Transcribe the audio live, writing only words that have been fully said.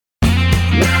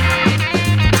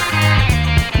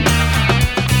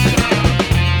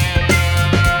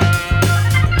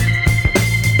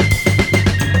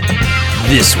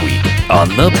This week on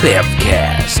the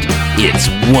Bevcast, it's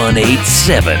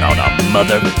 187 on a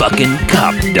motherfucking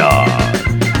cop dog.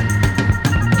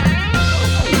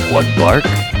 What bark?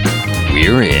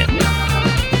 We're in.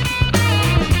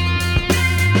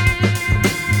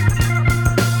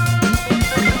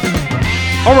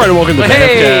 All right, and welcome to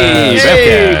Hey,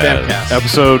 Bevcast.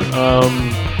 Episode,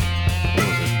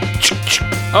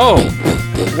 Oh,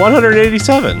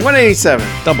 187. 187.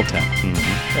 Double tap.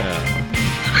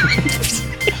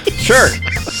 Sure.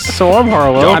 So I'm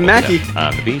Harlow. I'm Mackie.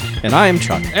 On the beach. And I am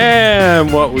Chuck.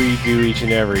 And what we do each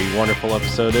and every wonderful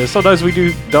episode is sometimes we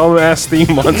do dumbass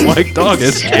theme months like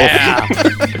August.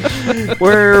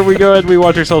 Where we go ahead and we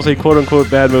watch ourselves a quote-unquote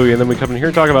bad movie, and then we come in here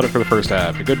and talk about it for the first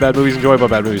half. The good bad movies, enjoyable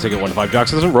bad movies, they get 1 to 5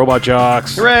 jocks and robot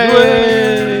jocks.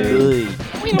 Hooray!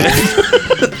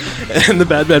 And the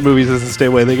bad movies doesn't stay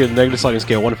away. They get a negative sliding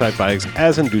scale 1 to 5 bags,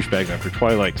 as in douchebags after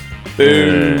Twilight.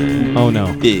 Oh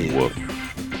no. Woof.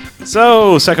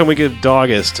 So, second week of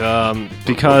August,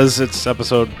 because it's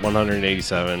episode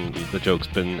 187, the joke's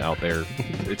been out there.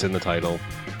 It's in the title.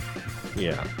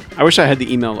 Yeah. I wish I had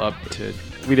the email up to.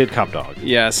 We did Cop Dog.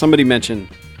 Yeah, somebody mentioned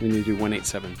we need to do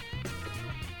 187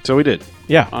 So we did.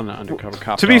 Yeah. on the undercover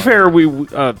cop. To be dog. fair, we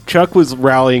Chuck was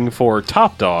rallying for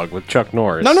Top Dog with Chuck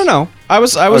Norris. No. I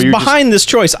was you behind this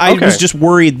choice. I Okay. was just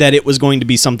worried that it was going to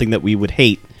be something that we would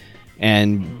hate,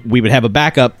 and we would have a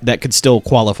backup that could still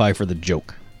qualify for the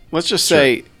joke. let's just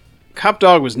say, Cop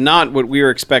Dog was not what we were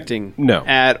expecting. No.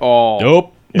 at all.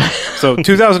 Nope. So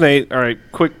 2008. All right,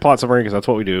 quick plot summary because that's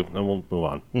what we do, and we'll move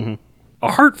on. Mm-hmm.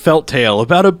 A heartfelt tale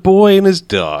about a boy and his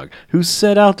dog who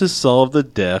set out to solve the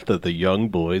death of the young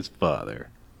boy's father.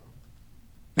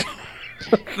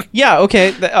 Yeah.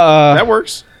 Okay. That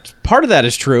works. Part of that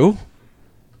is true.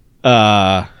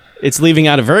 It's leaving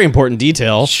out a very important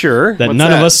detail. Sure. That What's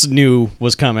none of that? us knew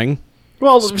was coming.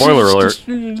 Well, Spoiler alert. just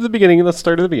the beginning. Let's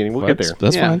start at the beginning. We'll get there.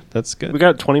 That's Yeah. fine. That's good. We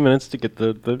got 20 minutes to get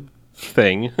the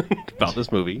thing about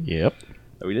this movie Yep.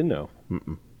 that we didn't know.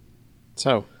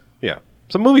 So, Yeah.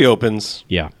 So the movie opens,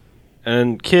 Yeah.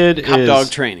 and kid Cop is Dog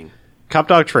training. Cop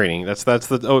Dog training. That's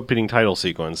the opening title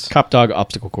sequence. Cop dog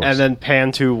obstacle course. And then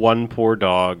pan to one poor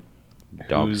dog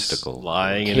who's Dogsticle.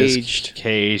 lying in Caged, his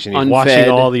cage, and he's unfed. watching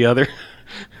all the other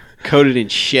Coated in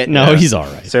shit. no, he's all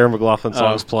right. Sarah McLachlan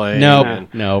songs playing.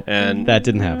 No, and that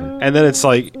didn't happen. And then it's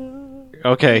like,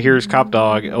 okay, here's Cop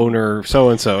Dog owner so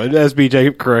and so, and as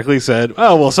BJ correctly said,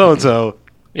 oh well, so and so,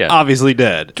 Yeah. obviously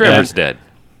dead. Trevor's And dead.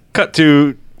 Cut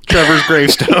to Trevor's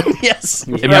gravestone. Yes.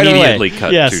 Immediately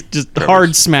cut Yes, to just Trevor's.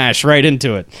 hard smash right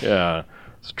into it. Yeah.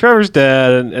 So Trevor's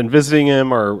dead, and visiting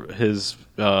him are his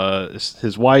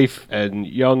wife and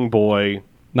young boy.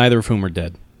 Neither of whom are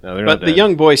dead. No, they're not But the dead.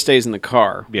 young boy stays in the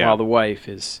car Yeah. while the wife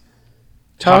is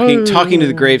talking to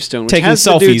the gravestone, which Taking has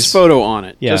the dude's selfies. photo on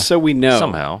it, Yeah. just so we know.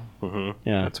 Somehow.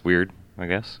 Yeah. That's weird, I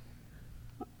guess.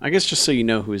 I guess just so you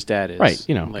know who his dad is. Right, because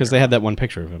later they had on. that one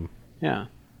picture of him. Yeah.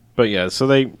 But yeah,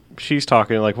 so she's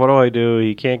talking like, what do I do?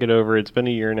 He can't get over it. It's been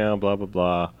a year now, blah, blah,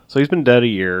 blah. So he's been dead a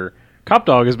year. Cop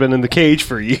Dog has been in the cage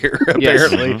for a year,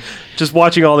 apparently. Just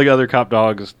watching all the other cop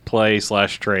dogs play /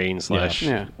 train / Yeah.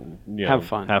 you know, Have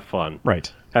fun. Have fun.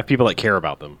 Right. Have people that care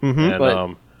about them. And, But-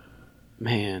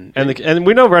 Man. and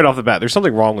we know right off the bat there's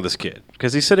something wrong with this kid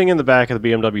because he's sitting in the back of the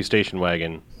BMW station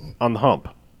wagon on the hump.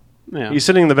 Yeah. He's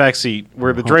sitting in the back seat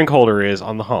where the drink holder is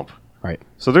on the hump. Right.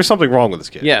 So there's something wrong with this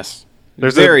kid. Yes.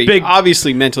 There's very a big,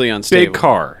 obviously mentally unstable. big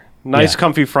car. Nice, Yeah.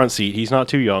 comfy front seat. He's not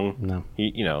too young. No.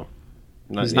 He, not,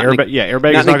 He's not in a-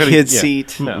 airbag not is in a not going kid's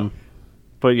seat. No.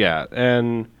 But yeah,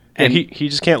 and And- he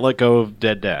just can't let go of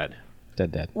dead dad.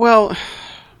 Dead. Well,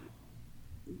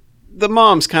 the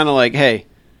mom's kind of like, "Hey,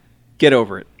 get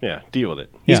over it. Yeah, deal with it.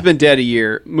 He's Yeah. been dead a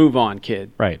year. Move on, kid."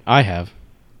 Right. I have.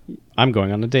 I'm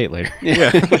going on a date later.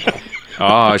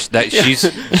 Oh, she's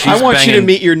I want you to banging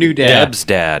meet your new dad. Deb's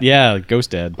dad. Yeah, ghost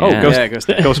dad. Oh, Yeah. Ghost, Yeah, Ghost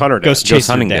Dad. Ghost Hunter dad. Ghost Ghost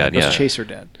chaser hunting dad. dad, yeah. Chaser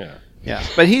dad. Yeah. Yeah,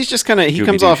 but he's just kind of he Juvie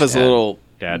comes off douche as a dad. little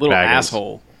Dad little Baggins.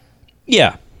 asshole.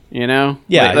 Yeah. You know?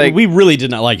 Yeah. Like, we really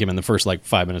did not like him in the first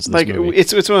 5 minutes of this movie.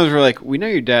 it's one of those where like we know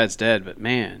your dad's dead, but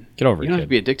man, Get over it, you don't have kid. to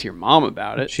be a dick to your mom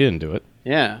about it. She didn't do it.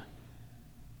 Yeah.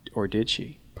 Or did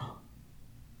she?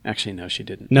 Actually, no, she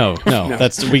didn't. No.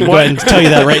 That's we can go ahead and tell you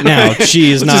that right now.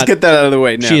 She is Let's not. just get that out of the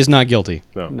way. No. She is not guilty.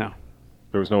 No. No.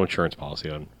 There was no insurance policy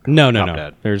on. No. Top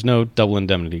dad. There's no double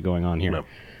indemnity going on here. No.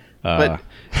 But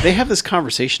they have this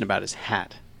conversation about his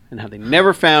hat and how they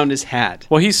never found his hat.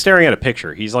 Well, he's staring at a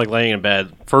picture. He's like laying in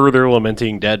bed, further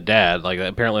lamenting dead dad. Like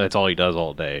apparently that's all he does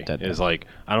all day. Dead is dad. like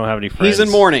I don't have any friends. He's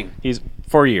in mourning. He's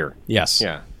for a year. Yes.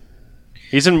 Yeah.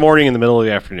 He's in mourning in the middle of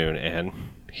the afternoon, and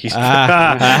He's been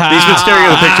staring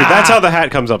at the picture. That's how the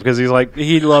hat comes up because he's like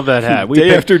he loved that hat.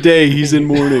 Day after day, he's in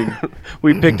mourning.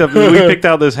 we picked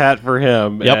out this hat for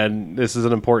him, and this is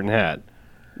an important hat.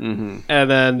 Mm-hmm. And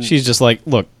then She's just like,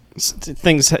 look,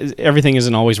 everything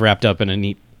isn't always wrapped up in a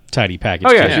neat, tidy package.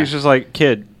 oh yeah, Yeah. she's just like,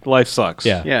 kid, life sucks.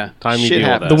 Yeah. Yeah. time you Shit deal with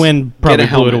happens. that. The wind probably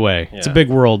Get a blew it helmet. away. It's a Yeah. big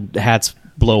world. Hats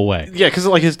blow away. Yeah, because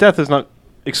like his death is not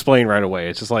explained right away.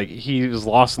 It's just like he was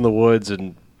lost in the woods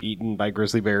and eaten by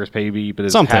grizzly bears, maybe, but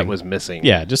his Something. hat was missing.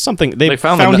 Yeah, just something. They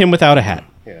found found him- him without a hat.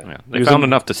 Yeah. They found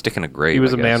enough to stick in a grave. He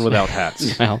was I a man guess. without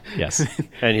hats, Well, yes.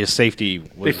 and his safety was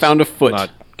They found a foot,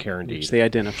 not guaranteed. which they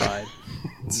identified.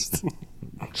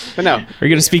 But no, Are you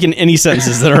going to speak in any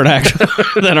sentences that aren't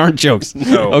that aren't jokes?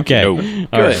 No. Okay. No. All Good.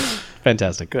 right.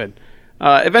 Fantastic. good.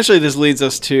 Eventually, this leads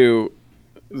us to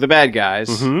the bad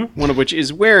guys, one of which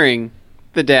is wearing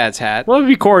the dad's hat. Well, it'd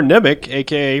be Core Nemec,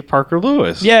 a.k.a. Parker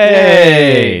Lewis.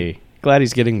 Yay! Glad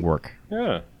he's getting work.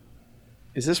 Yeah.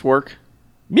 Is this work?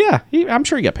 Yeah, I'm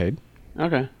sure he got paid.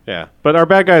 Okay. Yeah. But our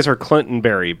bad guys are Clint and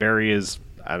Barry. Barry is,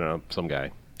 I don't know, some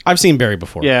guy. I've seen Barry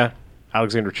before. Yeah.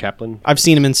 Alexander Chaplin. I've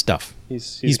seen him in stuff.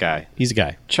 He's a guy. He's a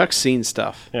guy. Chuck's seen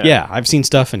stuff. Yeah, I've seen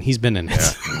stuff and he's been in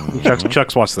it.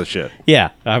 Chuck's watched the shit.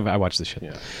 Yeah, I watched the shit.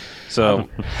 Yeah. So,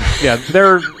 yeah,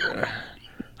 they're,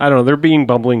 I don't know, they're being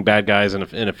bumbling bad guys in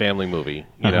a family movie.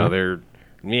 You know, they're,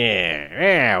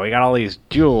 yeah, we got all these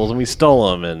jewels and we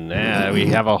stole them, and we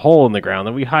have a hole in the ground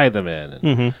that we hide them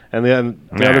in. And then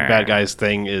the other bad guy's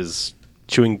thing is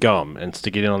chewing gum and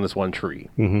sticking it on this one tree.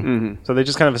 So they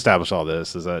just kind of establish all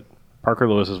this, is that Parker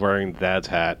Lewis is wearing dad's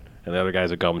hat, and the other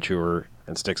guy's a gum chewer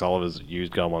and sticks all of his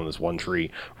used gum on this one tree,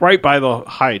 right by the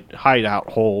hideout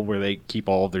hole where they keep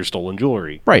all of their stolen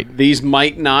jewelry. Right. These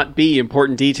might not be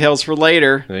important details for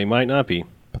later. They might not be.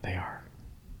 But they are.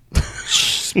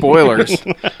 Spoilers.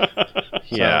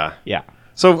 Yeah. Yeah.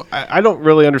 So I don't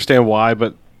really understand why,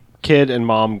 but kid and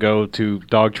mom go to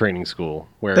dog training school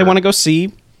where They want to go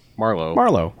see Marlowe.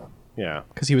 Marlowe Yeah.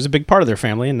 because he was a big part of their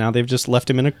family, and now they've just left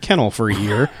him in a kennel for a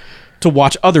year to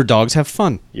watch other dogs have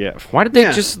fun. Yeah. Why did they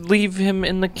Yeah. just leave him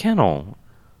in the kennel?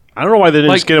 I don't know why they didn't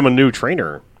Like- just get him a new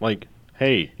trainer. Like,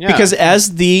 hey, Yeah. Because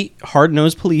as the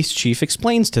hard-nosed police chief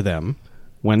explains to them,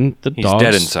 when the He's dog's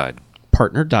dead inside.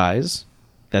 partner dies,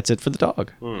 that's it for the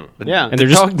dog. yeah. And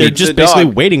they're just basically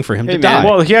waiting for him Hey, to man. die.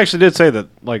 well, he actually did say that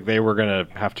like they were gonna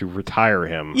have to retire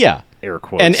him. Yeah. Air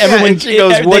quotes. And Yeah, everyone and she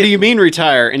goes, they- "What do you mean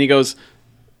retire?" And he goes,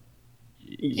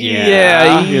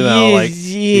 Yeah, you know, like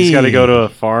he's got to go to a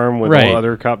farm with all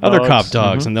other cop dogs. Other cop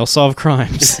dogs, and they'll solve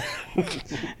crimes.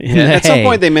 At some Hey.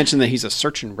 point, they mentioned that he's a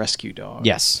search and rescue dog.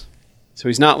 Yes. So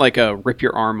he's not like a rip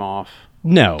your arm off.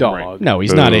 No. Dog. No,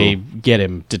 he's not a get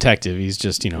him detective. He's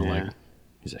just, Yeah.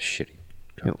 He's a shitty.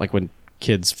 like when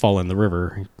kids fall in the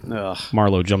river, Ugh.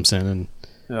 Marlowe jumps in and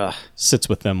Ugh. sits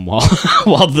with them while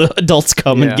while the adults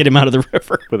come Yeah. and get him out of the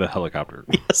river. with a helicopter.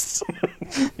 Yes.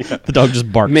 The dog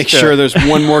just barks. Make sure there's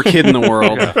one more kid in the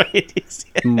world.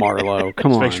 Marlowe,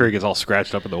 come on. Make sure he gets all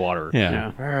scratched up in the water.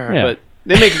 Yeah. Yeah. Yeah. But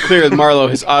they make it clear that Marlowe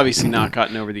has obviously not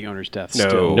gotten over the owner's death No.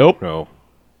 still. Nope. No.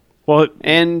 Well,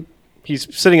 And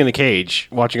he's sitting in a cage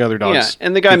watching other dogs. yeah,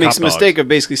 and the guy be makes cop a mistake dogs. of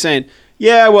basically saying,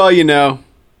 "Yeah, well, you know,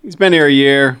 he's been here a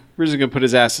year. We're just gonna put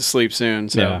his ass to sleep soon."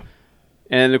 So, Yeah.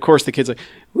 and of course, the kid's like,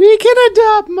 "We can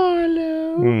adopt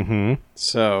Marlowe." Mm-hmm.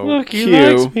 So Look, he Q,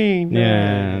 likes me.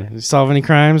 Yeah. Solve any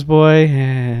crimes, boy?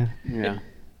 Yeah. yeah,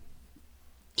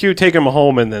 Q take him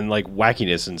home, and then like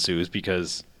wackiness ensues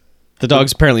because The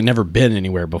dog's apparently never been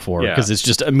anywhere before Yeah. because it's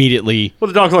just immediately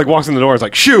the dog like walks in the door. It's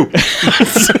like shoo.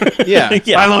 yeah.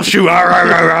 I love shoo. Arr,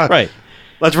 arr, arr, arr. right.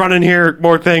 Let's run in here.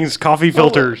 More things. Coffee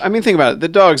filters. I mean, think about it. The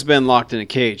dog's been locked in a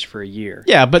cage for a year.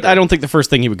 Yeah, but I don't think the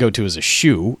first thing he would go to is a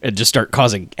shoe and just start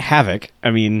causing havoc. I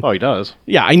mean, Oh, he does.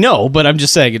 yeah, I know, but I'm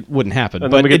just saying it wouldn't happen.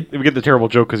 And But then we get the terrible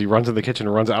joke because he runs in the kitchen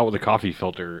and runs out with a coffee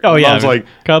filter. Oh, And yeah, Mom's I mean, like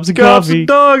cups and cups coffee." and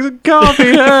dogs and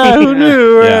coffee. Ah, who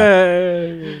knew?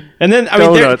 Yeah. And then I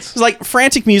mean, Donuts. it's like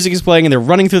frantic music is playing, and they're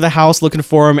running through the house looking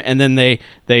for him. And then they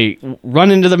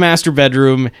run into the master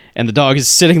bedroom, and the dog is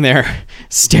sitting there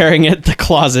staring at the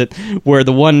closet where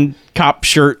the one cop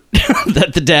shirt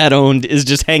that the dad owned is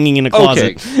just hanging in a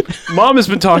Okay. closet. Mom has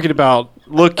been talking about,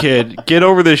 look, kid, get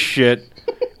over this shit,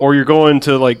 or you're going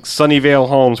to like Sunnyvale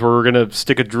Homes where we're gonna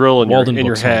stick a drill in Walden your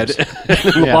Books head Homes. and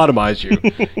lobotomize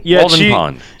you. Yet Walden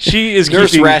Pond. she is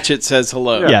Nurse keeping Ratchet says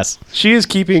hello. Yes. she is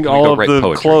keeping go all of write the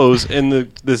poetry. clothes in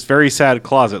this very sad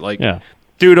closet. Like, Yeah.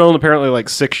 dude owned apparently like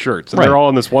 6 shirts, and Right. they're all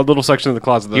in this one little section of the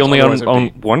closet. He that's only otherwise owned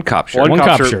empty. one cop shirt. One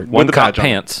cop cop shirt. with One the cop badge on it.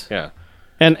 pants. Yeah.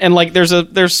 And like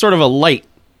there's sort of a light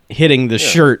hitting the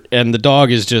shirt, and the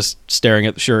dog is just staring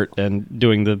at the shirt and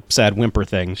doing the sad whimper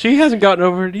thing. She hasn't gotten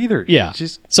over it either. Yeah.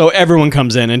 So everyone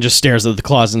comes in and just stares at the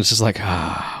closet, and it's just like,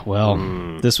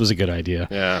 this was a good idea.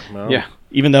 Yeah. Well, Yeah.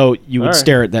 Even though you would All right.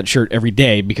 stare at that shirt every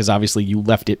day because obviously you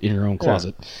left it in your own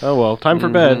closet. Oh well, time for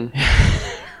bed.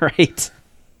 Right.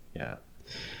 Yeah.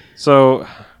 So,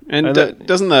 And that-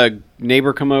 doesn't the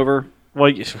neighbor come over?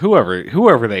 well,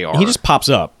 whoever they are, He just pops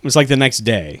up. It's like the next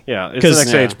day. yeah. It's the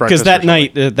next day. It's breakfast. Because that or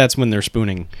something. night, that's when they're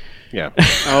spooning. Yeah.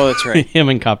 Oh, that's right. Him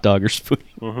and Cop Dog are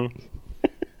spooning.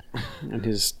 And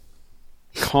his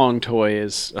Kong toy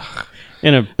is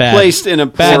In a bad, placed in a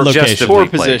bad poor, location. poor Suggestively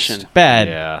position. Bad,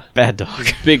 Yeah. bad dog.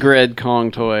 Big red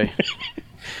Kong toy.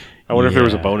 I wonder if there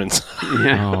was a Yeah. bone inside.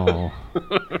 Yeah. Oh.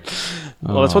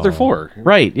 Well, that's what they're for.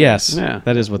 Right, yes. Yeah.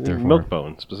 That is what they're Milk for.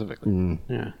 bone specifically.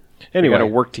 Yeah. Anyway, Got to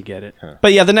work to get it.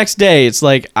 But yeah, the next day, it's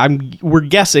like, we're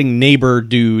guessing neighbor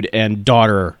dude and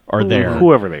daughter are there.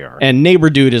 whoever they are. And neighbor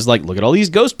dude is like, look at all these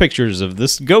ghost pictures of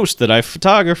this ghost that I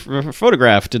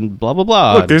photographed and blah, blah,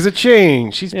 blah. Look, there's a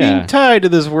chain. She's Yeah. being tied to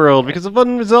this world because of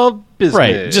unresolved business.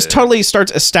 right. Just totally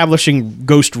starts establishing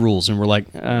ghost rules. And we're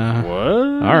like, What?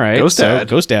 all right. Ghost so Dad.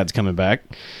 Ghost Dad's coming back.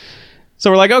 So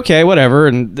we're like, okay, whatever.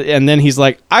 And then he's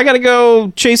like, I got to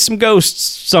go chase some ghosts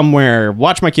somewhere.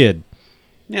 Watch my kid.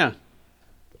 Yeah.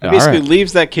 All Basically right.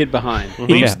 leaves that kid behind.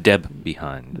 Leaves Yeah. Deb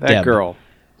behind. That Deb. girl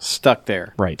stuck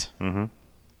there. Right. Mm-hmm.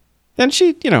 Then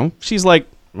she, she's like,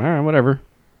 all right, whatever.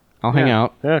 I'll hang Yeah.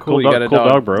 out. Yeah, Cool, cool, you got a cool dog.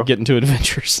 dog, bro. Get into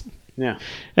adventures. Yeah.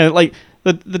 And like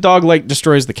the dog like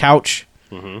destroys the couch.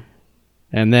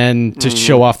 And then to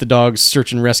show off the dog's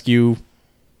search and rescue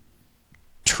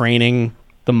training,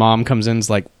 the mom comes in and is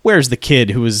like, where's the kid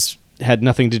who had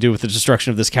nothing to do with the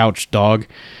destruction of this couch, dog?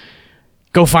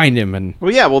 Go find him. And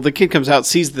Well, yeah. Well, the kid comes out,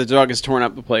 sees the dog has torn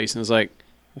up the place, and is like,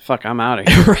 "Fuck, I'm out of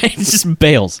here." right, just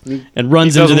bails and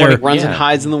runs into Doesn't their want it, runs and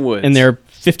hides in the woods. in their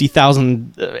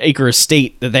 50,000 acre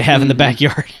estate that they have in the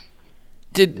backyard.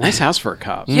 Did nice house for a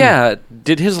cop. yeah?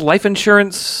 Did his life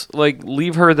insurance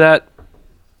leave her that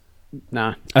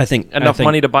Nah. I think enough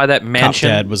money to buy that Cop mansion?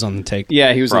 Dad was on the take.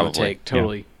 Yeah, he was on the Probably. take.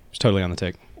 Totally. He was totally on the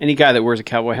take. Any guy that wears a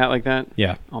cowboy hat like that,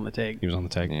 Yeah, on the take. he was on the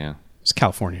take. Yeah, It's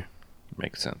California.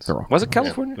 makes sense. They're all- Was it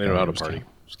California? They know how to It was party.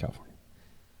 California.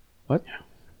 What?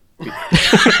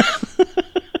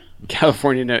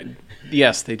 California, no,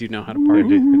 yes, they do know how to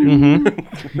party.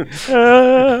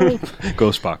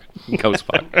 Ghost Spock. Ghost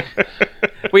Spock.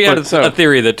 We had so- a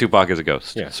theory that Tupac is a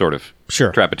ghost. Yeah. Sort of.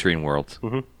 Sure. Trapetrine worlds.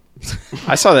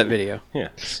 I saw that video. Yeah,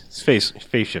 his face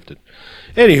shifted.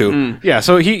 Anywho, yeah.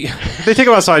 So they take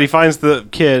him outside. He finds the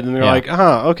kid, and they're Yeah. like,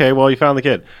 okay, well, you found the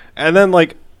kid." And then,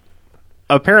 like,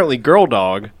 apparently, girl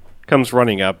dog comes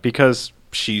running up because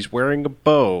she's wearing a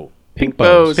bow, Pink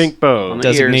bows. bows. pink bow, On the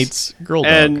Designates girl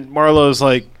dog. and Marlowe's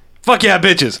like, "Fuck yeah,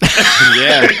 bitches!"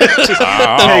 Yeah.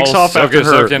 Takes off suck after it,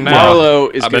 her. suck it now.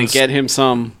 Marlo is I've going been to get him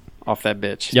some off that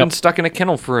bitch. Been stuck in a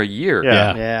kennel for a year.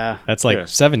 Yeah. Yeah. That's like Yeah.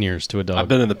 7 years to a dog. I've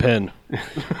been in the pen.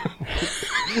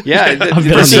 Yeah. I've been on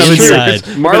this the is other true. side.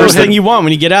 The Marlo first had- thing you want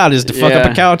when you get out is to fuck up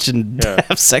Yeah. a couch and Yeah.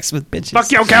 have sex with bitches.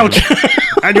 Fuck your couch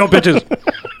and your bitches.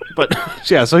 But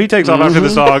yeah, so he takes off after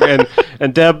this dog,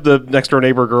 and Deb, the next door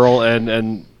neighbor girl,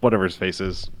 and whatever his face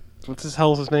is. What's his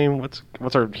hell's his name?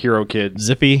 What's our hero kid?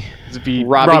 Zippy. Zippy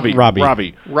Robbie.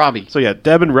 Robbie. Robbie. So yeah,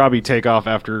 Deb and Robbie take off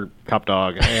after Cop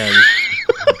Dog and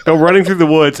go running through the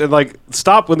woods and like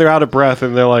stop when they're out of breath,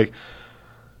 and they're like,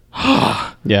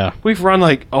 Yeah. "We've run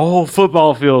like a whole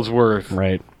football field's worth."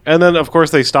 Right. And then, of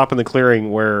course, they stop in the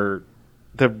clearing where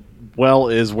the well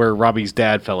is where Robbie's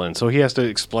dad fell in. So he has to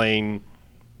explain,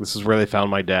 "This is where they found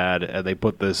my dad," and they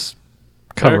put this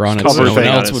Cover on it cover so no one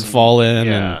thing on else it. would fall in.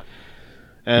 Yeah.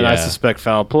 And I Yeah. suspect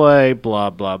foul play, blah,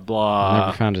 blah, And blah.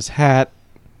 never found his hat.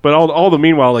 But all the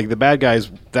meanwhile, like the bad guys,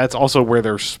 that's also where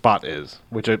their spot is,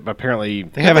 which apparently...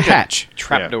 They have a hatch.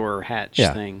 Trapdoor hatch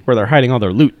Yeah. thing. Where they're hiding all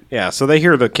their loot Yeah, so they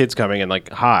hear the kids coming and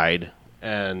like hide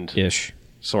and ish.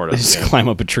 sort They of. just Yeah. climb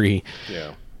up a tree.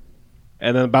 Yeah.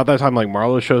 And then about that time, like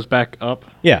Marlo shows back up.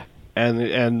 Yeah.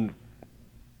 And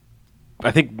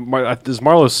I think does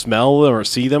Marlo smell or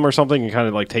see them or something and kind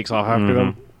of like takes off after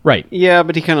them? Right. Yeah,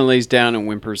 but he kind of lays down and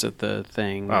whimpers at the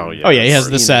thing. Oh yeah. Oh, yeah. He has Or,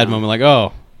 the you sad know. moment like,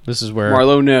 oh, this is where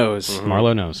Marlo knows.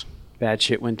 Marlo knows. Bad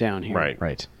shit went down here. Right.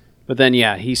 Right. But then,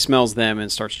 yeah, he smells them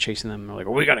and starts chasing them. They're like,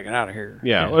 oh, we got to get out of here.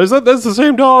 Yeah. Well, that's the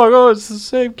same dog. Oh, it's the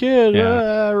same kid.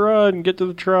 Yeah. Run, get to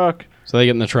the truck. So they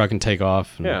get in the truck and take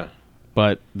off. and- Yeah.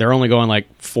 But they're only going like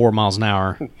 4 miles an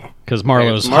hour because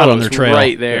Marlo's hot on their trail.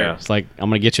 right there. Yeah. It's like, I'm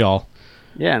going to get y'all.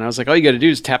 Yeah, and I was like, all you got to do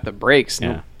is tap the brakes and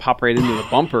Yeah. they'll pop right into the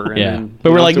bumper. And Yeah. then But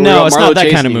you we're don't like, have to worry no, about it's Marlo not that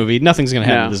kind chasing of you. movie. Nothing's going to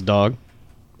happen Yeah. to this dog.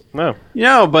 No.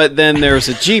 No, but then there's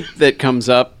a Jeep that comes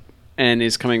up and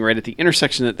is coming right at the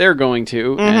intersection that they're going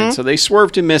to, and so they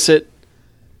swerve to miss it,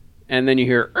 and then you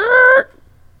hear,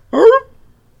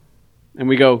 and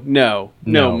we go, no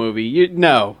movie,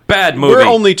 no. Bad movie. We're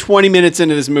only 20 minutes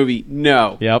into this movie,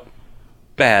 no. Yep.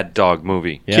 Bad dog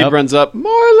movie. Yep. Kid runs up,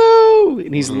 Marlo,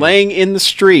 and he's laying in the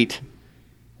street.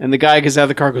 And the guy gets out of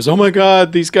the car and goes, oh my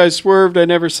God, these guys swerved. I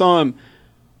never saw him.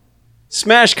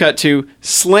 Smash cut to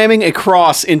slamming a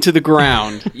cross into the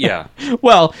ground. Yeah.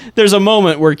 Well, there's a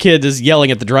moment where Kid is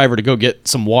yelling at the driver to go get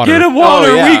some water. Get him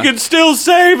water. Oh, yeah. We can still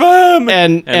save him.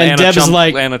 And Deb is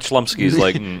like, Anna Chlumsky's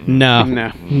like,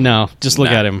 no, just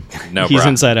look Nah. at him. No, He's bruh.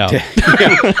 inside out.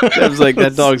 Deb's like,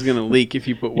 that dog's going to leak if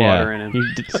you put water in him.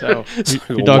 So,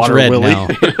 Your dog's Water red Willy. now. All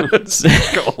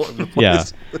over the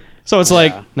place. Yeah. So it's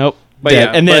like, nope. But dead.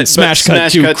 yeah, and then but smash cut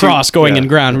smash to cut to- cross going in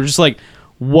ground. We're just like,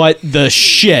 what the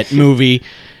shit, movie?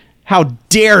 How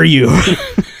dare you?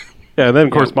 Yeah, and then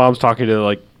of course mom's talking to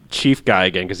like chief guy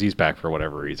again because he's back for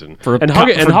whatever reason, For a and co-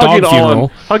 hugging for dog funeral.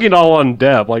 hugging all on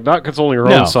Deb, like not consoling her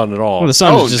No. own son at all. Well, the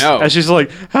son Oh, is just no. And she's like,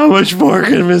 "How much more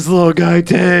can this little guy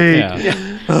take?"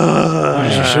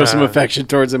 yeah. you show some affection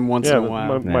towards him once Yeah, in a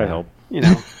while. might help. You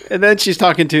know. And then she's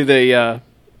talking to the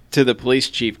police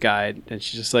chief guy, and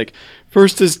she's just like,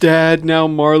 first his dad, now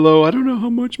Marlo. I don't know how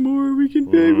much more we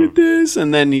can pay with this.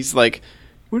 And then he's like,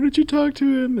 why don't you talk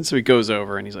to him? And so he goes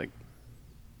over, and he's like,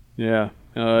 yeah.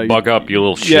 Buck up, you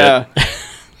little shit. Yeah.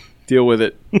 Deal with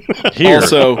it. Here,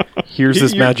 Also, here's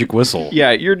this you're- magic whistle.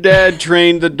 yeah, your dad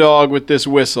trained the dog with this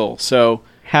whistle, so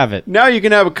Have it. now you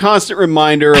can have a constant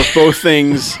reminder of both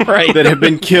things that have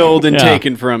been killed and Yeah.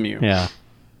 taken from you. Yeah.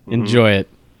 Enjoy it.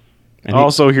 And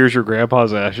Also, here's your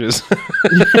grandpa's ashes.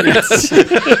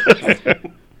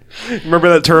 Remember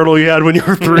that turtle you had when you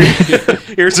were 3?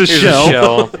 Here's a Here's shell. a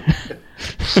shell.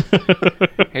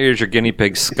 Here's your guinea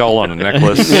pig skull on a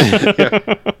necklace.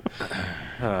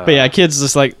 But yeah, Kid's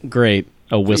just like, great,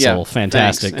 a whistle, Yeah,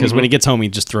 fantastic. thanks. Because when he gets home, he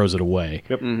just throws it away.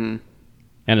 Yep. And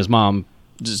his mom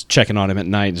just checking on him at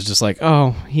night is just like,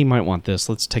 oh, he might want this.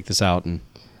 Let's take this out and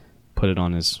put it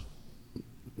on his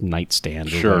nightstand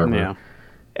or Sure. whatever. Yeah.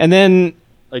 And then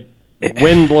Like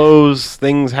wind blows,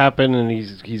 things happen, and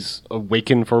he's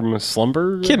awakened from a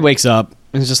slumber. Kid wakes up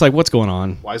and is just like, what's going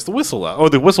on? Why is the whistle out? Oh,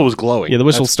 the whistle was glowing. Yeah, the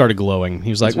whistle started glowing. He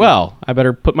was like, well, I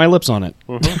better put my lips on it.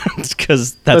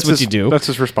 Because that's what his, you do. That's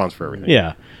his response for everything.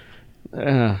 Yeah.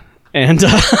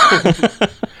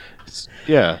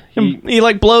 Yeah. He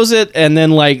like blows it, and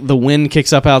then like the wind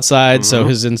kicks up outside, so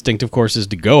his instinct, of course, is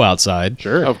to go outside.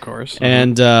 Sure. Of course.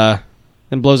 And then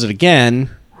blows it again,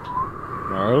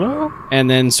 Marlo? and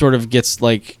then sort of gets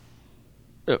like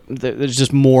there's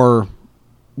just more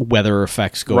weather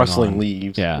effects going Rustling on.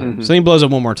 leaves. Yeah. So he blows it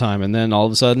one more time, and then all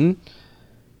of a sudden,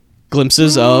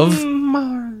 glimpses of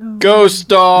Ghost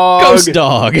dog. Ghost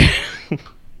Dog,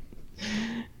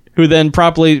 who then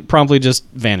promptly just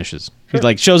vanishes. He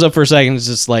like shows up for a second, it's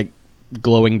just like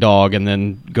glowing dog, and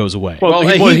then goes away. Well,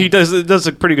 Well, he does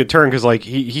a pretty good turn because like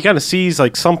he kind of sees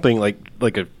like something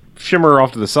like a shimmer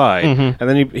off to the side, and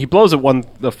then he blows it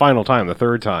the final time, the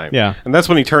third time. Yeah. And that's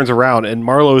when he turns around and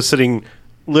Marlo is sitting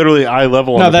literally eye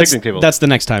level on the picnic table. That's the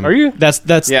next time. Are you? That's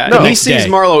Yeah, the he next sees day.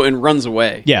 Marlo and runs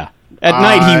away. Yeah. At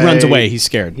night he runs away. He's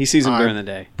scared. He sees him during the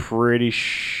day. pretty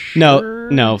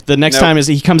sure. No. The next Nope. time is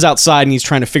he comes outside and he's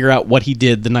trying to figure out what he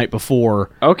did the night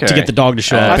before Okay. to get the dog to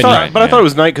show up. I and thought, he, but I thought it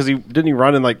was night because he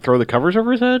ran and like throw the covers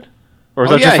over his head, or is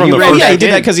Oh, that yeah, just from he the ran- first? yeah, he back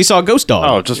did that in. because he saw a ghost dog.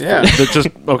 Oh, just Yeah. just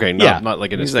okay. No, Yeah. not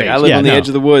like in his He's like, face. I live Yeah, on the no. edge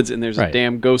of the woods, and there's Right. a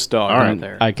damn ghost dog right. out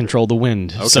there. I control the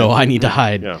wind, so I need to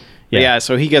hide. Yeah. But yeah,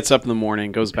 so he gets up in the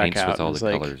morning, goes back Paints out. with all and the is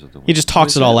like, colors of the He just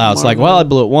talks it all out. It's like, well, I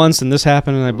blew it once, and this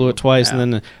happened, and I blew it twice, and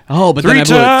then but then I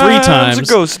blew it 3 times. A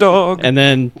ghost dog. And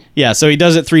then, yeah, so he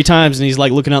does it 3 times, and he's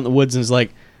like looking out in the woods, and he's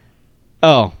like,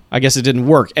 oh, I guess it didn't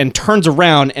work. And turns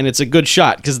around, and it's a good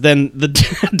shot, because then the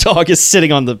dog is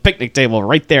sitting on the picnic table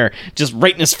right there, just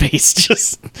right in his face,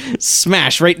 just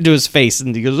smash right into his face.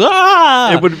 And he goes,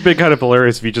 ah! It would have been kind of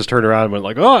hilarious if he just turned around and went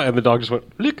like, oh, and the dog just went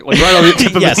lick, like right on the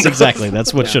tip of Yes, his nose. exactly.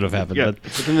 That's what should have happened. Yeah. But,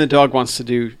 But then the dog wants to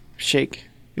do shake.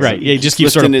 right, yeah, he just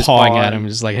keeps sort of lifting his pawing paw at him,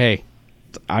 just like, hey,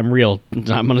 I'm real. I'm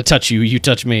going to touch you. You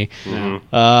touch me.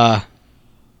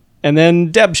 And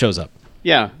then Deb shows up.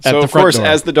 Yeah. At So the of front course, door.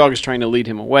 as the dog is trying to lead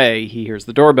him away, he hears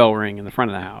the doorbell ring in the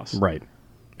front of the house. Right.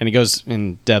 And he goes,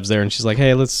 and Deb's there, and she's like,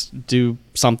 hey, let's do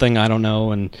something. I don't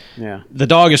know. And Yeah. the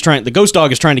ghost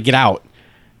dog is trying to get out,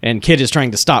 and Kid is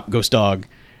trying to stop Ghost Dog.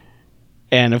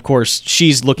 And of course,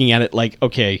 she's looking at it like,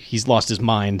 okay, he's lost his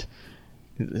mind.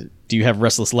 Do you have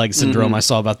restless leg syndrome? I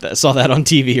saw that on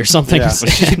TV or something. Yeah.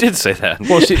 She did say that.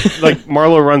 Well, she, like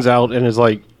Marlo runs out and is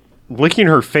like licking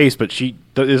her face, but she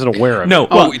isn't aware of No,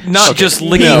 it. not just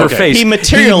licking No, her okay. face. He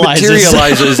materializes. He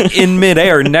materializes in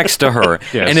midair next to her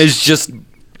Yes. and is just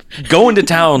going to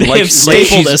town They like have stapled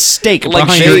she's- a steak like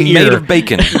behind she's her made ear. of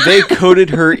bacon. They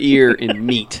coated her ear in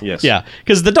meat. Yes. Yeah,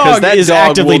 because the dog that is dog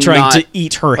actively will trying not- to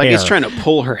eat her Like hair. it's trying to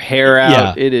pull her hair out.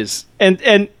 Yeah. It is.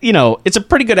 and you know, it's a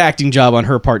pretty good acting job on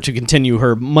her part to continue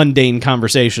her mundane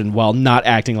conversation while not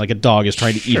acting like a dog is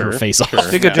trying to eat her face off.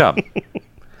 Did a good job.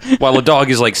 While a dog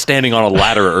is like standing on a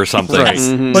ladder or something. Right.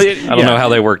 Mm-hmm. But I don't know how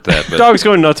they worked that, but Dog's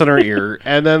going nuts on her ear,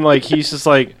 and then like he's just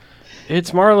like,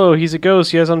 "It's Marlowe. He's a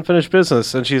ghost. He has unfinished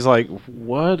business." And she's like,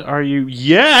 "What are you?"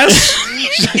 Yes.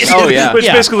 Oh, yeah. Which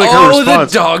Yeah. basically like her oh,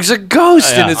 response. the dog's a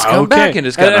ghost and it's come Okay. back and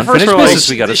it's got And at first unfinished we're like, business.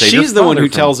 We got to save She's your the one father who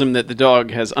from. tells him that the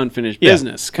dog has unfinished Yeah.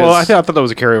 business. 'cause- Well, I thought that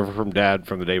was a carryover from Dad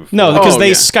from the day before. No, because Oh, they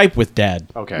yeah. Skype with Dad.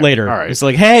 Okay. Later, All right. it's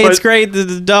like, hey, it's But- great.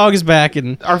 The dog is back,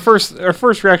 and our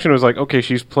first reaction was like, okay,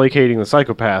 she's placating the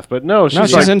psychopath, but no, she's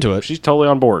she's into it. She's totally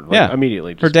on board. Like, yeah,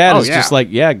 immediately. Her dad oh, is just like,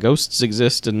 yeah, ghosts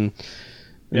exist and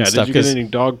yeah. stuff. Did you 'cause- get any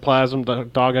dog plasm,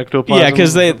 dog ectoplasm? Yeah,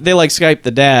 because they like Skype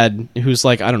the dad, who's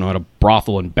like, I don't know, at a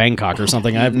brothel in Bangkok or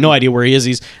something. I have no idea where he is.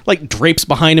 He's like drapes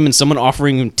behind him and someone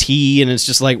offering him tea, and it's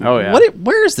just like, Oh, yeah.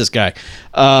 where is this guy?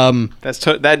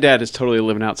 that dad is totally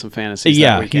living out some fantasies.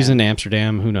 Yeah, that he's weekend. in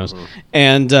Amsterdam. Who knows?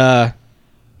 And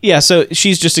yeah, so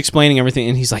she's just explaining everything,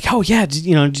 and he's like, "Oh yeah, did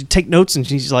you take notes?" And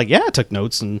she's like, "Yeah, I took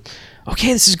notes." And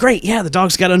okay, this is great. Yeah, the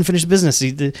dog's got unfinished business.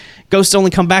 The ghosts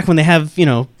only come back when they have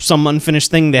some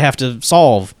unfinished thing they have to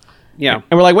solve. Yeah,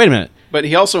 And we're like, wait a minute. but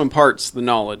he also imparts the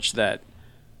knowledge that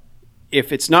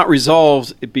if it's not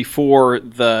resolved before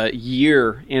the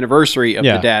year anniversary of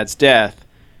Yeah. the dad's death,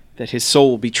 that his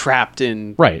soul will be trapped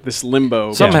in Right. this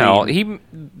limbo. Somehow, between-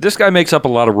 this guy makes up a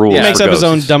lot of rules. Yeah. He for makes up his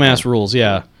own ghosts. dumbass rules,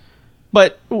 yeah.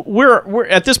 But we're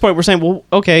at this point we're saying, well,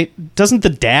 okay, doesn't the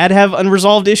dad have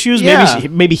unresolved issues? Yeah.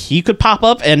 Maybe he could pop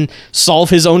up and solve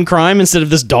his own crime instead of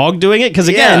this dog doing it. Because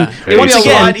again, it would once be a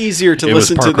again, lot easier to it was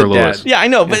listen to Parker the Lewis. dad. yeah, I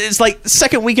know, but it's like the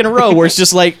second week in a row where it's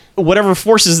just like whatever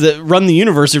forces that run the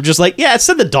universe are just like, yeah,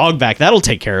 send the dog back. That'll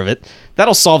take care of it.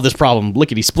 That'll solve this problem.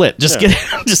 Lickety split. Just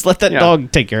just let that Yeah.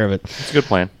 dog take care of it. It's a good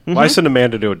plan. Why send a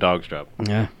man to do a dog's job?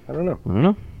 Yeah, I don't know. I don't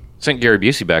know. Sent Gary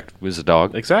Busey back was a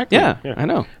dog. Exactly. Yeah, I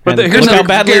know. But And here's look how the-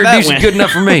 badly Gary that Busey went. good enough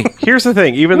for me. Here's the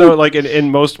thing. Even though, like in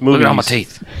most movies, Look at all my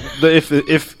teeth.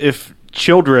 If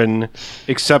children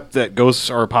accept that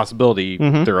ghosts are a possibility,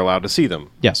 they're allowed to see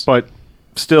them. Yes. But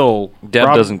still,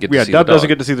 Deb doesn't get to see the Deb doesn't dog.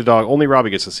 get to see the dog. Only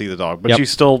Robbie gets to see the dog. But Yep. she's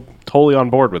still totally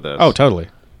on board with this. Oh, totally.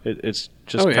 It's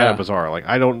just Oh, kind yeah. of bizarre. Like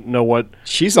I don't know what.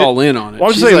 She's all in on it. Well,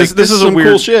 I'm She's just saying like, this is a some weird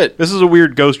cool shit. This is a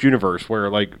weird ghost universe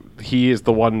where like he is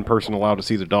the one person allowed to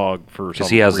see the dog for some Because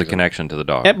he has the reason. connection to the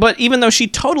dog. But even though she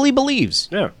totally believes,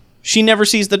 Yeah. she never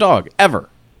sees the dog ever.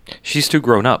 She's too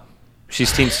grown up. She's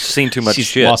seen too much She's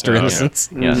shit. lost her Yeah. innocence.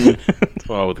 Yeah.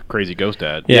 Well, with the crazy ghost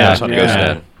dad. Yeah. Ghost hunting Ghost dad.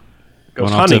 dad. Ghost Going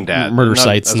off to hunting dad. murder not-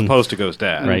 sites as and- opposed to ghost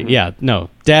dad. Right? Yeah. No,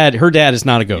 her dad is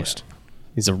not a ghost.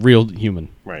 He's a real human.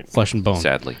 Right. Flesh and bone.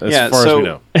 Sadly. As far as we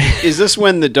know. Is this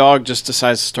when the dog just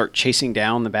decides to start chasing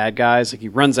down the bad guys? Like he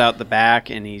runs out the back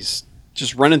and he's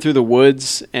just running through the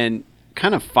woods and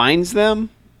kind of finds them.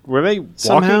 Were they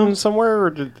Somehow? walking somewhere? Or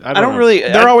did, I don't know. really.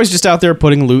 They're always just out there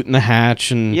putting loot in the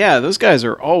hatch and Yeah, those guys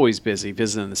are always busy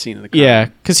visiting the scene of the crime. yeah,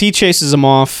 because he chases them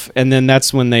off, and then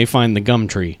that's when they find the gum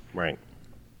tree. Right.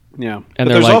 Yeah. And But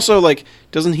they're there's like- also like,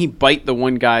 doesn't he bite the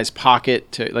one guy's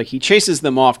pocket to like he chases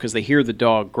them off because they hear the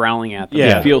dog growling at them.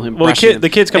 Yeah. They feel him. Well, brushing them, the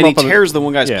kids come and up he on tears the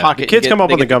one guy's yeah, pocket. The kids and come up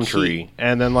they on the get gum key. tree,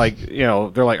 and then like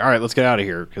they're like, all right, let's get out of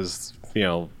here because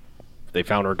they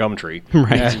found our gum tree.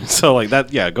 Right. And so like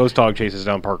that, yeah, Ghost Dog chases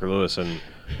down Parker Lewis and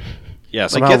yeah,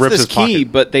 Like somehow gets rips this his key,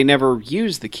 pocket. but they never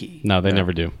use the key. No, they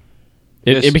never do.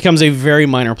 It This- becomes a very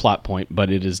minor plot point,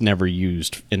 but it is never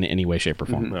used in any way, shape, or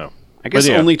form. No. I guess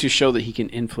But, yeah. only to show that he can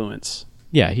influence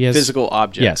Yeah, he has physical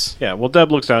objects. Yes. Yeah, well,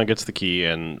 Deb looks down, gets the key,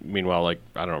 and meanwhile, like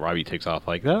I don't know, Robbie takes off,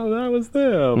 like, "Oh, that was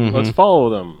them. Mm-hmm. Let's follow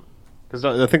them." Because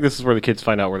I think this is where the kids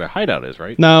find out where their hideout is,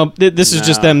 right? No, this is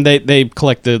just No. them. They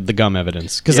collect the gum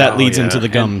evidence because Yeah, that leads yeah. into the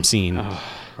gum scene.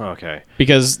 Okay.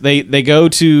 Because they go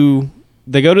to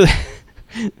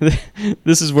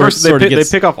this is where First, it sort they of gets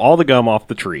pick off all the gum off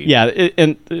the tree. yeah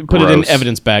and put it in Gross.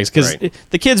 evidence bags because Right.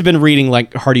 the kid's been reading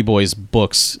like Hardy Boys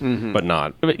books. but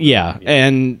not. Yeah,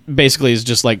 and basically is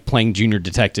just like playing junior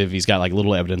detective. He's got like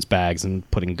little evidence bags and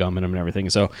putting gum in them and everything.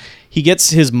 So he gets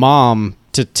his mom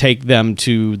to take them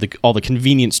to all the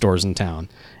convenience stores in town,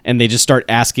 and they just start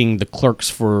asking the clerks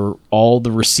for all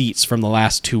the receipts from the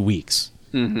last 2 weeks.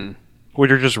 Which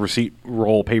are just receipt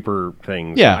roll paper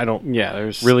things. Yeah. I don't Yeah,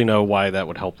 there's really know why that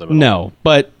would help them. At all. No,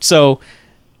 but so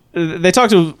they talk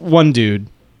to one dude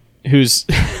who's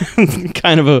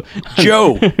kind of a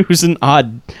Joe. who's an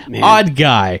odd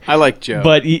guy, I like Joe.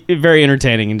 but very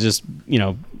entertaining and just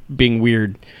being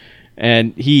weird.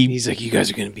 And he's like, you guys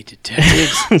are going to be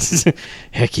detectives?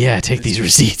 heck yeah, take these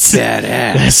receipts. Badass.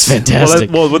 That's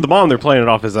fantastic. Well, with the mom, they're playing it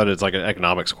off as that it's like an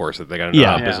economics course that they got to know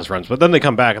how business runs. But then they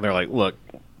come back and they're like, look,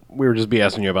 we were just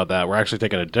BSing you about that. We're actually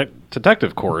taking a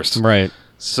detective course. Right.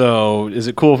 So is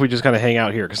it cool if we just kind of hang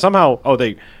out here? Because somehow,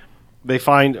 they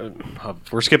find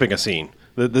we're skipping a scene.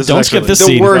 This Don't is skip actually this the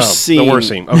scene. worst scene. The worst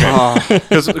scene. Okay.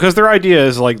 Because their idea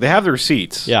is like they have their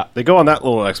receipts. Yeah. They go on that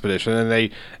little expedition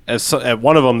and at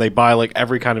one of them they buy like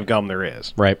every kind of gum there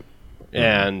is. Right.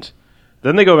 And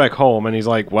then they go back home and he's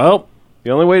like, well,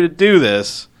 the only way to do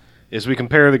this is we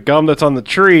compare the gum that's on the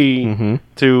tree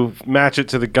to match it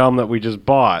to the gum that we just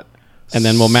bought. And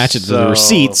then we'll match it to the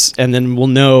receipts, and then we'll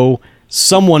know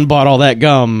someone bought all that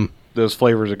gum. Those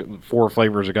flavors, 4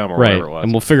 flavors of gum or Right. whatever it was.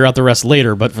 And we'll figure out the rest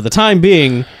later. But for the time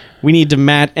being, we need to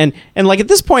match. And like at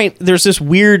this point, there's this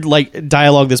weird like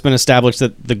dialogue that's been established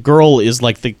that the girl is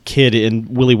like the kid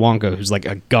in Willy Wonka who's like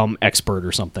a gum expert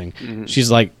or something.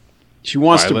 She's like, She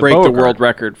wants to Violet break the Beauregard. world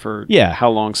record for how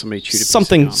long somebody chewed a piece of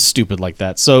something gum. stupid like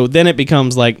that. So then it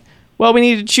becomes like, well, we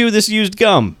need to chew this used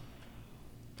gum.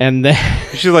 And then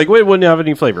She's like, wait, wouldn't have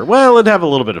any flavor. Well, it'd have a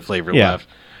little bit of flavor left.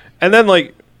 And then,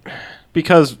 like,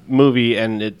 because movie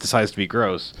and it decides to be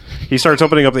gross, he starts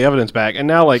opening up the evidence bag. And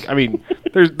now, like, I mean,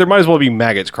 there might as well be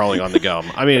maggots crawling on the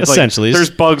gum. I mean, it's Essentially, like, there's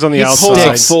bugs on the He outside.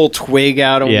 pulls a full twig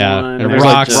out of Yeah, one. and There's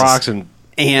rocks. like rocks and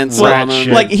ants rat on them.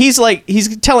 shit. like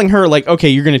he's telling her like, okay,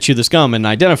 you're going to chew this gum and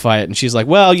identify it, and she's like,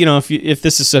 well, if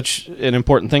this is such an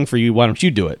important thing for you, why don't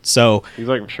you do it? So he's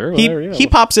like, sure, he whatever, yeah. he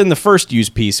pops in the first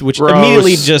used piece, which Gross.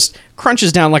 immediately just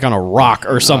crunches down like on a rock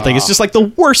or something. It's just like the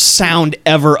worst sound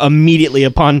ever immediately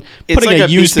upon It's putting like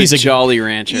a used piece of Jolly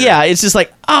Rancher. yeah. It's just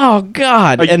like, oh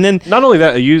god, and then Not only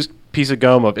that, a used piece of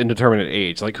gum of indeterminate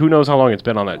age. Like, who knows how long it's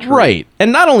been on that tree? right,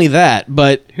 and not only that,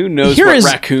 but Who knows here what is-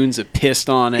 raccoons have pissed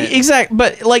on it? Exact,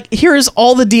 but like here is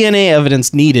all the DNA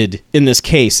evidence needed in this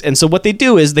case, and so what they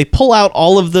do is they pull out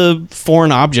all of the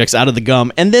foreign objects out of the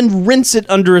gum and then rinse it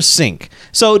under a sink.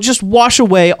 So just wash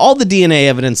away all the DNA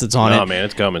evidence that's on No, it. man,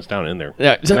 it's gum. It's down in there.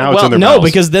 Yeah, Now it's well, in their no, mouths.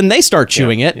 because then they start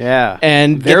chewing it. Yeah.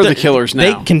 and They're get the killers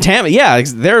They now. contaminate. Yeah,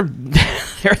 they're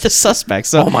they're the suspects.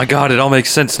 So Oh my god, it all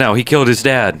makes sense now. He killed his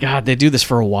dad. God, they do this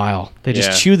for a while. They just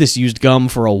Yeah. chew this used gum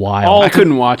for a while. I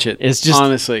couldn't watch it. It's just-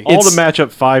 honestly. All It's- to match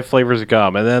up 5 flavors of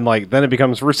gum, and then it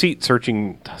becomes receipt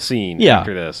searching scene yeah,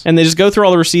 after this. and they just go through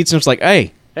all the receipts and it's like,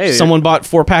 hey, Hey, someone bought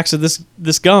 4 packs of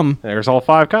this gum. There's all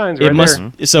 5 kinds It right must.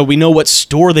 there. So we know what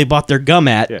store they bought their gum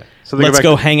at. Yeah. So they let's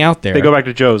go go back- hang out there. They go back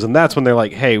to Joe's, and that's when they're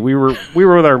like, "Hey, we were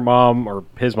with our mom or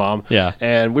his mom, Yeah.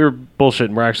 and we were bullshitting.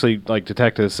 We're actually like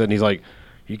detectives." And he's like,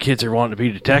 "You kids are wanting to be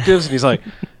detectives?" And he's like,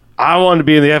 "I wanted to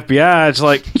be in the FBI. It's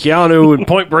like Keanu in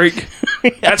Point Break.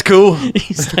 That's cool."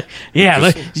 He's like,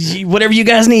 yeah, whatever you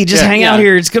guys need, just hang out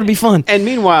here. It's gonna be fun. And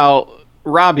meanwhile,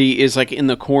 Robbie is like in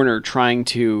the corner trying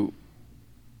to.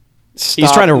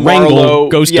 He's trying to wrangle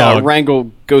Ghost Dog.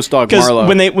 wrangle Ghost Dog Because Marlowe.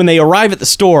 when they arrive at the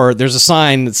store, there's a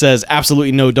sign that says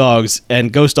 "absolutely no dogs,"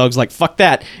 and Ghost Dog's like "fuck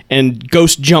that," and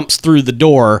Ghost jumps through the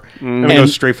door And we go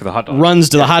straight for the hot dog. runs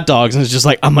to the hot dogs and is just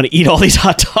like, "I'm gonna eat all these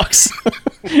hot dogs,"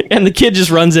 and the kid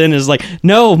just runs in and is like,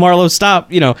 "No, Marlowe, stop!"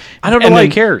 I don't know and why then- he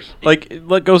cares. Like,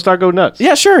 let Ghost Dog go nuts.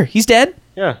 Yeah, sure, he's dead.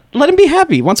 Yeah. Let him be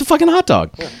happy. He wants a fucking hot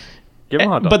dog. Give him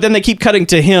a hot dog. But then they keep cutting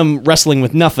to him wrestling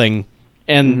with nothing,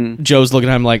 and Joe's looking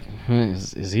at him like,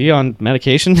 is he on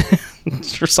medication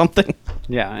or something?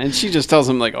 yeah, and she just tells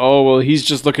him like, "Oh, well, he's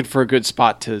just looking for a good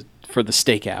spot for the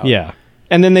stakeout." Yeah.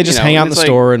 And then they just know, hang out in it's the like-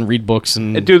 store and read books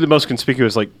and do the most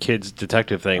conspicuous like kids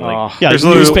detective thing. Like, Oh. yeah, there's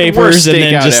like literally- newspapers worst and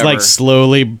then stakeout just like ever.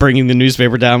 slowly bringing the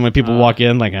newspaper down when people walk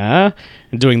in, like, and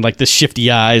doing like this shifty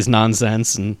eyes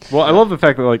nonsense. And Well, I love the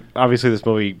fact that like obviously this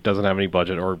movie doesn't have any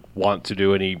budget or want to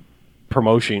do any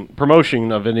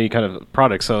promotion of any kind of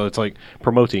product, so it's like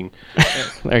promoting. there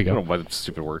you I don't know go. why that's a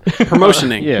stupid word.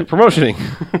 Promotioning. Yeah, promotioning.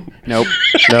 Nope.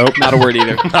 Nope, Not a word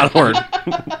either. not a word.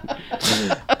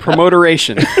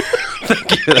 Promoteration. Yeah,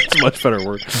 that's a much better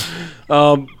word.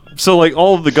 So like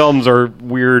all of the gums are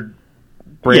weird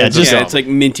brands. just- of Yeah, gum. it's like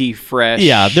minty fresh.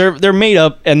 Yeah, they're made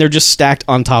up and they're just stacked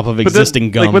on top of But then,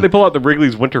 existing gum. Like when they pull out the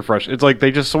Wrigley's Winter Fresh, it's like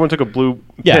they just someone took a blue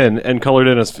Yeah. pen and colored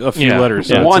in a few Yeah. letters.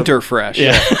 So Yeah. it's Wanter fresh.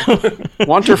 Yeah.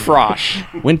 Wanter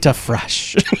frosh. Winter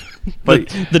Fresh. But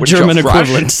the German Fresh.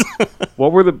 equivalent.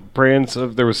 what were the brands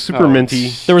of? There was Super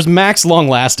Minty. There was Max Long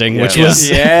Lasting, which Yeah. was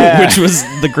Yeah. which was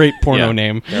the great porno Yeah.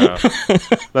 name. Yeah.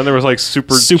 Then there was like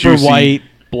Super Super Juicy White,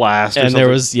 Blast, or and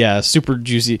there something. was Super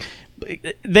Juicy.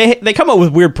 they come up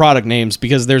with weird product names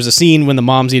because there's a scene when the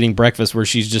mom's eating breakfast where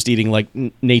she's just eating like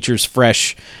nature's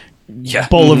fresh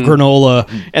bowl of granola,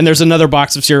 and there's another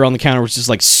box of cereal on the counter which is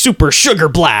like Super Sugar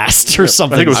Blast or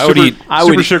something. I think it was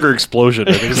Super Sugar Explosion.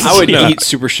 I think I would eat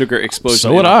Super Sugar Explosion.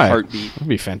 So would in a I. heartbeat. That'd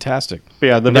be fantastic. But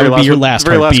yeah, the That very would be last your one- last the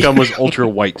very last heartbeat. gum was ultra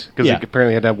white because Yeah. it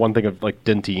apparently had to have one thing of like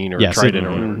dentine or Yes, trident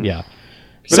or whatever. Yeah.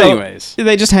 But So anyways.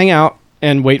 they just hang out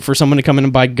and wait for someone to come in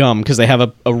and buy gum because they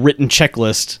have a written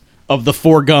checklist of the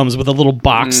 4 gums with a little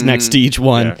box next to each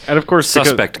one. Yeah. And of course,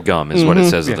 Suspect gum is what it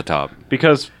says at the top.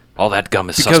 because All that gum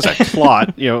is because suspect.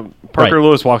 plot, Parker Right.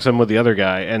 Lewis walks in with the other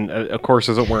guy, and of course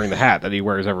isn't wearing the hat that he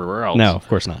wears everywhere else. No, of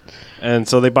course not. And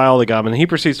so they buy all the gum, and he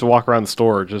proceeds to walk around the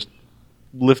store just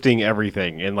lifting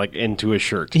everything and like into his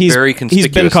shirt. Very He's been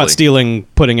caught conspicuously. stealing,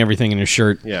 putting everything in his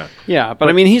shirt. Yeah. Yeah, but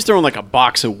I mean, he's throwing like a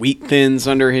box of Wheat Thins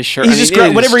under his shirt. He's I mean, just it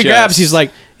is whatever he grabs,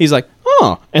 just- he's like,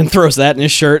 oh, and throws that in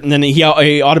his shirt, and then he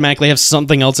automatically has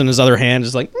something else in his other hand,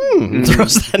 just like, and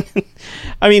throws that. In.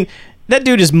 I mean, that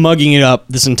dude is mugging it up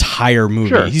this entire movie.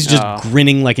 Sure. He's just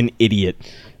grinning like an idiot.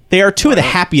 They are two of the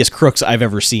happiest crooks I've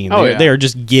ever seen. Oh, They're- yeah. They are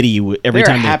just giddy every They're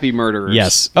time. happy murderers.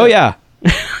 Yes. Oh yeah.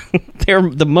 They're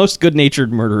the most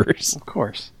good-natured murderers. Of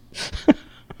course.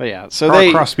 But yeah, so Or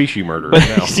they. cross-species murder right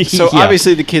now. So Yeah.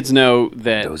 obviously the kids know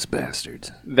that Those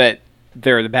bastards. that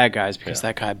they're the bad guys because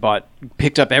that guy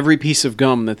picked up every piece of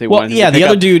gum that they Well, wanted. yeah, to pick the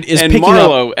other up. dude is and picking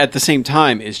Marlowe at the same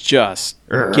time is just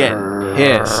getting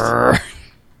pissed.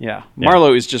 Yeah,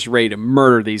 Marlowe is just ready to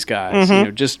murder these guys.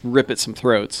 Just rip at some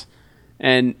throats,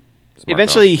 and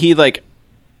eventually he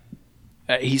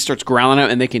he starts growling out,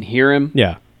 and they can hear him.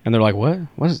 Yeah. And they're like, what?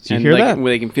 What is? Do you And hear like, that?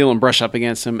 they can feel him brush up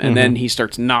against him, and then he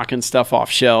starts knocking stuff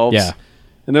off shelves. Yeah.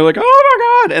 And they're like, "Oh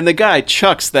my god!" And the guy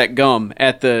chucks that gum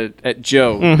at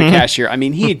Joe, the cashier. I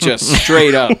mean, he just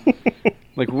straight up,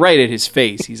 like right at his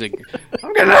face. He's like,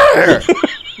 "I'm getting out of here!"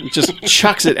 He just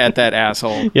chucks it at that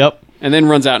asshole, Yep. and then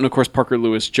runs out. And of course, Parker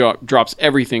Lewis drops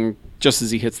everything just as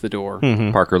he hits the door.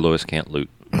 Parker Lewis can't loot.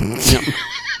 Yep.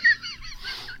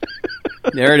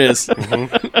 There it is.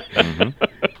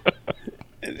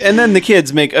 And then the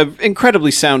kids make an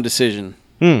incredibly sound decision.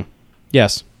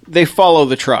 Yes. They follow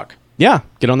the truck. Yeah.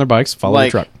 Get on their bikes, follow the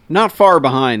truck. Not far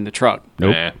behind the truck.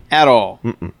 Nope. Nah. At all.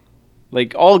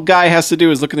 Like, all guy has to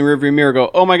do is look in the rearview mirror and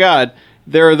go, oh my god,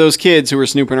 there are those kids who are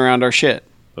snooping around our shit.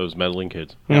 Those meddling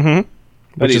kids. But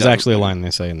Which he is doesn't. actually a line they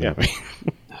say in the movie.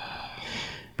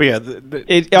 But yeah,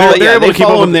 They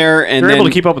follow him there, and they're able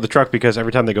then- to keep up with the truck because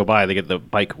every time they go by, they get the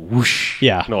bike whoosh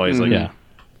Yeah. noise. Like, Yeah.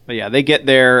 But yeah, they get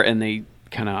there and they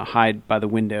kind of hide by the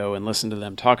window and listen to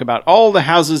them talk about all the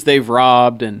houses they've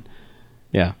robbed, and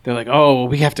Yeah. they're like, oh, well,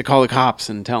 we have to call the cops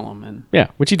and tell them. And Yeah.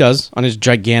 Which he does on his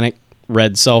gigantic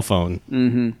red cell phone.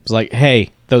 Mm-hmm. It's like, hey,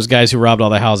 those guys who robbed all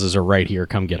the houses are right here.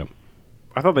 Come get them.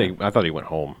 I thought he went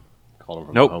home. Called him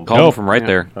from Nope. home. Called him from right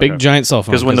there. Big giant cell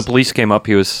phone. Because when the police came up,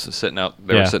 he was sitting out.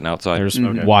 They were sitting outside. They're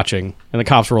just watching, and the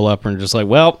cops roll up and are just like,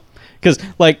 well, because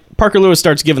like Parker Lewis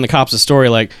starts giving the cops a story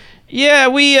like, yeah,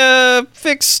 we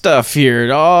fix stuff here.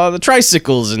 Oh, the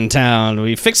tricycles in town,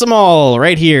 we fix them all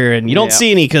right here, and you don't Yeah.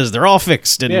 see any because they're all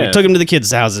fixed, and we Yeah. took them to the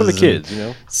kids' houses. For the kids,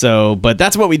 So, but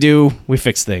that's what we do. We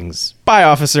fix things. Bye,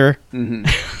 officer.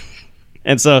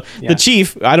 And so the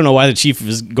chief, I don't know why the chief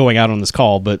is going out on this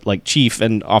call, but like chief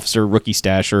and officer Rookie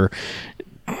Stash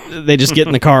they just get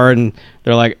in the car and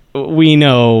they're like, we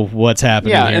know what's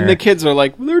happening yeah, here. and the kids are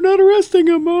like, they're not arresting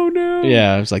him. Oh no.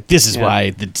 Yeah, it's like, this is why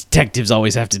the detectives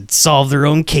always have to solve their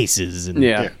own cases. And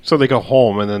Yeah. So they go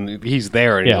home, and then he's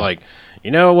there, and Yeah. he's like, you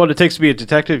know what it takes to be a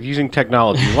detective? Using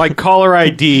technology. Like caller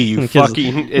ID, you Kids-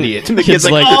 fucking idiot. The kid's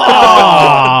like,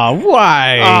 oh,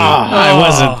 why? I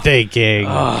wasn't thinking.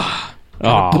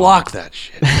 block that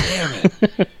shit. Damn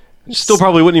it. Still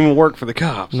probably wouldn't even work for the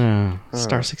cops. No,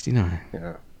 Star 69.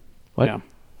 Yeah. What? Yeah.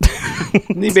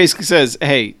 And he basically says,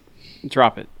 hey,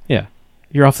 drop it. Yeah.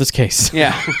 You're off this case.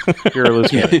 Yeah. You're a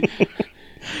loose cannon.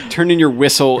 Turn in your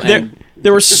whistle and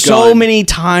There were so gun. many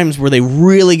times where they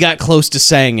really got close to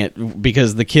saying it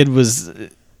because the kid was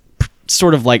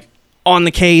sort of like on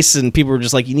the case and people were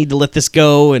just like, you need to let this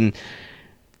go. And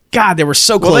God, they were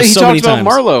so close well, he so talked many about times.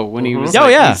 Marlowe when he was Oh,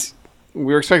 like, yeah. we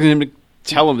were expecting him to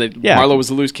tell him that Yeah. Marlowe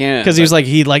was a loose cannon. Because he was like,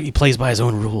 he plays by his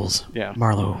own rules. Yeah.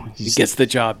 Marlowe. he gets the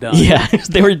job done. Yeah,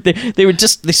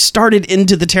 they started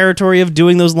into the territory of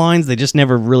doing those lines. They just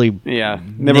never really Yeah.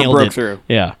 Never nailed broke it. through.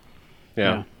 Yeah.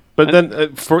 Yeah. But then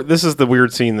this is the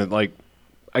weird scene that, like,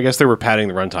 I guess they were padding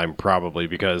the runtime probably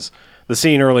because the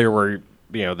scene earlier where,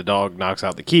 the dog knocks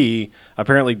out the key,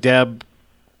 apparently Deb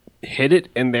hid it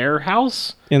in their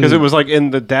house because it was like in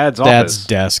the dad's Dad's office.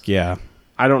 desk. Yeah.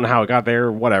 I don't know how it got there,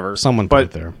 whatever. Someone but put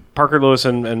it there. Parker Lewis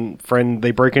and friend,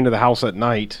 they break into the house at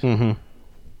night and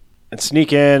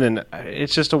sneak in, and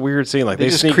it's just a weird scene. Like They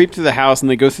just sneak, creep to the house and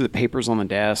they go through the papers on the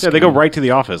desk. yeah, they go right to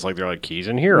the office. Like they're like, keys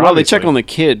in here. Well, they check obviously. on the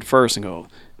kid first and go,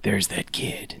 "There's that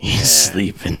kid. He's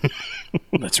sleeping.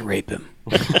 Let's rape him."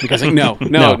 Because like, no,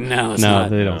 that's not.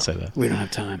 They don't say that. We don't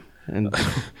have time. And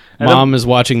Mom is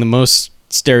watching the most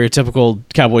stereotypical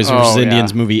Cowboys versus yeah.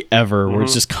 Indians movie ever, where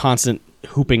it's just constant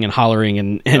hooping and hollering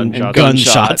and Gunshots.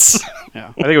 gunshots. Yeah.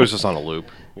 I think it was just on a loop.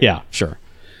 Yeah, sure.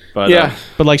 But Yeah.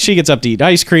 But like she gets up to eat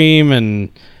ice cream and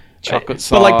Chocolate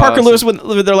sauce. But like Parker Lewis, when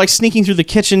they're like sneaking through the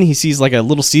kitchen, he sees like a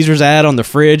Little Caesars ad on the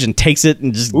fridge and takes it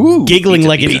and just giggling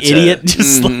like an idiot,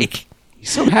 just like He's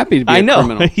so happy to be I a know.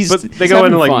 criminal. He's, But they He's go having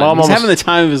into like fun. mom He's almost having the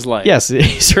time of his life. yes, he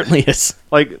certainly is.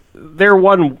 like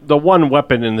the one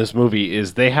weapon in this movie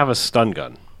is they have a stun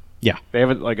gun. Yeah, They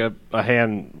have like a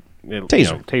hand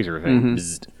Taser. taser thing,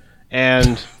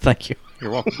 and thank you.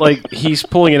 like he's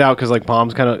pulling it out because like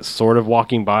mom's kind of sort of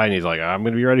walking by, and he's like, I'm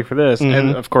gonna be ready for this,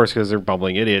 and of course because they're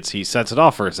bumbling idiots, he sets it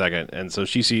off for a second, and so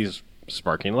she sees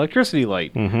sparking electricity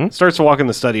light, starts to walk in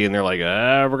the study, and they're like,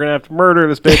 we're gonna have to murder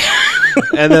this bitch,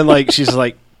 and then like she's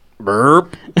like,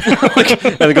 burp, like,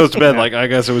 and it goes to bed. Like I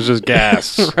guess it was just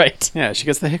gas. Right. Yeah, she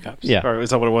gets the hiccups. Yeah. Or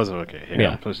is that what it was? Okay. Hang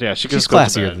Yeah. on. Yeah. She She's just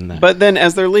goes to classier bed. than that. But then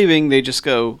as they're leaving, they just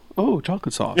go, "Oh,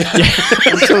 chocolate sauce."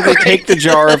 And so they take the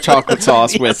jar of chocolate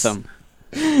sauce with them.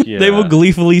 Yeah. They will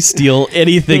gleefully steal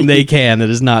anything they can that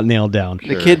is not nailed down.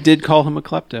 The kid did call him a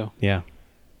klepto. Yeah.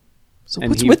 So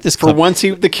And what's he- with this For clip? once,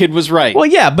 the kid was right. Well,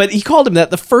 yeah, but he called him that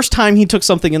the first time he took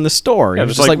something in the store. He Yeah,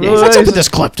 was just just like, like, what's up "Well, with this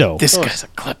klepto? This guy's a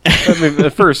klepto. I mean,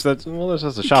 at first, that's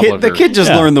just a shoplifter. The kid just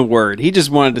Yeah. learned the word. He just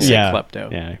wanted to say Yeah. klepto.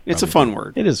 Yeah, It's a probably. fun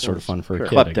word. It is sort of fun for a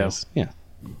kid, Klepto. I guess. Yeah.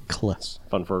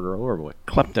 fun for a girl or a boy.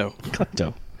 Klepto.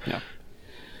 Klepto.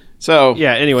 So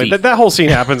Yeah. Anyway, Thief. that whole scene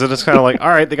happens, and it's kind of like, all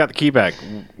right, they got the key back.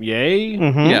 Yay.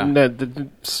 Yeah. And that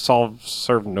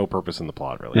served no purpose in the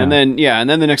plot, really. And then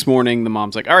the next morning the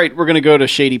mom's like, "All right, we're gonna go to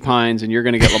Shady Pines and you're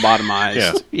gonna get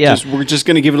lobotomized. Yeah. Yeah. We're just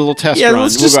gonna give it a little test Yeah, run.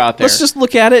 let's We'll just go out there." let's just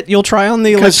look at it. You'll try on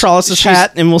the 'Cause electrolysis she's-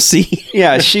 hat, and we'll see.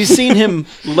 Yeah, she's seen him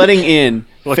letting in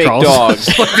fake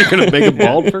dogs. like you're gonna make it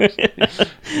bald first.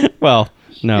 Well,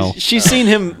 no. She's seen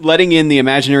him letting in the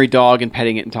imaginary dog and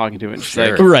petting it and talking to it. And she's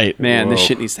like, Right. "Man, this Whoa.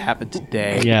 shit needs to happen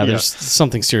today." Yeah, there's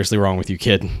something seriously wrong with you,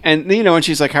 kid. And and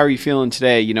she's like, "How are you feeling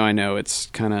today?" I know it's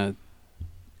kind of,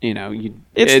 It's the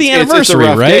it's a anniversary,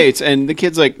 rough right? day. And the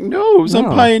kid's like, "No, it was on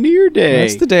No. Pioneer Day."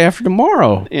 That's the day after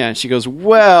tomorrow. Yeah, and she goes,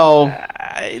 "Well,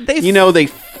 they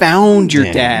found your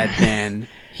Yeah. dad then.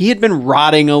 He had been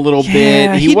rotting a little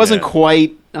Yeah, bit. He he'd- wasn't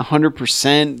quite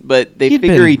 100%, but they He'd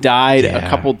figure been- he died a yeah.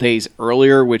 couple days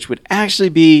earlier, which would actually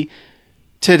be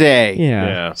today." Yeah.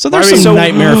 Yeah. So there's I mean, some so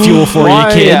nightmare fuel for Why-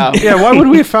 you, kid. Yeah. Yeah, why would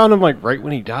we have found him like right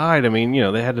when he died? I mean,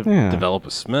 they had to Yeah. develop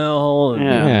a smell. And,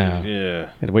 Yeah. yeah.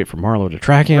 Had to wait for Marlowe to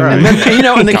track him. Right. And then,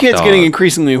 and the kid's dog. getting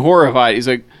increasingly horrified. He's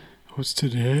like, "What's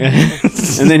today?"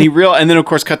 and then of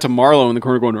course cut to Marlowe in the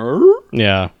corner going, "Arr?"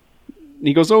 Yeah. And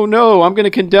he goes, "Oh no, I'm going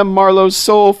to condemn Marlowe's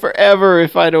soul forever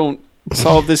if I don't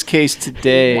solve this case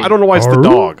today." I don't know why it's the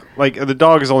dog. Like the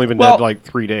dog has only been Well, dead like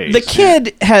 3 days. The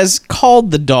kid has called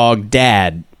the dog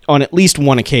dad on at least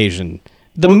one occasion.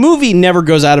 The movie never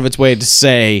goes out of its way to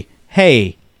say,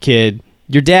 "Hey, kid,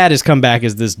 your dad has come back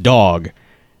as this dog."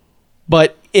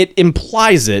 But it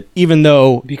implies it, even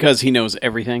though Because he knows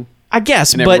everything. I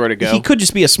guess, And everywhere but to go. he could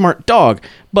just be a smart dog.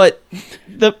 But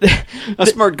the A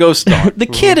smart ghost dog. the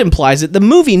kid implies it. The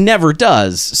movie never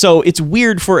does. So it's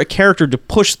weird for a character to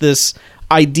push this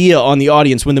idea on the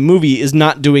audience when the movie is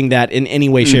not doing that in any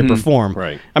way, shape, or form.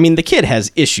 Right. I mean, the kid has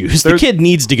issues. There's- the kid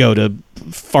needs to go to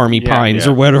Farmy Pines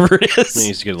yeah. or whatever it He is.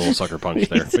 needs to get a little sucker punch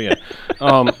there. But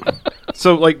yeah.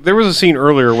 So like there was a scene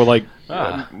earlier where like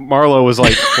Marlowe was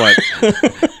like, what?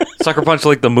 Sucker Punch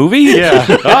like the movie? Yeah.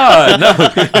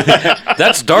 No.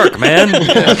 That's dark, man.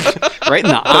 Right in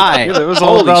the eye. Yeah, that was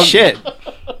all Holy about- shit.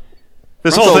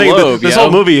 This Frontal whole thing, lobe, this yo.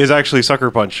 whole movie is actually Sucker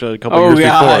Punch a couple Oh, years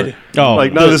God. before. Oh,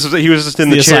 Like no, he was just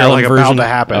in the chair, asylum like about version. to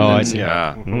happen. Oh, I and- see.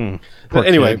 Yeah. Yeah. But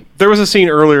anyway, there was a scene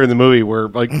earlier in the movie where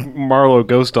like Marlowe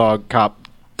Ghost Dog Cop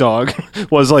Dog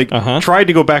was like tried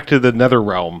to go back to the Nether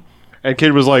Realm, and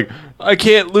kid was like, I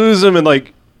can't lose him, and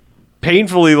like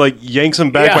painfully like yanks him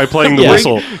back by playing the Yeah.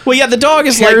 whistle. Well, yeah, the dog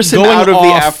is like Tears him going out of off, the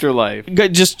afterlife.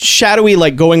 just shadowy,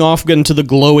 like going off into the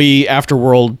glowy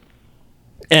afterworld.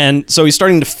 And so he's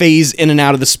starting to phase in and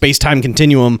out of the space-time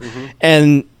continuum.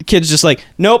 And the kid's just like,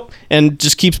 nope, and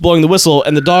just keeps blowing the whistle.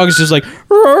 And the dog's just like,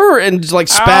 "Rrr," and just like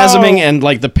spasming, and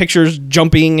like the picture's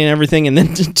jumping and everything. And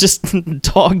then just the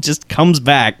dog just comes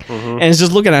back and is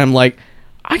just looking at him like,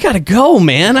 I gotta go,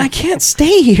 man. I can't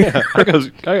stay here. I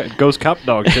got ghost cop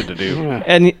dog shit to do.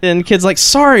 And the kid's like,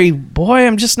 sorry, boy,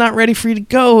 I'm just not ready for you to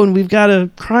go, and we've got a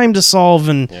crime to solve,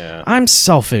 and I'm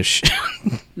selfish.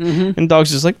 And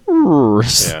dog's just like,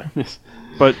 Yeah.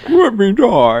 But Let me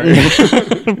die.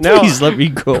 now, please let me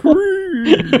go.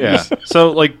 yeah.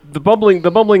 So like the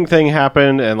bubbling thing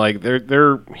happened, and like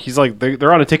they're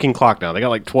on a ticking clock now. They got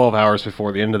like 12 hours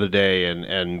before the end of the day,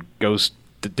 and Ghost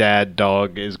the dad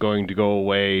dog is going to go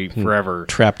away forever,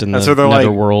 Trapped in and the so they're like,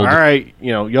 netherworld. all right,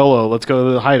 YOLO, let's go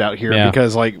to the hideout here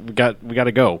because like we got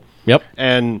to go. Yep.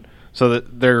 And so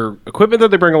that their equipment that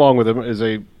they bring along with them is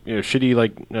a shitty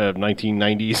like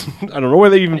 1990s. I don't know where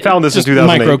they even found this in Just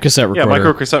 2008. micro cassette recorder. Yeah,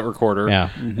 micro cassette recorder. Yeah.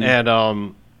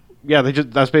 And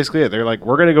that's basically it. They're like,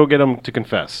 we're gonna go get them to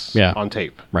confess. On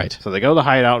tape. Right. So they go to the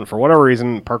hideout, and for whatever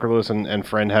reason, Parker Lewis and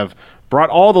friend have brought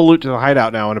all the loot to the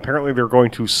hideout now, and apparently they're going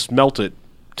to smelt it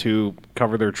to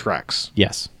cover their tracks.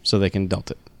 Yes, so they can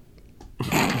delt it.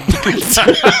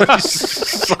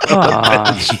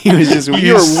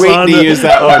 You were waiting to use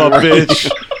that one, bitch.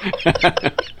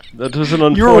 That was an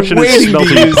You were unfortunate waiting to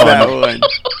smelting use pun. that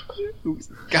one.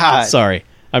 God. Sorry.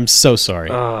 I'm so sorry.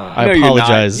 I No,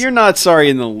 apologize. You're not sorry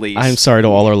in the least. I'm sorry to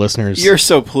all our listeners. You're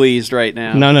so pleased right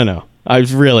now. No. I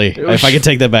really, if I could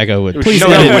take that back, I would. Please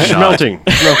No, edit. it was smelting.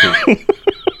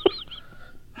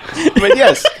 But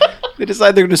yes, they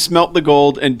decide they're going to smelt the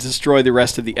gold and destroy the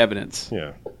rest of the evidence.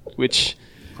 Yeah. Which,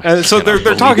 And so they're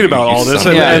talking about all this,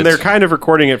 son and, of a and they're bitch. kind of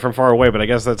recording it from far away, but I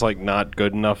guess that's like not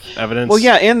good enough evidence. well,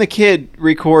 yeah, and the kid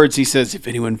records. He says, "If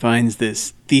anyone finds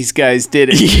this, these guys did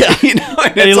it." Yeah. You know,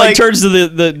 and And he it's like turns to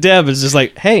the dev and is just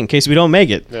like, hey, in case we don't make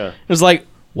it. Yeah. It was like,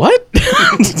 what?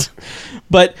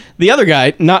 But the other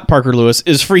guy, not Parker Lewis,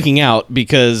 is freaking out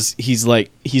because he's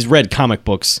read comic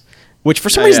books, which for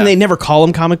some reason yeah. they never call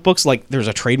them comic books. Like there's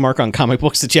a trademark on comic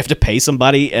books that you have to pay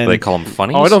somebody. And They call them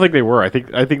funnies. Oh, I don't think they were. I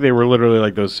think they were literally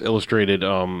like those illustrated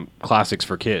classics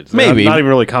for kids. They're Maybe. not even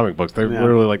really comic books. They're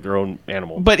literally like their own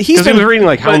animal. But he's because he been- was reading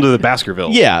like Hound of the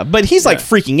Baskervilles. Yeah, but he's like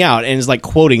freaking out and is like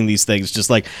quoting these things, just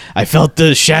like, I felt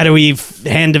the shadowy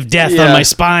hand of death on Yeah. my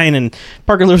spine. And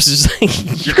Parker Lewis is just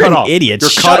like, you're cut an off. idiot. You're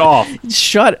Shut- cut off.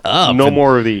 Shut up. No And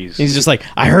more of these. He's just like,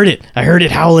 I heard it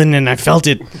howling and I felt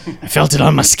it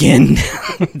on my skin.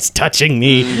 It's touching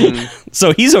me.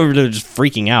 So he's over there just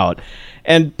freaking out.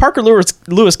 And Parker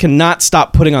Lewis cannot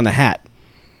stop putting on the hat.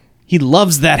 He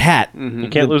loves that hat. You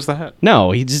can't lose the hat.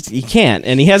 No, he can't.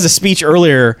 And he has a speech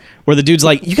earlier where the dude's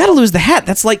like, you got to lose the hat.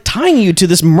 That's like tying you to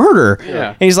this murder. Yeah.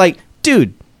 And he's like,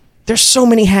 dude, there's so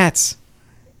many hats.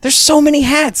 There's so many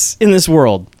hats in this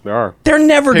world. There are. They're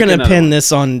never Pick going to another pin one.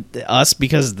 this on us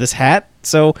because of this hat.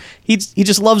 So he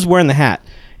just loves wearing the hat.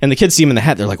 And the kids see him in the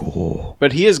hat. They're like, whoa.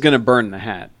 but he is going to burn the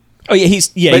hat. Oh, yeah, he As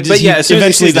soon as eventually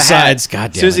he sees the hat, decides, God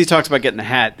as soon as damn he it. talks about getting the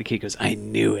hat, the kid goes, "I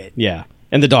knew it." Yeah.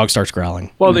 And the dog starts growling.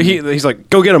 Well, he's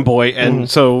like, go get him, boy. And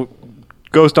so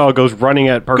Ghost Dog goes running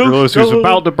at Parker Lewis, who's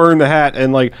about to burn the hat,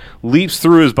 and like leaps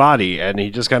through his body. And he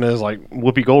just kind of is like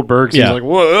Whoopi Goldberg. So Yeah. He's like,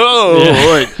 whoa.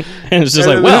 Yeah. And it's just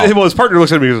like, well. His partner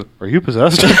looks at me and goes, are you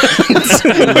possessed?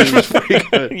 Which was pretty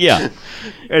good. Yeah.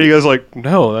 And he goes like,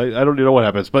 no, I don't know what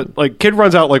happens. But like, kid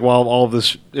runs out like while all of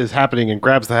this is happening and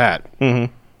grabs the hat.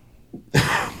 Mm-hmm.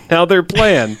 Now their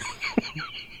plan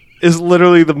is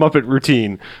literally the Muppet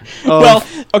routine. Well,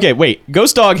 okay, wait.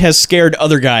 Ghost Dog has scared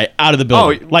other guy out of the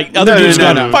building. Like, other dude's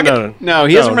gone, fuck it. No,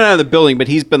 he hasn't run out of the building, but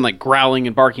he's been like growling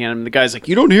and barking at him. The guy's like,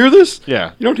 "You don't hear this?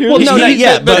 Yeah. You don't hear Well, this?" no, not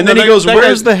yet, but and then he that- goes, that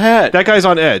 "Where's guy- the hat?" That guy's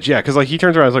on edge, yeah, because like he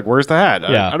turns around and is like, where's the hat?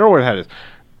 Yeah. I don't know where the hat is.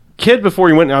 Kid, before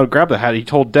he went out and grabbed the hat, he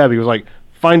told Deb, he was like,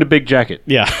 find a big jacket.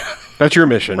 Yeah. That's your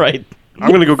mission. Right. I'm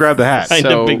going to go grab the hat. Find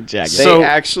a big jacket. They So-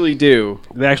 actually do.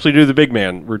 They actually do the big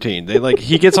man routine. They like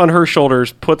he gets on her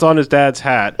shoulders, puts on his dad's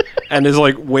hat, and is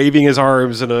like waving his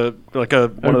arms in one of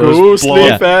those blow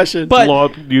Yeah. up, fashion. But- blow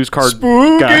up used car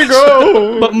Spooky guys.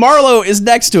 go. But Marlowe is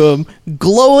next to him,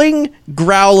 glowing,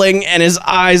 growling, and his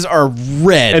eyes are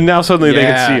red. And now suddenly they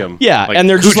Yeah. can see him. yeah, Like and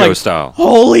they're just Cujo like, style.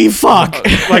 holy fuck.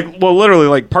 Like, well, literally,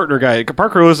 like partner guy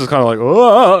Parker Lewis is kind of like,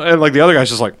 oh, and like the other guy's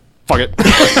just like, fuck it.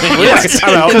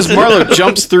 Because Marlowe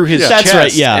jumps through his That's chest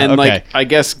right, yeah, and okay. like I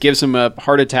guess gives him a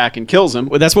heart attack and kills him.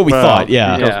 Well, that's what we Well, thought,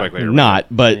 yeah. he comes Yeah. back later. Not,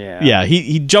 but Yeah. yeah,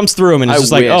 he jumps through him and is I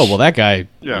just like, wish. oh, well, that guy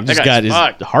Yeah, just that got guy's his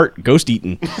fucked. heart ghost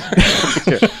eaten.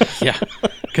 Yeah,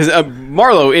 because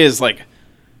Marlowe is like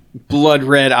blood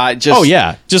red eye. Just Oh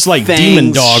yeah, just like fangs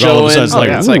demon dog. All of a sudden, showing.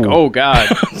 it's It's like, like, ooh. oh god,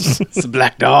 it's a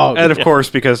black dog. And of course,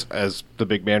 because as the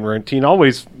big man routine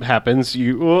always happens,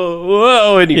 you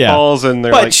whoa, and he Yeah. falls, and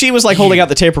they're But like, she was like holding out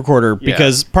the tape recorder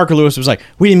because Parker Lewis was like,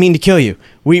 "We didn't mean to kill you.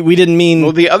 We didn't mean."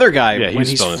 Well, the other guy, Yeah, he when was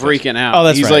he's still in his freaking out, Oh,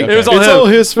 that's he's right, like, okay. it's It was all all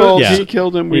him. his fault. Yeah. He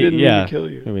killed him. We didn't mean to kill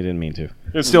you. We didn't mean to.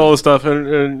 and steal all the stuff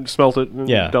and smelt it and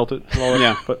Yeah. dealt it. And all that.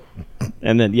 Yeah. But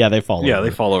And then they fall. yeah, over.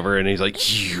 they fall over, and he's like,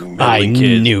 "You I meddling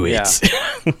kid." knew it.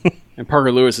 Yeah. And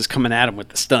Parker Lewis is coming at him with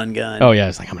the stun gun. Oh yeah,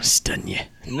 it's like I'm gonna stun you.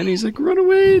 And then he's like, run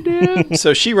away, Dad.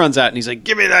 So she runs out and he's like,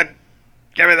 give me that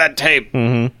tape.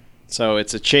 Mm-hmm. So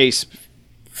it's a chase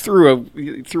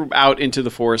out into the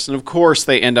forest. And of course,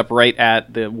 they end up right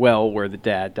at the well where the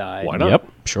dad died. Why not? Yep,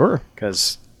 sure.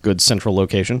 Because, Good central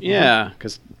location. yeah,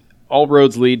 because all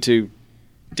roads lead to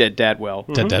Dead Dad Well.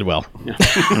 Dead well.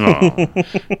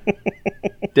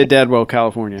 Dead Dad Well,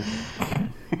 California.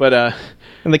 But,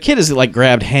 And the kid is like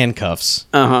grabbed handcuffs.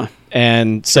 uh-huh.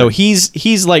 And so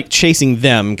he's like chasing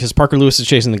them because Parker Lewis is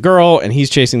chasing the girl and he's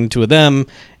chasing the two of them,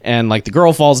 and like the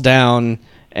girl falls down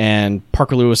and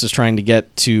Parker Lewis is trying to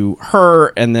get to her,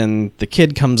 and then the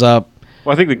kid comes up,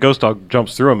 Well, I think the ghost dog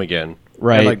jumps through him again,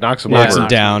 right, And like knocks him knocks over. him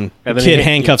down. And The then kid he-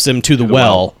 handcuffs him to the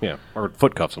well. Yeah, or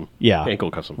foot cuffs him. Yeah. ankle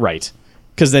cuffs him. Right.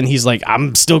 Because then he's like,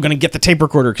 I'm still going to get the tape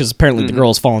recorder because apparently the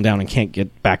girl's fallen down and can't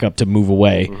get back up to move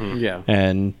away. Yeah.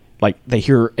 And like they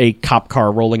hear a cop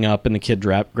car rolling up and the kid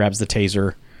grabs the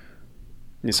taser.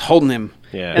 He's holding him.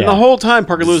 Yeah. And Yeah. the whole time,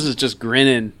 Parker Lewis is just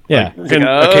grinning. Yeah. And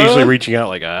occasionally reaching out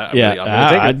like, I'm Yeah.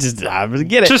 gonna take it. I'm going to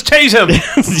get it. Just tase him.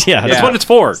 yeah. That's what it's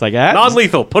for. It's like, ah,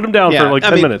 non-lethal. Put him down for like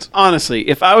 10 minutes. Honestly,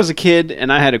 if I was a kid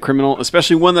and I had a criminal,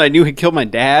 especially one that I knew had killed my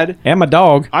dad, And my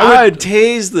dog. I would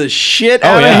tase the shit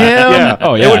out yeah. of him. Yeah.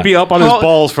 Oh, It yeah. would be up on his Oh,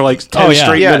 balls for like 10 yeah.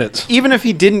 straight Yeah, minutes. even if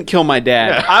he didn't kill my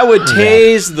dad, I would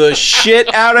tase the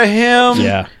shit out of him.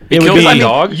 Yeah. He It would killed be my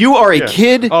dog? You are a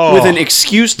kid Oh. with an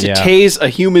excuse to Yeah. tase a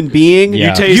human being. Yeah.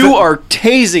 You tase You it- are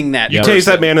tasing that. You Tase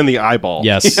person. that man in the eyeball.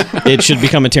 Yes. It should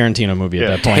become a Tarantino movie at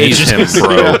that point. Tase him,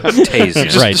 bro. Tase him.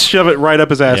 Just Right. shove it right up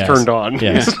his ass Yes. turned on.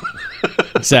 Yes.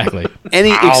 Exactly.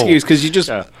 Any excuse because you just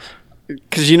Yeah.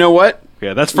 because you know what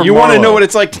Yeah, that's for you want to Marlo. know what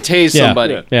it's like to tase Yeah.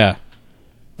 somebody, Yeah.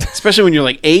 especially when you're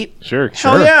like 8. Sure.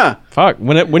 Hell yeah, Fuck.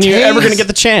 When you're ever Tase going to get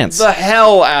the chance? the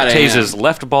hell out of Tase him. his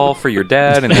left ball for your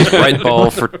dad and his right ball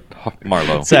for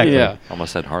Marlo. Exactly. Yeah.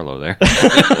 Almost said Harlow there.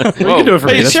 You can do it for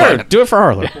me. Hey, That's sure. fine. Do it for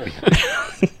Harlow.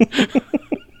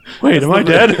 Wait, am I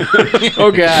dead?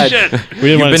 Oh god. We didn't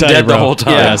You've want been to tell dead you, bro. the whole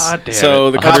time. Yes. God damn So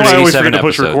it. the That's why I always 187 forget to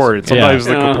push episodes. record. Sometimes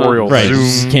Yeah. the corporeal. Right. You Zoom.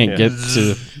 just can't Yeah. get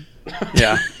to.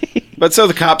 Yeah. But so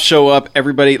the cops show up,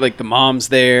 everybody, like the mom's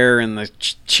there and the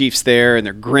chief's there, and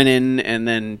they're grinning, and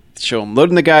then show them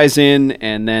loading the guys in,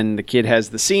 and then the kid has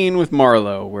the scene with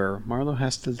Marlo where Marlo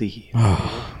has to leave.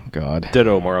 God.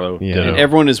 Ditto, Marlo. Yeah. Ditto. And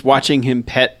everyone is watching him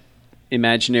pet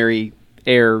imaginary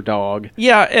air dog.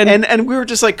 Yeah, And we were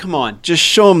just like, come on, just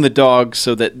show him the dog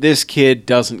so that this kid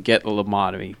doesn't get the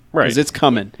lobotomy. Right. Because it's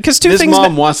coming. 'Cause two this things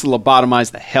mom that- wants to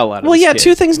lobotomize the hell out of well, this yeah, kid.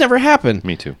 two things never happen.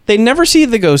 Me too. They never see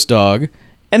the ghost dog,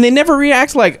 and they never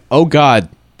react like, "Oh God,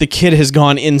 the kid has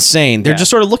gone insane." They're Yeah.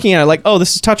 just sort of looking at it like, "Oh,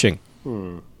 this is touching.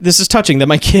 This is touching that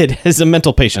my kid is a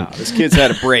mental patient." This kid's had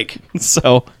a break.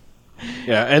 So,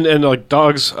 Yeah, and like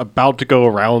dog's about to go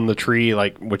around the tree,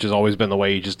 like which has always been the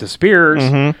way he just disappears.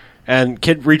 And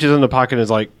kid reaches in the pocket and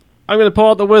is like, "I'm gonna pull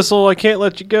out the whistle. I can't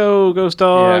let you go, ghost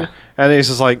dog." Yeah. And he's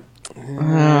just like,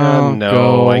 "No,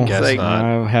 go. I guess like- not."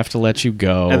 I have to let you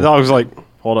go. And the dog's like,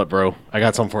 "Hold up, bro. I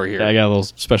got something for you here. I got a little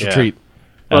special Yeah. treat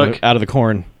Look. out of the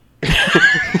corn.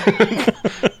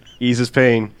 Ease his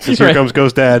pain. 'Cause here Right. comes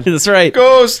Ghost Dad." That's right.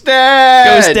 Ghost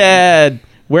Dad! Ghost Dad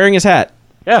wearing his hat,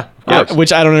 Yeah, of course.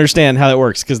 which I don't understand how that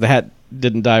works because the hat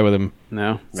didn't die with him.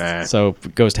 No. Nah. So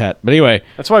ghost hat. But anyway,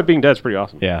 That's why being dead's pretty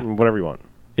awesome. Yeah. Whatever you want.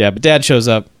 yeah. But Dad shows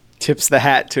up. Tips the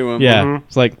hat to him. Yeah,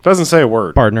 it's like Doesn't say a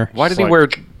word. partner. Why did he Like- wear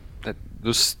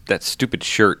that stupid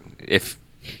shirt if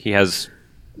he has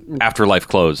afterlife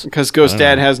clothes? Because Ghost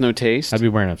Dad has no taste. I'd be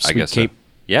wearing a I sweet guess cape. so.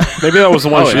 Yeah. Maybe that was the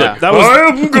one Oh, shirt. yeah. That was I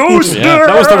am Ghost Dad.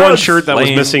 That was the one shirt that was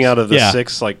Flames. missing out of the Yeah.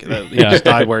 6. Like he Yeah, just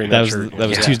died wearing that, was shirt. that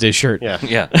was Yeah. Tuesday's shirt. Yeah.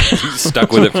 Yeah. He's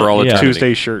stuck with it for all Yeah. eternity.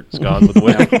 Tuesday's shirt is gone with the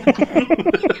wind.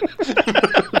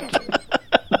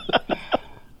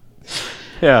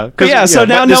 Yeah, Yeah, so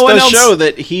now But this no one does else. show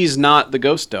that he's not the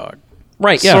ghost dog.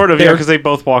 Right. Yeah. sort of, they're- because they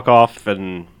both walk off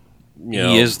and you know,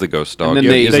 He is the ghost dog. And then He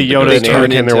they- isn't they the Yoda ghost and turn dog. Anakin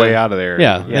their into- way out of there.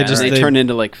 Yeah, Yeah, just- and they- they turn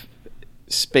into like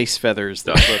space feathers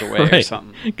that float away or right.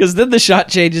 something. Because then the shot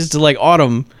changes to like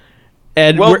autumn,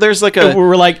 And Well, there's like a-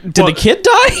 we're like, did the kid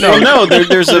die? Well, no,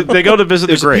 there's a They go to visit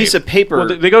there's the a grave. piece of paper.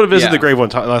 Well, they go to visit Yeah. the grave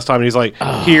last time, and he's like,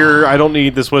 "Here, I don't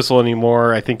need this whistle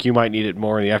anymore. I think you might need it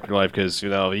more in the afterlife because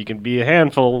you can be a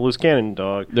handful, loose cannon,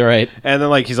 dog." They're right. And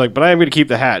then he's like, "But I am going to keep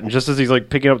the hat." And just as he's like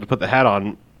picking up to put the hat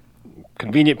on,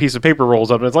 convenient piece of paper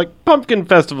rolls up, and it's like Pumpkin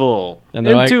Festival And in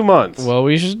they're like, 2 months. Well,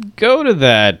 we should go to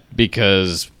that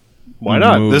because Why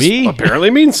not? movie? This apparently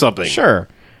means something. Sure.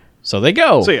 So they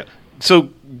go. So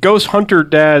Ghost Hunter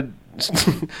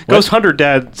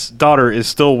Dad's daughter is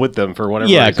still with them for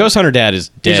whatever. Yeah, reason. Ghost Hunter Dad is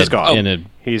dead just gone. in a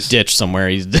He's- ditch somewhere.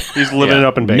 He's living it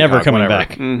up in Bangkok. never coming whatever.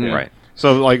 back. Right.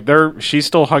 So she's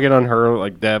still hugging on her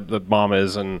like Deb, the mom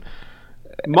is, and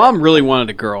Mom really wanted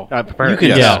a girl. apparently,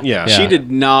 You can yes, tell. yeah. She did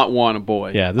not want a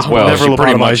boy. Yeah, this Well, never she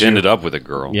pretty lobotomize much you. ended up with a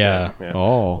girl. Yeah. Yeah.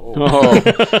 Oh.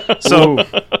 Oh, So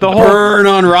the whole burn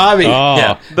on Robbie. Oh.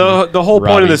 Yeah. the whole point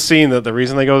Robbie. of this scene, that the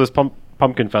reason they go to this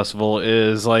pumpkin festival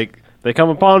is like they come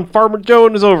upon Farmer Joe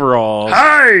in his overalls.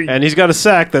 Hi! And he's got a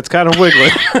sack that's kind of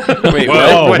wiggling. Wait,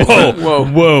 Whoa, what? whoa, Whoa.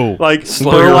 whoa. like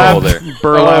Slow your roll there.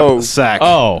 burlap Oh. sack.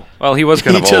 Oh. Well, he was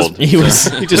kind of just- old. He was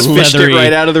He just fished it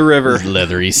right out of the river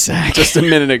leathery sack. just a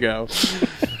minute ago.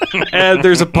 And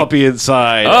there's a puppy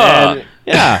inside. Ah. And,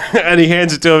 Yeah. and he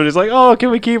hands it to him, and he's like, "Oh,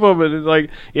 can we keep him?" And it's like,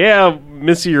 "Yeah,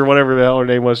 Missy or whatever the hell her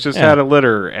name was just Yeah. had a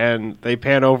litter." And they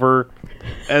pan over,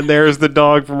 and there's the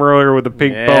dog from earlier with the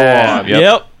pink bow Yeah. on.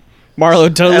 Yep.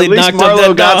 Marlo totally At least knocked up Marlo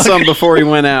that got dog. some before he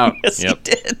went out. Yes, Yep.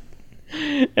 he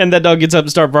did. And that dog gets up and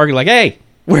starts barking like, "Hey,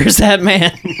 where's that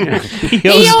man? he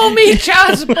owes me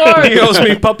child support. He owes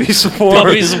me puppy support.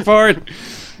 puppy support.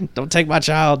 Don't take my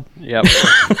child." Yep.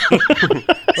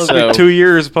 It'll So- be 2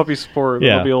 years of puppy support.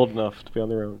 Yeah. They'll be old enough to be on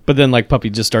their own. But then, like, Puppy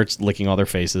just starts licking all their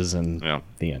faces, and Yeah.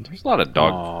 the end. There's a lot of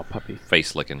dog Aw, puppy.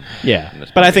 face licking. Yeah, in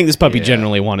this but I movie. think this puppy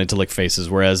generally wanted to lick faces,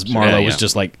 whereas Marlo was yeah.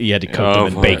 just like, you had to coat Oh, them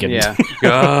in boy. bacon. Yeah.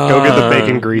 Go get the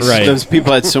bacon grease. Right. Those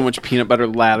people had so much peanut butter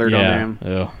lathered on Yeah. them.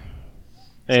 Ugh.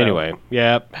 Anyway,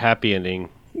 yeah, happy ending.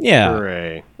 Yeah.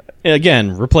 Hooray.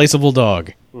 Again, replaceable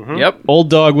dog. Yep. Old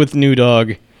dog with new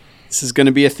dog. This is going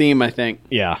to be a theme, I think.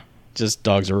 Yeah. Just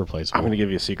dogs are I'm replaceable. going to give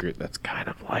you a secret. That's kind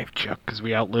of life, Chuck, because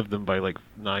we outlived them by like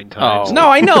 9 times. Oh. No,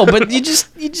 I know, but you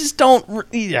just don't.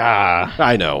 Yeah.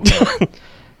 I know.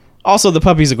 Also, the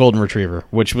puppy's a golden retriever,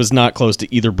 which was not close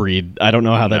to either breed. I don't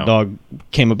know how that No. dog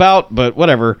came about, but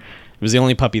whatever. It was the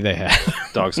only puppy they had.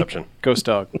 Dogception. Ghost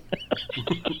dog.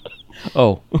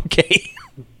 Oh, okay.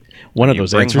 One of You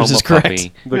those bring answers home is a correct.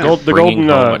 puppy, The you're golden bringing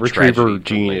home a retriever tragedy from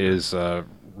gene later.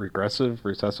 is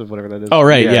recessive, whatever that is. Oh,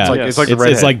 right, yeah. It's like a It's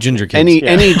redhead. like ginger kids.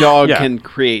 Any dog Yeah. can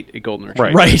create a golden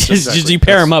retriever. Right. Right, it's just Exactly. you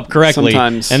pair them up correctly,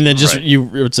 Sometimes- and then just Right.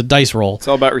 it's a dice roll, It's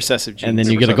all about recessive genes. and then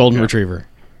you get a golden retriever.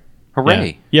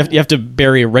 Hooray! Yeah. You have to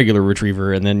bury a regular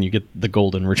retriever, and then you get the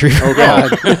golden retriever. Oh,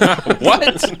 God. What?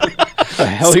 What the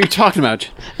hell are you talking about?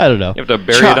 I don't know. You have to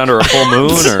bury Chuck. it under a full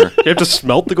moon, or You have to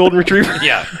smelt the golden retriever?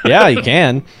 yeah, Yeah, you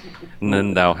can. and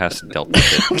then thou hast dealt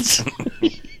with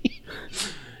it.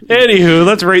 Anywho,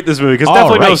 let's rate this movie, because All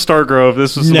definitely no right. Stargrove.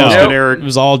 This was the No, most generic, it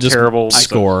was all just terrible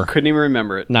score. Couldn't even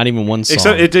remember it. Not even one song.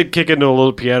 Except it did kick into a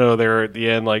little piano there at the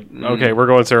end, like, okay, we're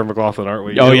going Sarah McLachlan, aren't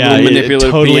we? Oh yeah, little it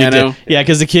manipulative totally piano. did. Yeah,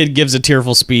 because the kid gives a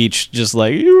tearful speech, just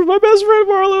like "You're my best friend,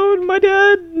 Marlo, and my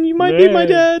dad, and you might be my Yeah.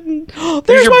 dad." And, He's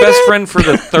there's your my best dad." friend for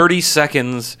the 30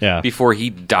 seconds Yeah. before he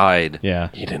died. Yeah.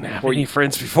 You didn't have any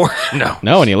friends before. No.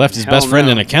 No, and he left his Hell best friend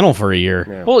no. in a kennel for a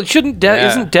year. Well, shouldn't Yeah.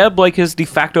 isn't Deb like his de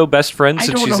facto best friend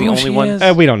since she's the only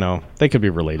one? We don't know. They could be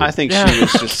related. I think she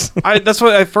was just. That's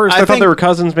what at first I thought think- they were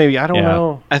cousins. Maybe I don't Yeah.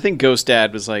 know. I think Ghost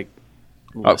Dad was like,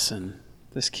 listen,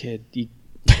 this kid, you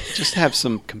just have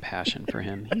some compassion for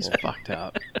him. He's fucked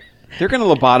up. They're going to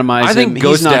lobotomize him. I think He's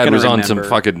Ghost not Dad gonna was on some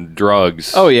remember. fucking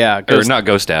drugs. Oh, yeah. Or Ghost, not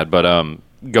Ghost Dad, but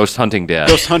Ghost Hunting Dad.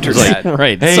 Ghost Hunter Dad.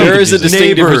 right. Hey, There is a distinct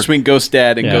neighbor. difference between Ghost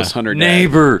Dad and Yeah. Ghost Hunter Dad.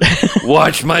 Neighbor,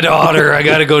 watch my daughter. I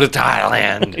gotta go to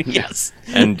Thailand. Yes.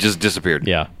 And just disappeared.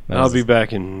 Yeah. that I'll was- be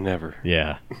back in never.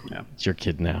 Yeah. Yeah. It's your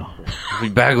kid now. I'll be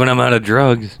back when I'm out of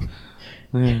drugs.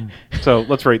 So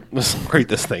let's rate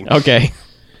this thing. Okay.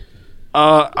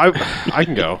 I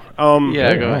can go.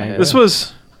 Yeah, go ahead. This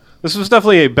was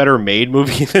definitely a better made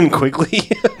movie than Quigley.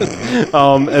 As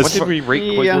What did far, we rate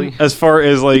Yeah. quickly? as far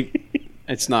as like,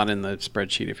 It's not in the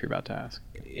spreadsheet if you're about to ask.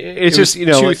 it's It just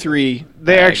was 2, like, 3.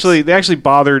 they bags. actually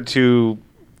bothered to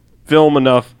film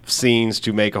enough scenes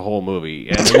to make a whole movie,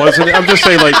 and it wasn't. I'm just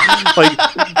saying, like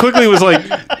Quigley was like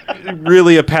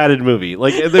really a padded movie.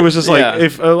 Like there was just like Yeah.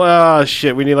 if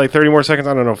shit, we need like 30 more seconds.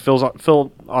 I don't know.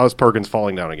 Phil Oz Perkins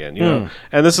falling down again, you know.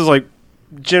 And this is like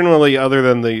generally, other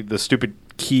than the stupid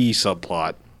key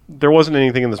subplot, there wasn't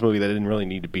anything in this movie that didn't really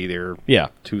need to be there Yeah.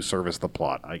 to service the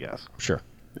plot, I guess. Sure.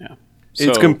 Yeah. It's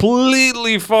So-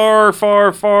 completely far,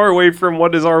 far, far away from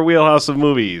what is our wheelhouse of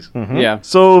movies. Yeah.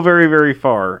 So very, very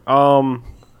far.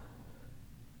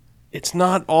 It's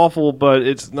not awful, but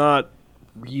it's not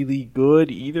really good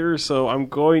either. So I'm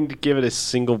going to give it a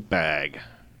single bag,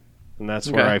 and that's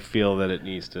where Okay. I feel that it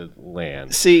needs to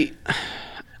land. See,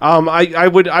 I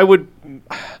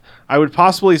would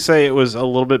possibly say it was a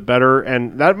little bit better,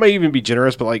 and that may even be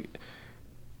generous. But like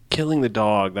killing the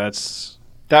dog, that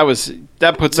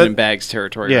puts it in bags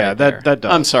territory. Yeah, right that there.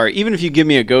 does. I'm sorry. Even if you give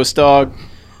me a ghost dog,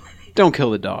 don't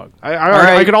kill the dog.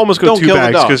 I could almost go Don't 2 kill the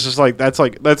bags dog. because just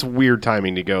that's weird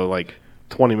timing to go like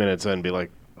 20 minutes in and be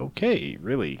like, okay,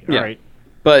 really, all Yeah. right.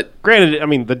 But Granted, I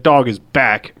mean the dog is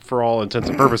back for all intents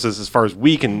and purposes as far as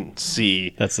we can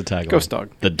see. That's the tagline. ghost dog.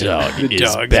 The dog is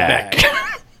dog's back.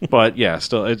 But yeah,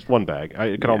 still it's 1 bag.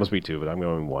 It could almost be 2, but I'm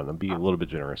going 1. I'm being a little bit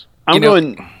generous. I'm You know-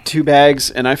 going 2 bags,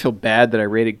 and I feel bad that I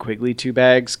rated Quigley 2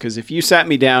 bags because if you sat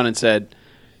me down and said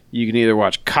you can either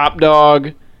watch Cop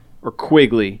Dog or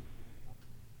Quigley,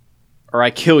 or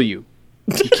I kill you,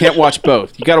 you can't watch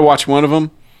both. You got to watch one of them.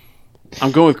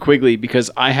 I'm going with Quigley because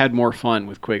I had more fun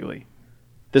with Quigley.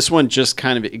 This one just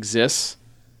kind of exists,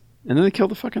 and then they kill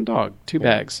the fucking dog. 2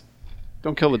 bags.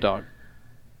 Don't kill the dog.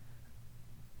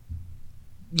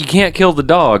 You can't kill the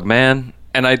dog, man.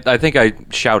 And I think I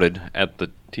shouted at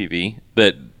the TV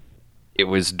that it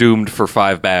was doomed for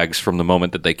 5 bags from the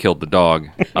moment that they killed the dog.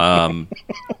 And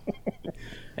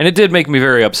it did make me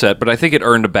very upset, but I think it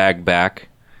earned a bag back.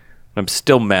 I'm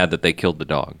still mad that they killed the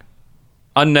dog.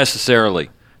 Unnecessarily.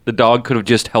 The dog could have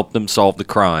just helped them solve the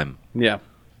crime. Yeah.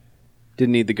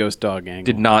 Didn't need the ghost dog angle.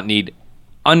 Did not need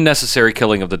unnecessary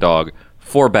killing of the dog.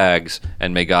 4 bags,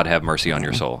 and may God have mercy on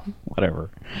your soul.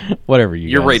 Whatever you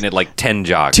You're guys. rating it like 10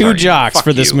 jocks. 2 aren't you? jocks Fuck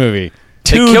for this you. movie.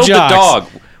 They 2 killed jocks. the dog.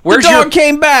 Where's the dog your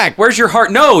came back. Where's your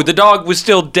heart? No, the dog was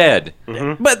still dead.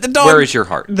 But the dog. Where is your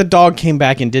heart? The dog came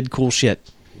back and did cool shit.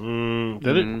 Did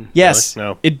it? Yes. Really?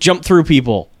 No. It jumped through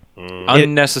people.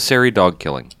 Unnecessary dog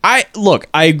killing. I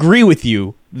agree with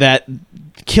you that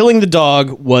killing the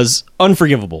dog was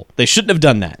unforgivable. They shouldn't have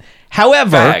done that.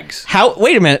 However, Bags.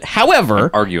 wait a minute. However, I'm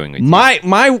arguing with you.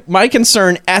 my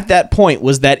concern at that point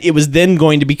was that it was then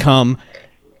going to become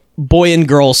boy and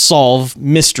girl solve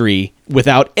mystery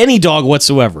without any dog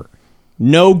whatsoever.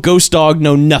 No ghost dog,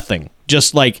 no nothing.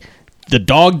 Just like the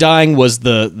dog dying was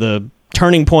the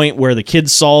turning point where the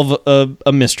kids solve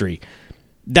a mystery.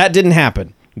 That didn't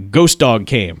happen. Ghost dog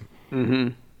came.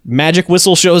 Magic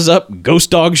whistle shows up. Ghost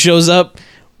dog shows up.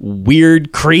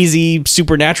 Weird, crazy,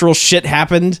 supernatural shit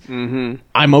happened.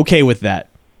 I'm okay with that.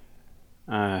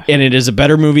 And it is a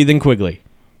better movie than Quigley.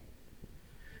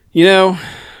 You know,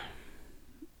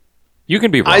 You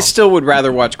can be wrong. I still would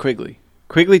rather watch Quigley.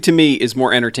 Quigley to me is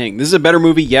more entertaining. This is a better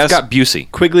movie, yes. It's got Busey.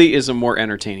 Quigley is a more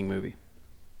entertaining movie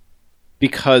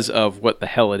because of what the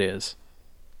hell it is.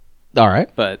 All right.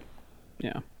 But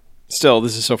yeah, still,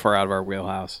 this is so far out of our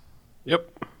wheelhouse.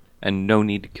 Yep. And no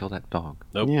need to kill that dog.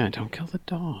 Nope. Yeah, don't kill the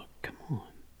dog. Come on.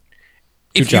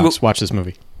 If you Jocks, watch this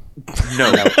movie.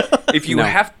 no, if you No.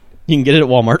 have You can get it at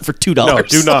Walmart for $2.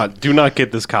 No, do not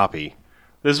get this copy.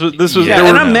 This was Yeah, there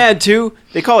and were- I'm mad too.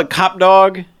 They call it Cop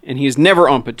Dog, and he's never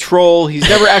on patrol. He's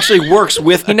never actually works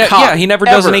with a cop. he never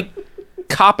does ever. any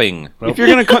copping. If you're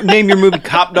gonna name your movie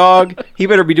Cop Dog, he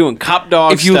better be doing Cop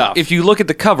Dog stuff. If you look at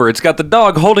the cover, it's got the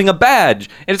dog holding a badge,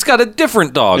 and it's got a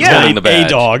different dog Yeah. holding the badge. A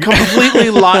dog.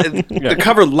 completely the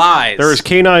cover lies. There is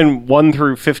K9 1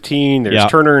 through 15. There's Yeah.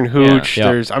 Turner and Hooch. Yeah.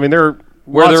 There's, I mean, there are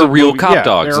Where lots they're of real movies- cop yeah,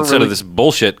 dogs there are instead really- of this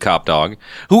bullshit cop dog,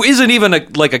 who isn't even a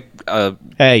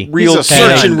Hey. He's real a search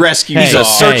canine. and rescue He's dog. a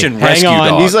search and hang rescue on.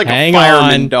 dog. He's like Hang a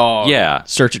fireman on. dog. Yeah,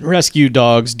 Search and rescue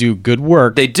dogs do good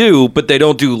work. they do, but they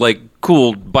don't do like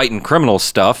cool biting criminal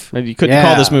stuff. You couldn't Yeah.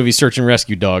 call this movie Search and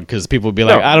Rescue Dog because people would be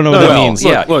like, No, I don't know no, what that well, means.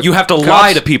 Yeah, look, you have to cops-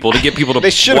 lie to people to get people to They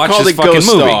should have watch called this it fucking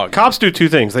Ghost movie. Dog. Cops do 2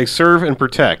 things. They serve and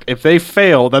protect. If they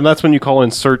fail, then that's when you call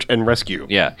in search and rescue.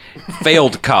 Yeah,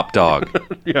 failed cop dog,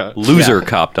 Yeah. loser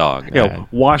cop dog. You know,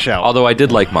 washout. Although I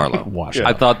did like Marlo. Wash Yeah.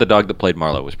 I thought the dog that played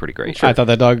Marlo was pretty great. I thought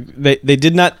that dog, they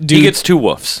did not do. He gets 2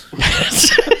 woofs.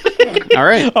 All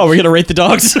right. Oh, we're going to rate the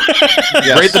dogs?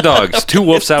 Rate the dogs. 2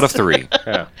 woofs out of 3.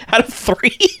 Yeah. Out of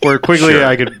 3? Where Quigley, Sure.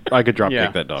 I could drop Yeah.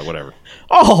 kick that dog, whatever.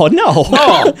 Oh, no.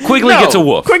 Oh, Quigley gets a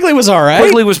woof. Quigley was all right.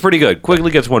 Quigley was pretty good.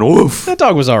 Quigley gets 1 woof. That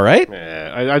dog was all right.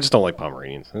 Yeah, I just don't like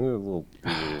Pomeranians. They're a little-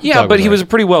 Yeah, Dog but was he was a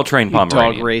pretty well trained Dog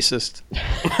Pomeranian. racist.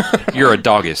 You're a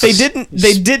doggist. They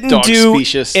didn't Dog do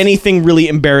specious. anything really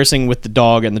embarrassing with the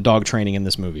dog and the dog training in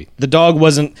this movie. The dog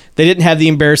wasn't. They didn't have the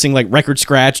embarrassing like record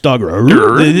scratch dog.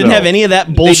 They didn't No. have any of that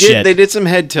They bullshit. did some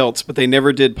head tilts, but they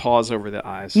never did pause over the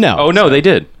eyes. No. Oh no, they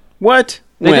did. What?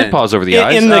 They When? did pause over the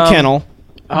eyes in the Um, kennel.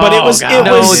 But it was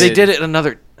No, they did it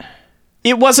another.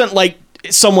 it wasn't like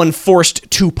someone forced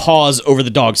to pause over the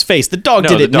dog's face. The dog No,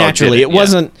 did the it dog naturally. did it, yeah.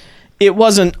 It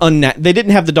wasn't they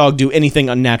didn't have the dog do anything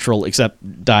unnatural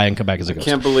except die and come back as a ghost.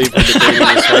 Can't believe we're debating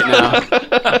this right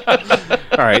now.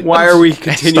 All right. Why are we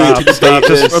continuing to debate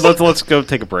this? Let's go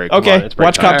take a break. Okay, Come on, it's break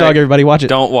watch time. Cop Dog, everybody. Watch it.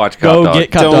 Don't watch Cop Go Dog.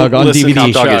 get Cop Don't Dog on listen, DVD.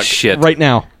 Cop Dog is Chuck. shit. Right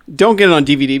now. Don't get it on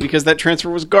DVD because that transfer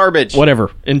was garbage.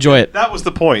 Whatever. Enjoy it. That was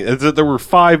the point. Is that there were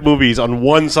 5 movies on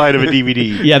one side of a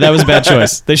DVD. Yeah, that was a bad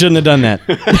choice. They shouldn't have done that.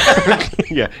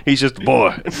 Yeah, he's just a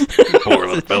boy. Poor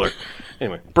little feller.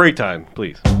 Anyway, break time,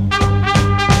 please.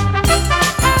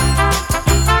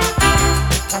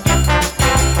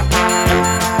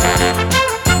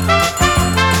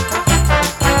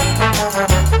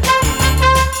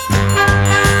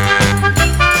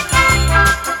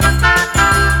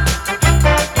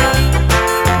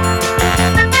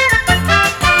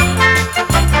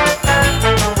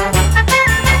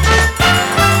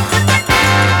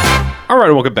 All right,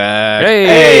 welcome back.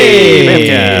 Hey,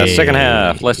 Bamcast, second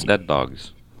half. Less dead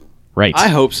dogs. Right. I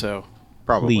hope so.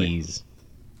 Probably. Please.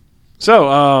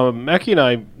 So, Mackie and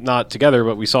I, not together,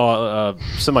 but we saw a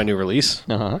semi-new release.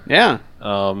 Uh-huh.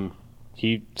 Yeah.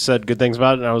 He said good things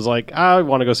about it, and I was like, I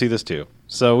want to go see this too.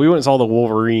 So we went and saw the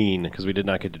Wolverine because we did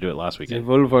not get to do it last The weekend.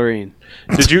 Wolverine.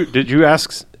 Did you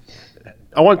ask?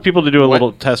 I want people to do a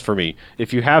little test for me.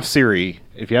 If you have Siri,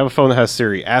 if you have a phone that has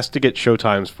Siri, ask to get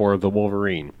showtimes for the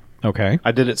Wolverine. Okay.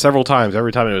 I did it several times.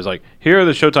 Every time it was like, here are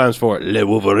the showtimes for Le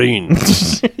Wolverine.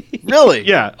 Really?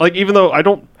 Yeah, like even though I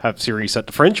don't have Siri set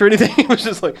to French or anything, it was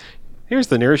just like, here's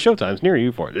the nearest showtimes near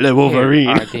you for Le Wolverine.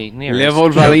 Are the nearest Le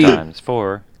Wolverine. showtimes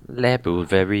for Le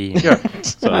Wolverine. Yeah,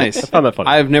 so Nice. I found that funny.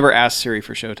 I've never asked Siri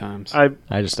for showtimes.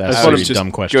 I just I asked just Siri wanted just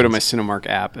dumb questions. go to my Cinemark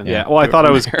app. And yeah, well, I do it thought I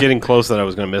from was there. getting close that I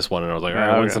was going to miss one, and I was like, all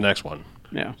right, when's okay. the next one?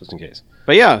 Yeah. Just in case.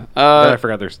 But yeah, Then I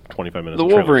forgot there's 25 minutes The of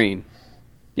trailers. Wolverine.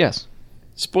 Yes.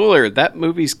 Spoiler, that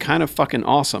movie's kind of fucking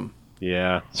awesome.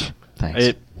 Yeah.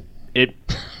 Thanks. It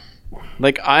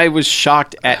Like, I was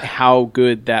shocked at how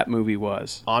good that movie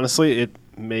was. honestly, it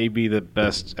may be the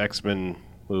best X-Men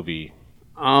movie.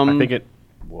 Um, I think it.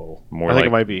 Whoa. More I think like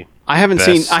it might be. I haven't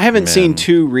Best seen Men.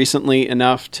 2 recently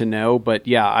enough to know, but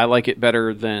yeah, I like it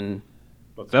better than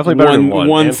It's definitely better than one.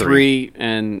 one and 3,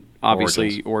 and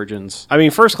obviously Origins. I mean,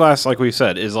 First Class, like we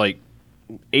said, is like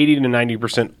 80 to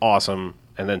 90% awesome,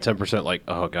 and then 10% like,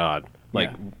 oh god,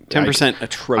 like 10% I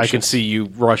atrocious. can see you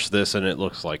rush this, and it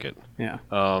looks like it. Yeah.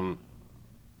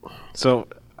 So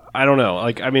I don't know.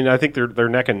 Like, I mean, I think they're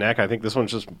neck and neck. I think this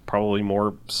one's just probably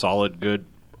more solid, good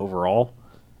overall.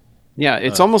 Yeah,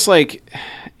 it's almost like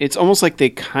they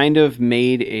kind of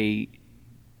made a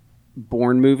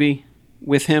Bourne movie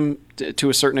with him to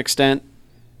a certain extent,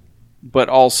 but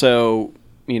also,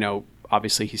 you know,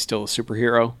 obviously he's still a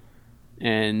superhero.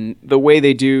 And the way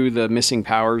they do the missing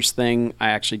powers thing, I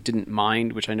actually didn't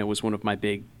mind, which I know was one of my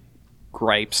big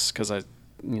gripes because I,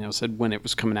 said when it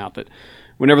was coming out that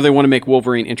whenever they want to make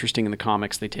Wolverine interesting in the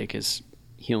comics, they take his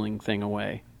healing thing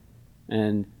away,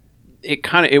 and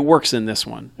it works in this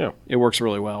one. Yeah. It works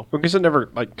really well. Because it never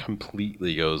like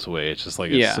completely goes away. It's just like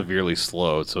it's Yeah. severely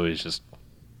slowed, so he's just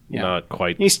Yeah. not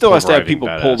quite. He still has to have overriding people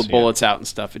pull the badass, yeah. bullets out and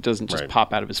stuff. It doesn't just Right.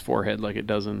 pop out of his forehead like it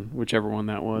does in whichever one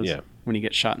that was. Yeah. When he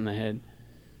gets shot in the head.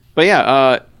 But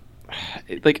yeah,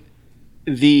 like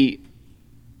the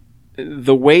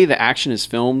way the action is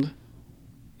filmed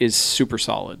is super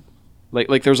solid.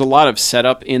 Like there's a lot of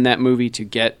setup in that movie to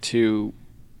get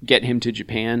him to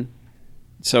Japan.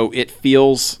 So it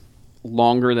feels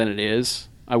longer than it is.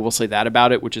 I will say that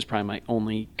about it, which is probably my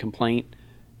only complaint.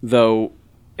 Though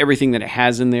everything that it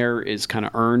has in there is kind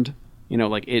of earned.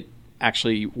 Like it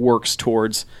actually works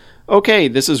towards, okay,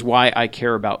 this is why I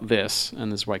care about this,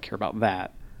 and this is why I care about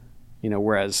that.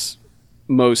 Whereas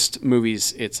most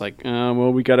movies, it's like,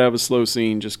 well, we got to have a slow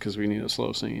scene just because we need a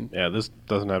slow scene. Yeah, this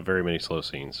doesn't have very many slow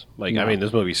scenes. Like, No. I mean,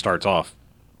 this movie starts off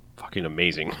fucking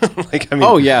amazing. Like, I mean,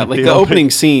 Oh, yeah. Like the opening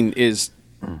scene is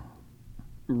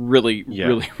really, Yeah.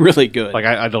 really, really good. Like,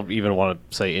 I don't even want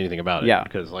to say anything about it. Yeah.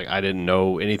 Because, like, I didn't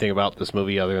know anything about this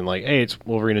movie other than, like, hey, it's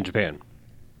Wolverine in Japan.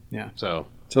 yeah. So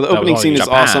So the that was opening all scene you is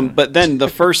need. awesome, but then the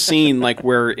first scene, like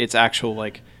where it's actual,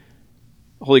 like,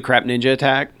 holy crap, ninja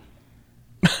attack,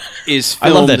 is I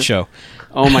filmed. love that show.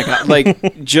 Oh my god!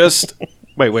 Like just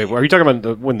Wait, are you talking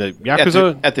about when the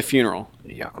Yakuza? at the funeral.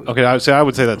 Okay, I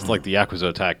would say that's like the Yakuza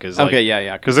attack. Cause, like, Okay,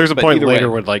 yeah. Because there's a But point either later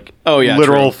way. where like Oh, yeah,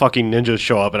 literal true. fucking ninjas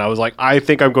show up, and I was like, I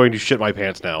think I'm going to shit my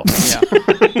pants now.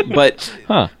 Yeah. But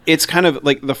Huh. it's kind of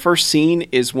like the first scene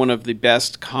is one of the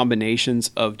best combinations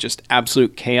of just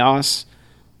absolute chaos,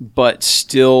 but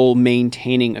still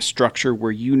maintaining a structure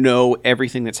where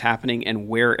everything that's happening and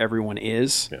where everyone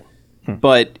is. Yeah.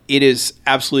 but it is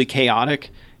absolutely chaotic,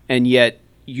 and yet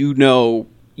you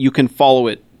can follow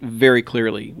it very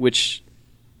clearly, which,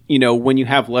 when you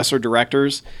have lesser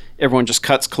directors, everyone just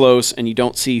cuts close and you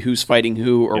don't see who's fighting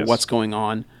who or what's going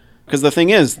on. Because the thing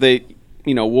is,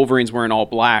 Wolverine's wearing all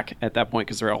black at that point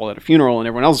because they're all at a funeral and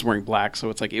everyone else is wearing black. So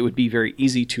it's like it would be very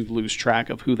easy to lose track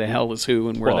of who the hell is who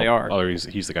and where they are. Oh,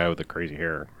 he's the guy with the crazy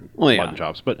hair, well, mutton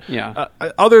chops. But yeah.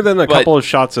 Other than a couple of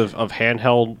shots of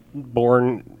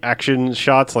handheld-borne action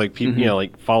shots, like people,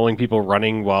 like following people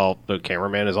running while the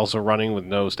cameraman is also running with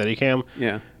no Steadicam.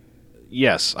 Yeah.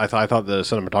 Yes, I thought the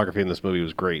cinematography in this movie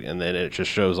was great, and then it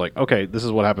just shows like, okay, this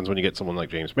is what happens when you get someone like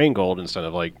James Mangold instead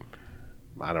of like,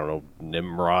 I don't know,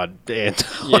 Nimrod and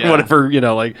whatever,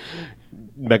 like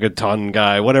Megaton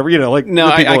guy, whatever, like. No,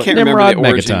 I can't Nimrod, remember the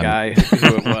origin Megaton. guy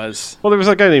who it was. Well, there was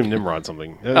that guy named Nimrod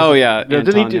something. Oh yeah, didn't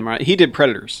Anton Nimrod. He did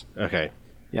Predators. Okay.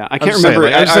 Yeah, I can't just saying,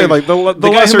 remember. I'm just saying, like, the guy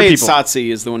who lesser made people.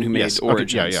 Satsi is the one who made Yes.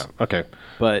 Origins. Okay. Okay.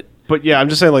 But yeah, I'm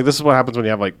just saying, like, this is what happens when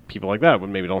you have, like, people like that,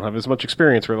 when maybe don't have as much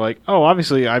experience, where, like, oh,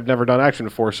 obviously, I've never done action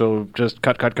before, so just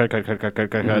cut,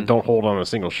 don't hold on a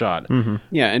single shot.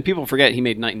 yeah, and people forget he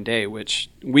made Night and Day, which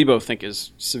we both think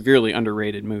is severely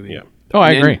underrated movie. Yeah. Oh,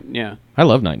 I agree. Yeah. I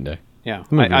love Night and Day. Yeah,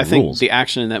 The movie I think rules. the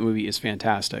action in that movie is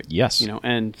fantastic. Yes.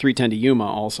 And 310 to Yuma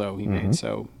also he made.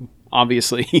 So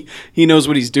obviously he knows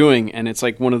what he's doing, and it's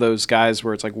like one of those guys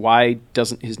where it's like, why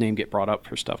doesn't his name get brought up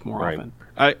for stuff more often?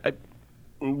 I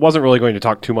wasn't really going to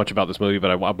talk too much about this movie,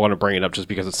 but I want to bring it up just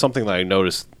because it's something that I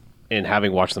noticed in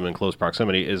having watched them in close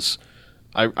proximity. Is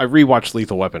I rewatched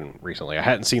Lethal Weapon recently. I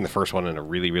hadn't seen the first one in a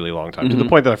really, really long time, to the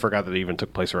point that I forgot that it even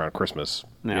took place around Christmas.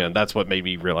 Yeah. And that's what made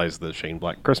me realize the Shane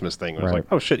Black Christmas thing. I was like,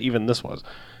 oh shit, even this was.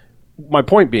 My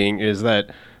point being is that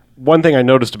one thing I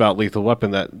noticed about Lethal Weapon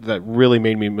that really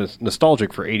made me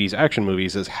nostalgic for 80s action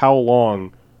movies is how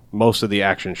long most of the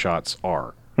action shots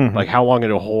are. Like how long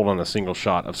it'll hold on a single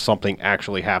shot of something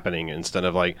actually happening instead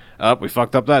of like, oh, we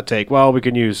fucked up that take. Well, we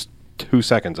can use 2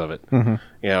 seconds of it,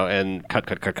 and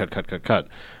cut.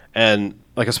 And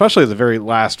like, especially the very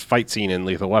last fight scene in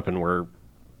Lethal Weapon where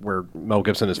Mel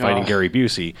Gibson is fighting Gary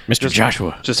Busey. Mr.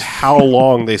 Joshua. Just how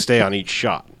long they stay on each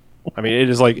shot. I mean, it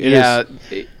is like, it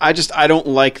is. I don't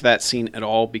like that scene at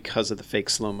all because of the fake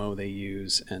slow-mo they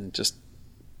use, and just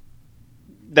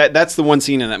that's the one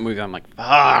scene in that movie I'm like,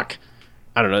 fuck.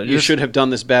 I don't know. You should have done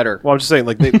this better. Well, I'm just saying,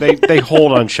 like, they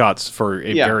hold on shots for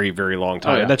a Yeah. very, very long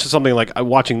time. Oh, yeah. And that's just something, like,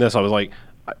 watching this, I was like,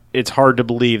 it's hard to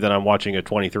believe that I'm watching a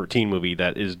 2013 movie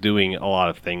that is doing a lot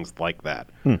of things like that.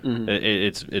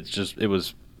 It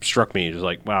was struck me, just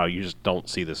like, wow, you just don't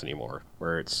see this anymore,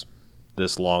 where it's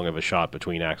this long of a shot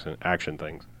between action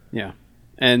things. Yeah.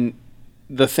 And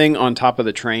the thing on top of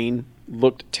the train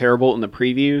looked terrible in the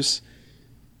previews.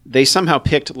 They somehow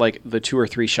picked, like, the 2 or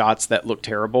 3 shots that looked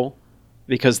terrible,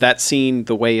 because that scene,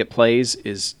 the way it plays,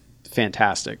 is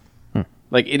fantastic.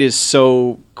 Like, it is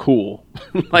so cool.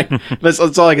 Like, that's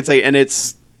all I can say. And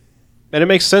it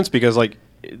makes sense because, like,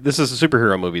 this is a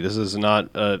superhero movie. This is not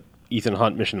a Ethan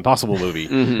Hunt Mission Impossible movie.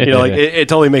 Like, it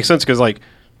totally makes sense because, like,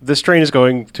 this train is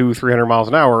going 200-300 miles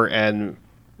an hour, and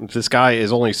this guy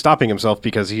is only stopping himself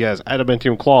because he has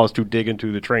adamantium claws to dig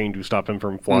into the train to stop him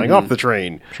from flying off the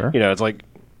train. Sure. It's like,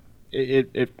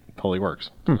 it totally works.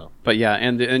 So. But yeah,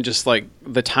 and just like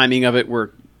the timing of it,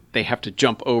 where they have to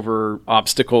jump over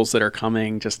obstacles that are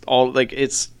coming, just all like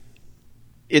it's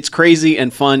crazy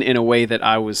and fun in a way that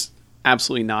I was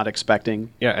absolutely not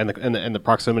expecting. Yeah, and the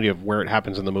proximity of where it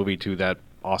happens in the movie to that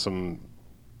awesome,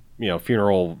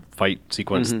 funeral fight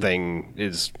sequence thing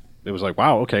it was like,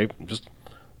 wow, okay, just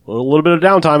a little bit of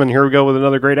downtime, and here we go with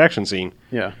another great action scene.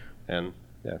 Yeah, And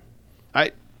yeah,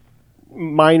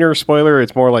 minor spoiler.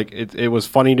 It's more like it was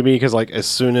funny to me because, like, as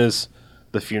soon as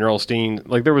the funeral scene,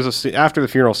 like, there was after the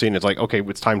funeral scene, it's like, okay,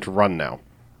 it's time to run now.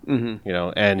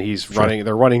 And he's running.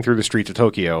 They're running through the streets of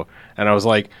Tokyo, and I was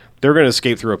like, they're going to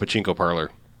escape through a pachinko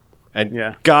parlor. And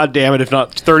Yeah. God damn it, if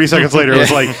not 30 seconds later, it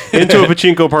was like into a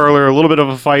pachinko parlor, a little bit of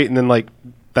a fight, and then like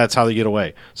that's how they get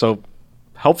away. So,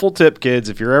 helpful tip, kids: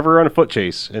 if you're ever on a foot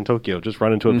chase in Tokyo, just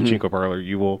run into a pachinko parlor.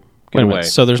 You will Wait get a away. minute.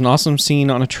 So there's an awesome scene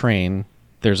on a train.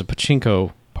 There's a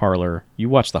pachinko parlor. You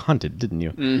watched The Hunted, didn't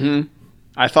you?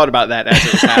 I thought about that as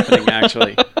it was happening.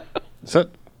 Actually, Is that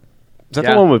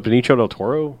Yeah. the one with Benicio del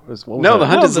Toro? What was no, that? The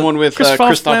Hunt is the one with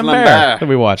Christophe that Lambert.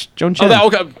 we watched. Joan Chen. Oh,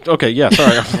 that, okay, yeah,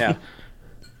 sorry. Yeah,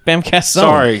 Bamcast Zone.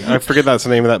 Sorry, I forget that's the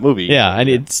name of that movie. Yeah,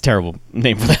 it's a terrible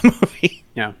name for that movie.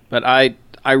 yeah. But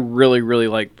I really, really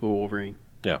liked The Wolverine.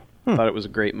 Yeah. I thought it was a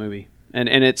great movie, and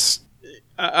it's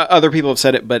other people have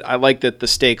said it, but I like that the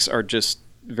stakes are just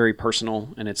very personal,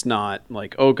 and it's not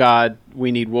like, oh God,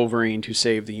 we need Wolverine to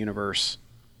save the universe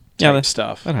Yeah, type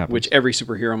stuff, that happens. which every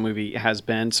superhero movie has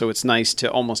been. So it's nice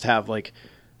to almost have like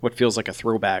what feels like a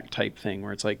throwback type thing,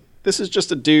 where it's like this is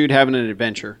just a dude having an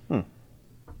adventure. Yep.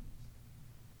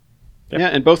 Yeah,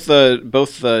 and both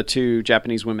the two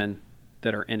Japanese women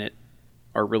that are in it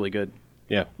are really good.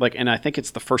 Yeah. Like, and I think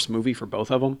it's the first movie for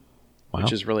both of them, Wow.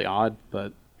 which is really odd,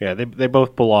 but Yeah, they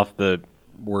both pull off the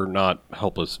we're not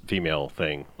helpless female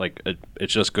thing. Like,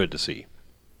 it's just good to see.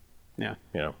 yeah.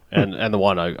 You know, and the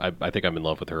one I think I'm in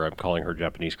love with her. I'm calling her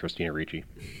Japanese Christina Ricci.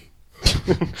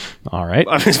 All right.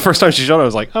 I mean, the first time she showed, I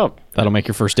was like, oh, That'll make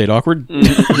your first date awkward.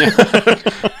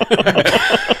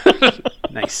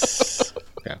 Nice.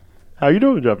 yeah. How you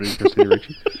doing, Japanese Christina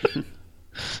Ricci?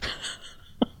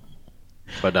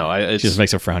 But no, it's She just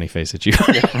makes a frowny face at you.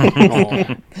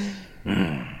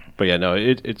 But yeah, no,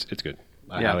 it's good.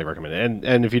 I Yeah. highly recommend it.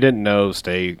 And if you didn't know,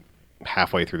 stay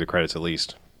halfway through the credits at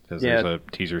least, because Yeah. there's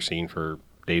a teaser scene for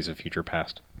Days of Future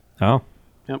Past. Oh,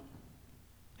 Yep.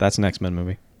 that's an X-Men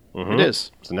movie. It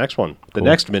is. It's the next one, the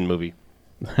next Min movie.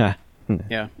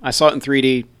 Yeah. I saw it in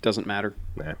 3D. Doesn't matter.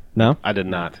 Nah, No? I did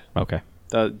not. Okay.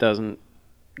 Doesn't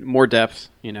more depth,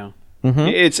 you know. Mm-hmm.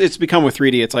 It's become with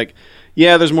 3D. It's like,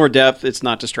 yeah, there's more depth. It's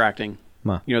not distracting.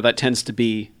 Huh. You know, that tends to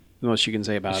be the most you can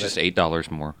say about It's it. just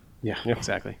 $8 more. Yeah,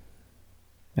 exactly.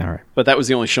 All right. But that was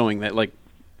the only showing that, like,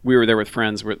 we were there with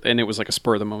friends, and it was like a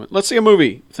spur of the moment. Let's see a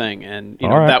movie thing, and you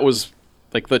know All right. that was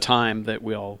like the time that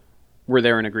we all were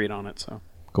there and agreed on it. So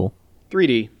Cool.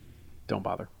 3D, don't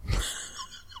bother.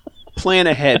 Plan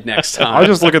ahead next time. I'll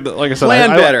just look at the, like I said, Plan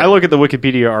better. I look at the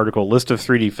Wikipedia article, list of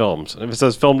 3D films. And if it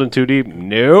says filmed in 2D,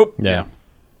 nope. Yeah.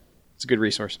 It's a good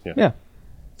resource. Yeah.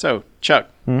 So, Chuck,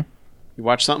 you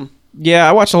watch something? Yeah,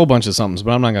 I watched a whole bunch of somethings,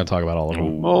 but I'm not going to talk about all of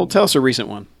them. Well, tell us a recent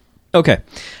one. Okay.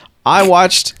 I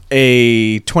watched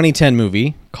a 2010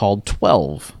 movie called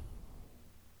 12.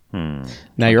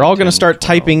 Now you're all going to start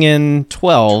typing in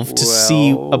 12 to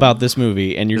see 12. about this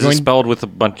movie, and you're Is going it spelled with a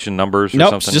bunch of numbers or Nope,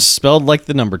 something? just spelled like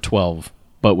the number 12,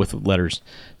 but with letters.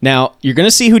 Now, you're going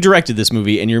to see who directed this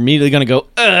movie, and you're immediately going to go,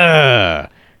 ugh,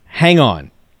 hang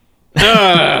on.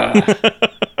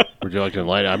 Would you like to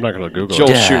enlighten? I'm not going to Google Joel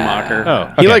it. Schumacher. Oh,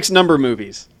 He okay. likes number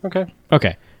movies. Okay.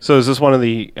 Okay. So is this one of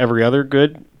the every other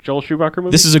good Joel Schumacher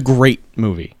movies? This is a great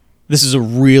movie. This is a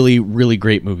really, really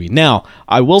great movie. Now,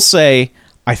 I will say,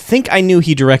 I think I knew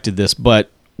he directed this, but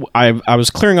I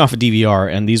was clearing off a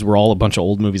DVR, and these were all a bunch of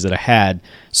old movies that I had.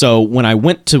 So when I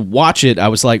went to watch it, I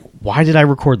was like, why did I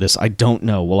record this? I don't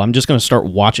know. Well, I'm just going to start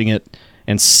watching it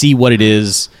and see what it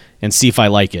is and see if I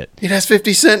like it. It has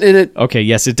 50 Cent in it. Okay,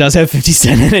 yes, it does have 50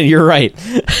 Cent in it. You're right.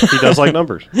 He does like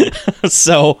numbers.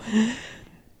 So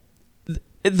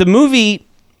the movie,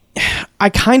 I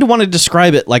kind of want to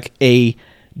describe it like a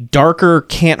darker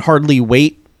Can't Hardly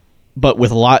Wait, but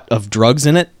with a lot of drugs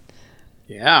in it.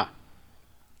 Yeah.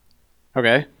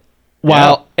 Okay.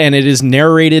 And it is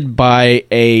narrated by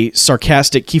a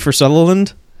sarcastic Kiefer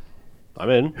Sutherland, I'm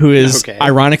in. who is Okay.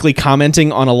 ironically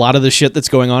commenting on a lot of the shit that's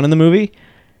going on in the movie.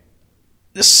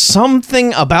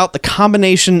 Something about the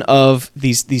combination of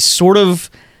these sort of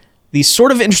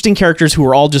interesting characters who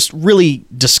are all just really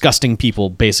disgusting people,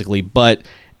 basically,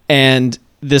 and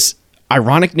this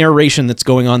ironic narration that's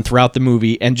going on throughout the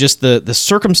movie, and just the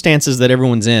circumstances that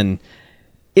everyone's in.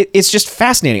 It's just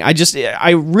fascinating.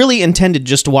 I really intended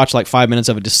just to watch like 5 minutes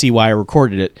of it to see why I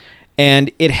recorded it,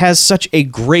 and it has such a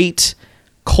great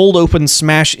cold open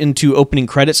smash into opening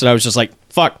credits that I was just like,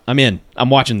 fuck, I'm in.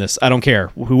 I'm watching this. I don't care.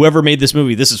 Whoever made this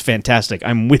movie, this is fantastic.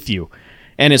 I'm with you.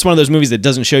 And it's one of those movies that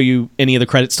doesn't show you any of the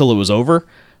credits till it was over.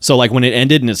 So like when it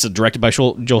ended and it's directed by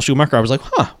Joel Schumacher, I was like,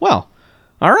 huh, well,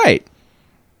 all right.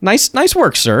 Nice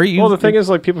work, sir. Well, the thing is,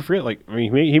 like, people forget, like, I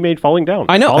mean, he made Falling Down.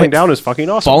 I know. Falling Down is fucking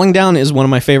awesome. Falling Down is one of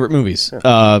my favorite movies.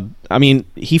 I mean,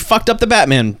 he fucked up the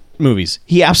Batman movies.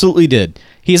 He absolutely did.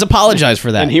 He's apologized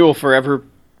for that. And he will forever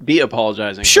be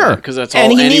apologizing. Sure, Because that's all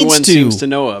and he anyone needs seems to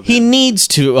know of. He needs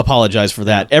to apologize for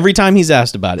that every time he's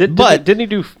asked about it. Didn't he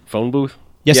do Phone Booth?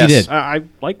 Yes, he Yes. did. I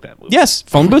like that movie. Yes,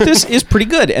 Phone Booth is pretty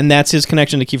good, and that's his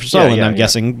connection to Kiefer Sutherland, yeah, I'm yeah,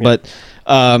 guessing. yeah. But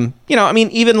I mean,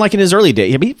 even like in his early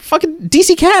days, I mean, fucking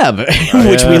DC Cab,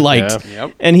 which we yeah, liked, yeah.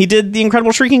 Yep. and he did The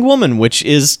Incredible Shrieking Woman, which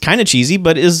is kind of cheesy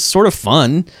but is sort of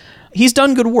fun. He's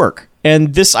done good work,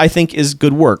 and this I think is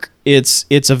good work. It's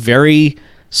a very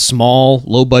small,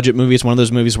 low budget movie. It's one of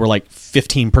those movies where like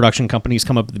 15 production companies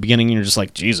come up at the beginning, and you're just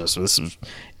like, Jesus, this is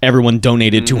everyone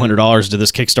donated $200 to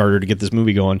this Kickstarter to get this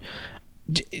movie going.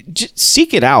 Just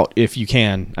seek it out if you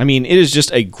can. I mean, it is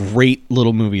just a great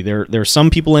little movie. There are some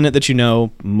people in it that you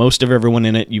know. Most of everyone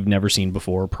in it you've never seen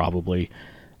before, probably.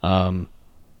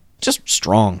 Just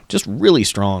strong, just really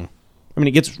strong. I mean,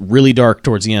 it gets really dark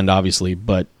towards the end, obviously,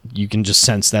 but you can just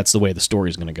sense that's the way the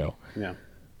story's going to go. Yeah.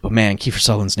 But man, Kiefer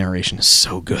Sutherland's narration is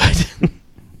so good.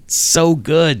 So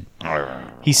good.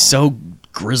 He's so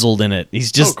grizzled in it.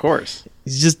 He's just of course.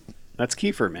 he's just That's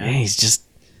Kiefer, man. man, he's just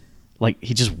like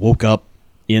he just woke up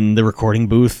in the recording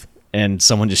booth and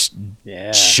someone just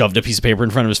shoved a piece of paper in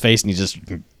front of his face and he's just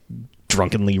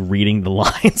drunkenly reading the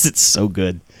lines. It's so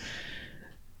good.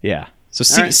 Yeah. So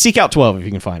seek out 12 if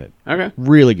you can find it. Okay.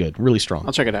 Really good. Really strong.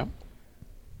 I'll check it out.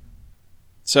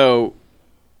 So,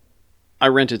 I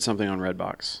rented something on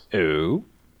Redbox. Ooh.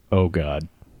 Oh God.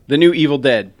 The new Evil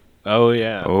Dead. Oh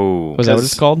yeah. Oh, Was that what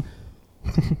it's called?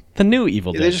 The new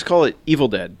Evil Dead. They just call it Evil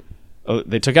Dead. Oh,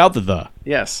 they took out the.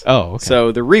 Yes. Oh, okay.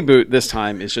 So the reboot this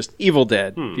time is just Evil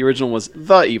Dead. The original was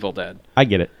The Evil Dead. I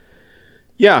get it.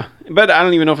 Yeah, but I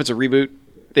don't even know if it's a reboot.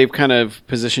 They've kind of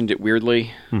positioned it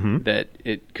weirdly that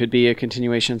it could be a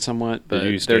continuation somewhat. But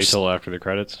Did you stay till after the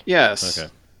credits? Yes.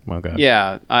 Okay. Oh God.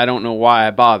 Yeah, I don't know why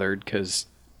I bothered because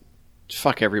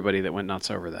fuck everybody that went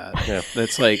nuts over that. Yeah.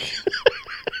 That's like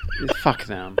fuck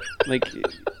them. Like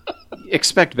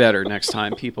expect better next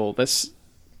time, people.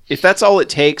 If that's all it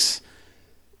takes,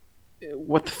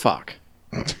 what the fuck?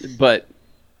 But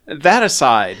that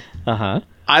aside,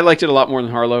 I liked it a lot more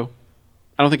than Harlow.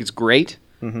 I don't think it's great,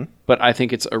 but I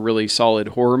think it's a really solid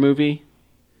horror movie.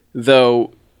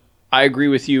 Though I agree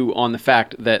with you on the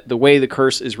fact that the way the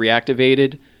curse is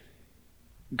reactivated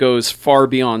goes far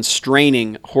beyond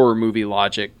straining horror movie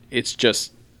logic. It's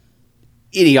just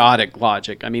idiotic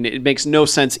logic. I mean, it makes no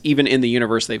sense even in the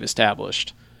universe they've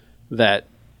established that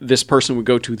this person would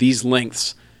go to these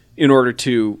lengths in order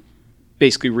to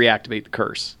basically reactivate the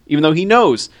curse, even though he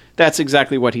knows that's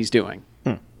exactly what he's doing.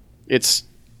 It's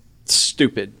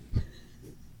stupid.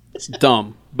 It's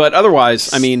dumb. But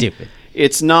otherwise, I mean, Stupid.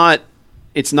 it's not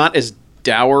as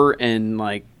dour and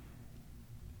like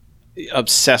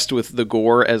obsessed with the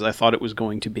gore as I thought it was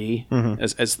going to be,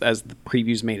 as the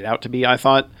previews made it out to be, I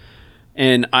thought.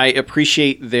 And I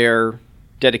appreciate their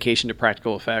dedication to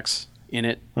practical effects in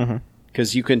it,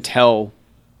 because you can tell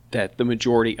that the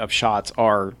majority of shots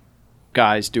are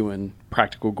guys doing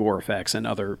practical gore effects and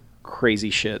other crazy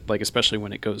shit, like especially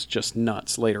when it goes just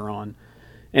nuts later on.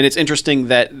 And it's interesting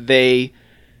that they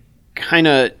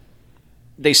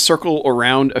circle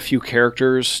around a few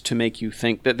characters to make you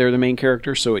think that they're the main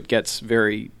character, so it gets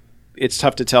it's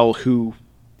tough to tell who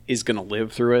is going to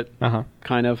live through it,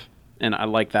 kind of. And I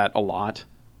like that a lot.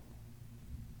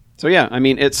 So yeah, I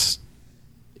mean, it's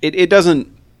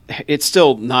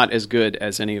still not as good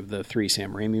as any of the 3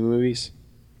 Sam Raimi movies,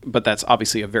 but that's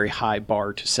obviously a very high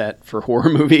bar to set for horror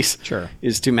movies. Sure.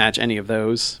 Is to match any of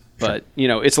those. But, you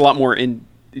know, it's a lot more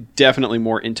definitely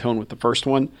more in tone with the first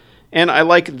one. And I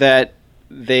like that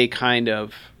they kind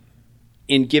of,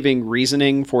 in giving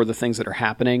reasoning for the things that are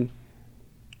happening,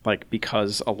 like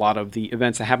because a lot of the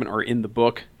events that happen are in the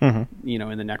book, you know,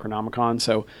 in the Necronomicon.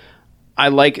 So I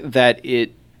like that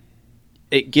it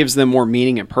gives them more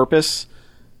meaning and purpose,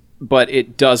 but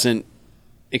it doesn't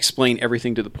explain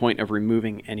everything to the point of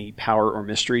removing any power or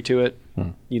mystery to it.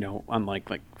 You know, unlike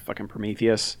like fucking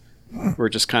Prometheus, where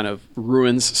it just kind of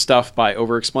ruins stuff by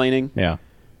over-explaining. Yeah.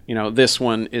 You know, this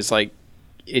one is like,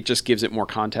 it just gives it more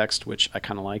context, which I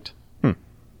kind of liked.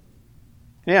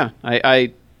 Yeah,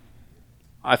 I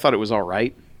thought it was all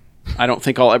right. I don't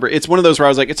think I'll ever... It's one of those where I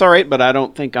was like, it's all right, but I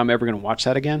don't think I'm ever going to watch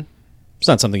that again. It's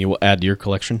not something you will add to your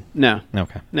collection? No.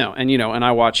 Okay. No, and you know, and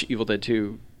I watch Evil Dead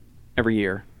 2 every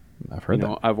year. I've heard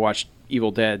that. I've watched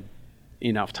Evil Dead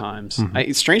enough times.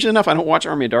 Strangely enough, I don't watch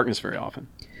Army of Darkness very often.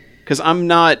 Because I'm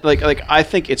not... Like I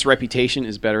think its reputation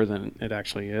is better than it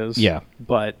actually is. Yeah.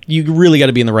 But... You really got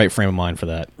to be in the right frame of mind for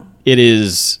that. It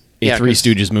is a Yeah, Three 'cause-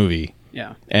 Stooges movie.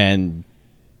 Yeah. And,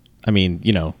 I mean,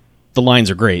 you know, the lines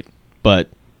are great, but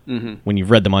when you've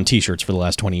read them on T-shirts for the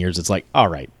last 20 years, it's like, all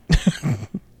right.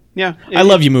 Yeah. I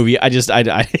love you, movie. I don't want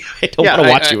to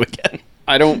watch you again.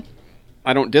 I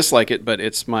don't dislike it, but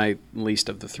it's my least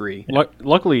of the 3.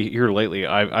 Luckily, here lately,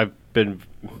 I've been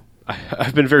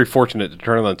very fortunate to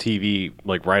turn on the TV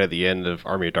like right at the end of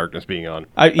Army of Darkness being on.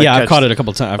 I've caught it a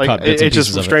couple times. I've Like, caught bits and it's just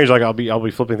pieces of strange. Like I'll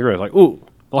be flipping through it. Like, ooh,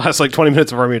 the last like 20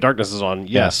 minutes of Army of Darkness is on.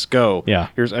 Yes, go. Yeah.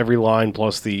 Here's every line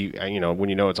plus the when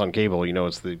you know it's on cable, you know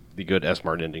it's the good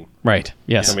S-Mart ending. Right.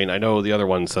 Yes. I mean, I know the other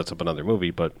one sets up another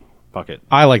movie, but fuck it.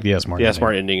 I like the S-Mart. The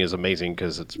S-Mart ending is amazing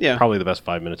because it's probably the best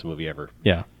 5 minutes of movie ever.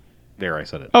 Yeah. There, I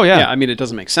said it. Oh, yeah. Yeah, I mean, it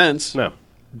doesn't make sense. No.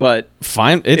 But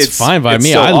Fine. It's fine by it's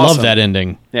me. so I love awesome. that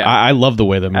ending. Yeah. I love the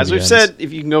way the movie as we've ends. said,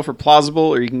 if you can go for plausible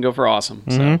or you can go for awesome.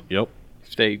 So Yep.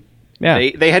 if they Yeah.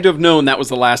 they had to have known that was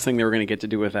the last thing they were going to get to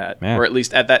do with that. Yeah. Or at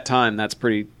least at that time, that's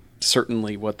pretty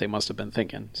certainly what they must have been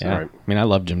thinking. So, Yeah. Right. I mean, I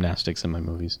love gymnastics in my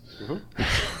movies.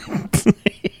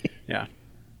 yeah.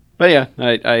 But yeah,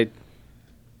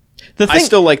 I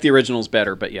still like the originals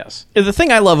better, but yes. The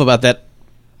thing I love about that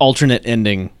alternate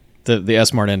ending, the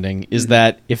S-Mart ending, is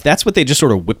that if that's what they just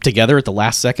sort of whip together at the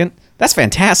last second, that's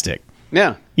fantastic.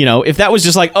 Yeah. You know, if that was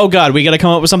just like, oh God, we got to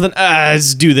come up with something,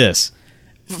 let's do this.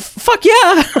 Fuck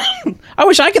yeah. I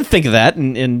wish I could think of that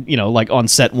and, you know, like on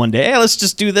set one day, hey, let's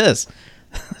just do this.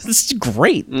 This is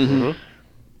great. Mm-hmm.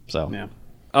 So, Yeah.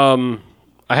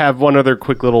 I have one other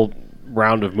quick little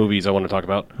round of movies I want to talk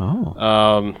about.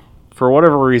 oh, For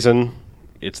whatever reason,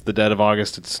 it's the dead of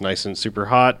August. It's nice and super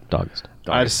hot. August.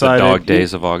 I The decided, dog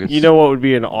days of August. You know what would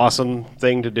be an awesome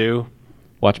thing to do?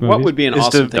 Watch movies. What would be an Is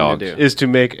awesome to- thing dogs. to do? Is to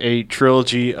make a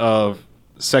trilogy of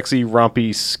sexy,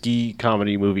 rompy ski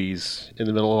comedy movies in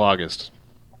the middle of August.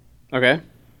 Okay.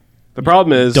 The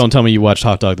problem is... Don't tell me you watched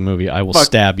Hot Dog the movie. I will Fuck-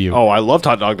 stab you. Oh, I loved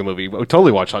Hot Dog the movie. I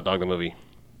totally watched Hot Dog the movie.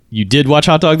 You did watch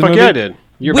Hot Dog the Fuck movie? yeah, I did.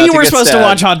 You're We about to were get supposed to stabbed.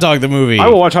 watch Hot Dog the movie. I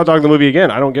will watch Hot Dog the movie again.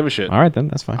 I don't give a shit. All right, then.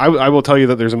 That's fine. I will tell you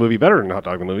that there's a movie better than Hot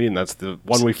Dog the movie, and that's the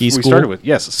one we Ski School? started with.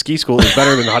 Yes, Ski School is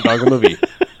better than Hot Dog the movie.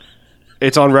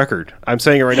 It's on record. I'm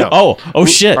saying it right now. Oh,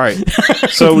 shit. All right.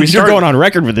 So we You're started, going on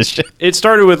record with this shit. It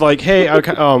started with like, hey,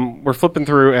 we're flipping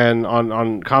through, and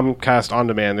on Comcast On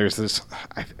Demand, there's this.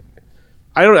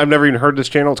 I've never even heard this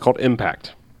channel. It's called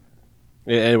Impact.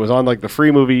 It was on like the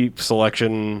free movie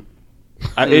selection.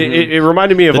 It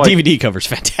reminded me of The like DVD cover's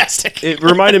fantastic. it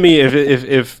reminded me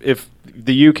if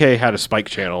the UK had a Spike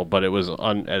channel, but it was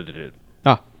unedited,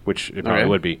 which it probably Okay.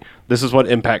 would be. This is what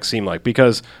Impact seemed like,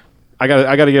 because I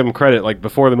got to give them credit. Like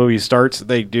before the movie starts,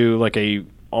 they do like a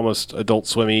almost Adult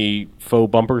Swimmy faux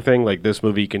bumper thing. Like this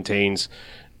movie contains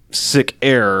sick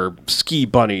air, ski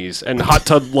bunnies, and hot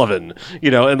tub lovin'. You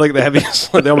know, and like they have these,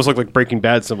 they almost look like Breaking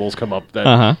Bad symbols come up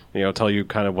that tell you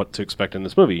kind of what to expect in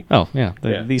this movie. Oh, yeah.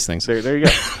 Yeah. These things. There you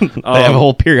go. They have a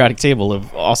whole periodic table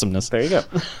of awesomeness. There you go.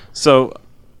 So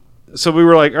we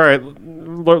were like, all right,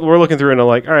 we're looking through, and I'm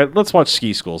like, all right, let's watch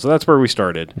Ski School. So that's where we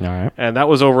started. All right. And that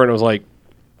was over, and it was like,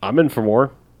 I'm in for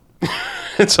more.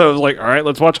 And so I was like, all right,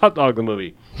 let's watch Hot Dog the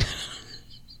movie.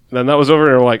 And then that was over,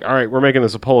 and we're like, all right, we're making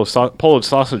this a Polish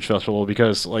sausage festival,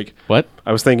 because like What?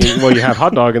 I was thinking, well, you have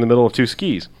hot dog in the middle of two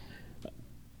skis.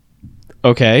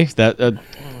 Okay. That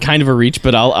kind of a reach,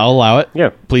 but I'll allow it.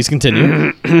 Yeah. Please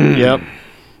continue. Yep.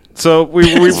 So we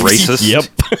Racist. Yep.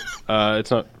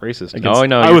 It's not racist. Oh,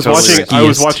 no, I you're was totally watching. I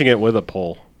was racist. watching it with a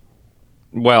pole.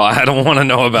 Well, I don't want to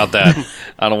know about that.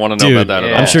 I don't want to know Dude, about that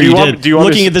at all. I'm sure Do you you want- did. do you want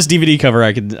Looking me at this DVD cover,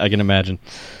 I can imagine.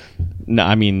 No,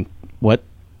 I mean, what?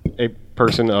 A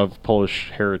person of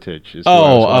Polish heritage is. who I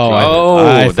Oh, was watching.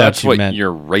 I thought that's you what meant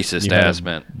your racist you had ass a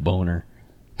meant. boner.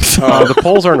 The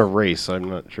Poles aren't a race. I'm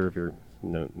not sure if you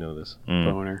know this.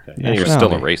 Boner. And you're Nationality.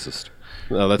 still a racist.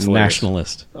 No, that's hilarious.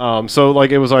 Nationalist. So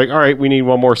like it was like, all right, we need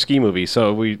one more ski movie.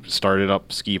 So we started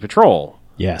up Ski Patrol.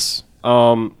 Yes.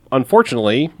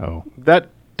 Unfortunately, Oh. that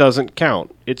doesn't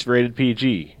count. It's rated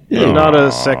PG. It's not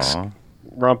a sex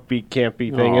rumpy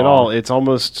campy thing at all. It's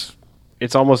almost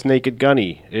Naked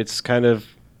Gunny. It's kind of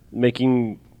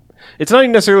making. It's not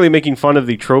even necessarily making fun of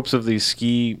the tropes of the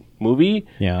ski movie.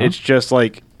 Yeah. It's just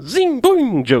like zing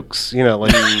boing jokes,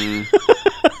 like.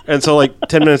 And so, like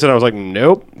 10 minutes in, I was like,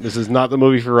 "Nope, this is not the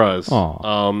movie for us."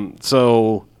 Aw.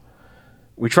 So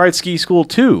we tried Ski School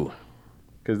 2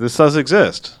 because this does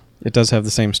exist. It does have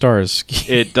the same stars.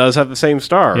 It does have the same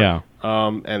star. Yeah.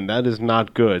 And that is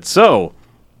not good. So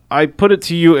I put it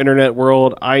to you, Internet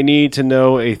World. I need to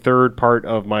know a third part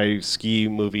of my ski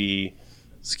movie,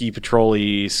 Ski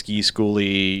Patrol-y, Ski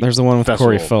School-y. There's the one with festival.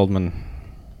 Corey Feldman.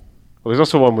 Well, there's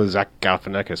also one with Zach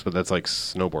Galifianakis, but that's like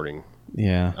snowboarding.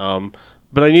 Yeah.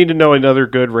 But I need to know another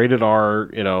good rated R,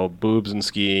 boobs and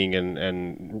skiing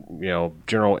and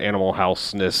general Animal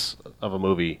House-ness of a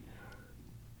movie.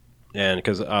 And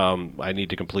because I need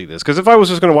to complete this. Because if I was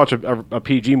just going to watch a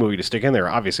PG movie to stick in there,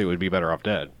 obviously it would be Better Off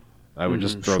Dead. I would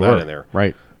just throw that in there.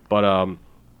 Right. But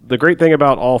the great thing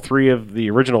about all three of the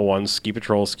original ones, Ski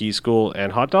Patrol, Ski School,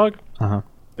 and Hot Dog,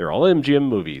 they're all MGM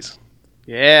movies.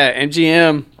 Yeah,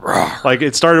 MGM. Like,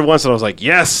 it started once and I was like,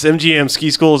 yes, MGM, Ski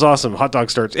School is awesome. Hot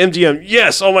Dog starts. MGM,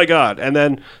 yes, oh my God. And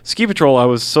then Ski Patrol, I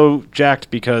was so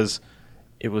jacked because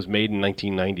it was made in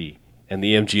 1990 and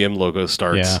the MGM logo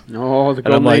starts. Yeah. Oh, the And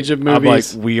I'm golden like, age of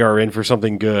movies. we are in for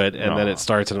something good. And then it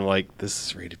starts and I'm like, this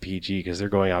is rated PG because they're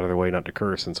going out of their way not to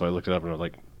curse. And so I looked it up and I was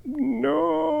like,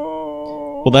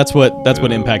 no. Well, that's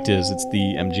what Impact is. It's the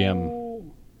MGM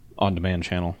on-demand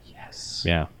channel. Yes.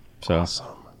 Yeah. So. Awesome.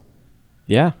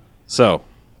 Yeah. So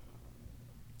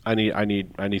I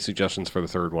need suggestions for the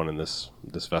third one in this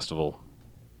festival.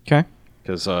 Okay.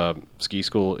 Because Ski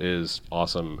School is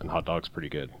awesome and Hot Dog's pretty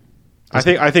good. I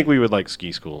think we would like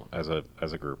Ski School as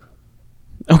a group.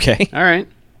 Okay. All right.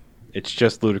 It's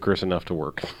just ludicrous enough to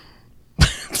work.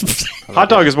 Hot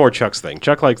dog is more Chuck's thing.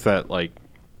 Chuck likes that, like...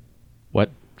 What?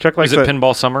 Chuck likes Is it that...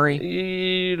 Pinball Summary?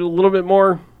 A little bit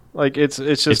more. Like, it's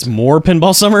just... It's more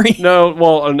Pinball Summary? No,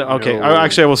 well, okay. No.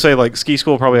 I will say, like, Ski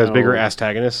School probably has bigger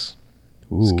antagonists.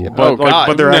 Ooh. Oh, God,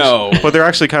 but they're no. but they're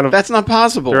actually kind of... That's not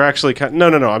possible. They're actually kind... No.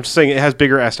 I'm just saying it has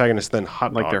bigger antagonists than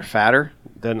Hot Dog. Like they're fatter?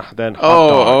 Than Hot Dog.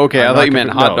 Oh, okay. I I'm thought not you meant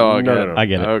gonna- Hot Dog. No. I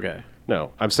get it. Okay.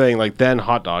 No, I'm saying like then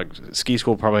Hot Dog. Ski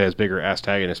School probably has bigger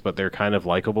antagonists, but they're kind of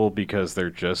likable because they're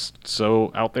just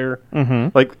so out there. Mm-hmm.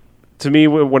 Like to me,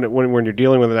 when you're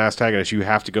dealing with an antagonist, you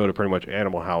have to go to pretty much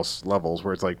Animal House levels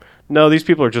where it's like, no, these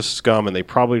people are just scum and they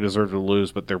probably deserve to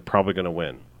lose, but they're probably going to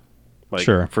win. Like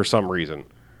Sure. for some reason.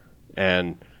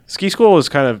 And Ski School is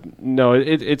kind of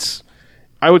it's.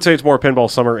 I would say it's more Pinball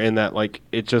Summer in that, like,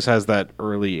 it just has that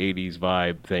early 80s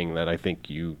vibe thing that I think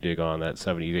you dig on, that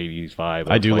 70s, 80s vibe.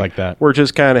 I of, do like that. We're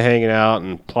just kind of hanging out,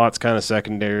 and plot's kind of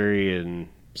secondary, and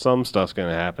some stuff's going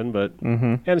to happen, but...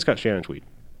 And it's got Shannon Tweed.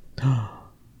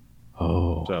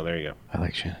 Oh, So there you go. I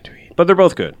like Shannon Tweed. But they're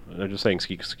both good. I'm just saying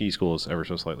Ski School is ever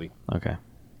so slightly. Okay.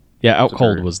 Yeah, Out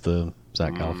Cold very- was the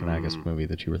Zach Galifianakis movie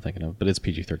that you were thinking of, but it's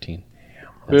PG-13.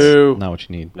 Boo. Not what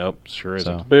you need. Nope, sure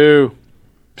isn't. So. Boo.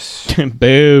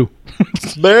 Boo.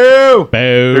 Boo. Boo.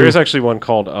 There is actually one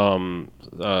called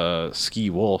Ski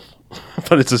Wolf,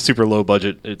 but it's a super low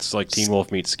budget. It's like Teen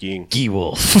Wolf meets skiing.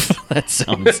 Wolf. That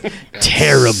sounds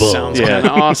terrible. Sounds Yeah. kind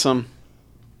of awesome.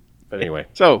 But anyway.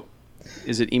 So,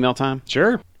 is it email time?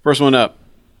 Sure. First one up.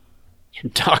 It's from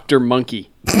Dr. Monkey.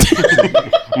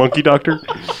 Monkey Doctor.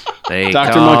 They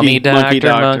Dr. call Monkey, me Dr. Monkey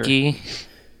Doctor. Monkey.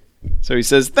 So he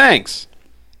says, thanks.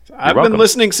 I've welcome. been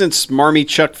listening since Smarmy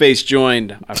Chuckface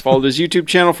joined. I followed his YouTube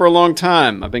channel for a long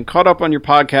time. I've been caught up on your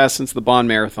podcast since the Bond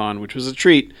Marathon, which was a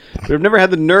treat. But I've never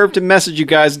had the nerve to message you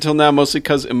guys until now, mostly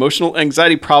because emotional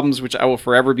anxiety problems, which I will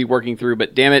forever be working through.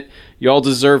 But damn it, you all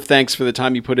deserve thanks for the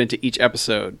time you put into each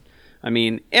episode. I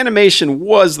mean, animation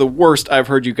was the worst I've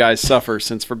heard you guys suffer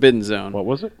since Forbidden Zone. What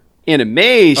was it?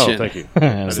 Animation. Oh, thank you.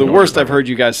 It's the worst I've heard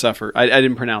you guys suffer. I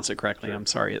didn't pronounce it correctly. I'm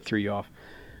sorry, it threw you off.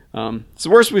 It's the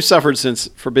worst we've suffered since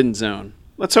Forbidden Zone.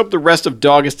 Let's hope the rest of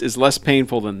Dogist is less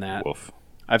painful than that. Woof.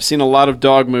 I've seen a lot of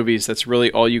dog movies. That's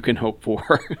really all you can hope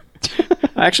for.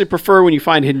 I actually prefer when you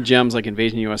find hidden gems like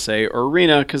Invasion USA or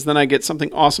Arena, because then I get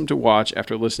something awesome to watch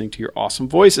after listening to your awesome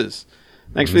voices.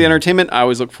 Thanks for the entertainment. I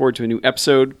always look forward to a new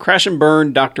episode. Crash and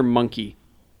Burn, Dr. Monkey.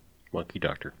 Monkey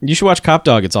Doctor. You should watch Cop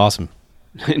Dog. It's awesome.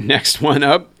 Next one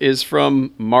up is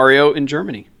from Mario in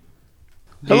Germany.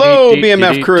 Hello,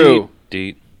 BMF crew.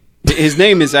 His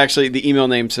name is actually, the email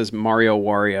name says Mario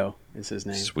Wario is his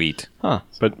name. Sweet.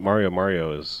 But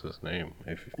Mario is his name.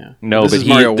 Yeah. No, This but is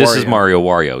Mario this is Wario. Mario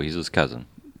Wario. He's his cousin.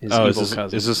 His Oh, evil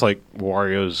cousin. is this like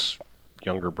Wario's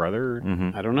younger brother?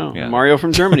 I don't know. Yeah. Mario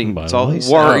from Germany. It's all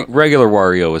Regular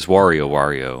Wario is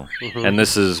Wario, and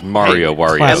this is Mario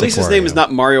Wario. At Classic least his name Wario. is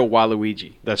not Mario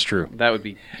Waluigi. That's true. That would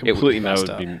be completely That messed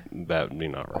would up. be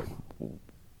not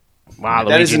right.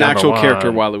 That is an Waluigi actual number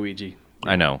character, one. Waluigi.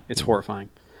 I know. It's horrifying.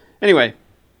 Anyway,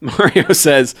 Mario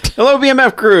says, "Hello,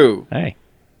 BMF crew. Hey.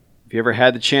 Have you ever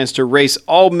had the chance to erase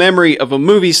all memory of a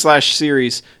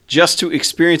movie/series just to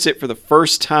experience it for the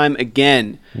first time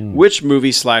again? Which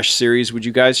movie/series would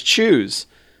you guys choose?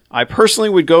 I personally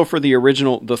would go for the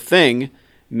original The Thing,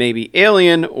 maybe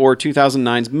Alien, or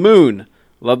 2009's Moon.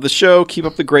 Love the show. Keep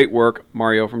up the great work.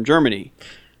 Mario from Germany.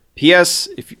 P.S.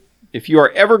 If you are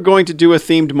ever going to do a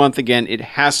themed month again, it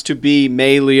has to be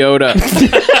May Liotta.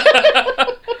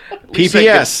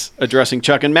 P.P.S. Addressing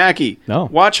Chuck and Mackie. No.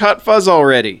 Watch Hot Fuzz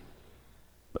already.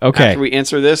 Okay. After we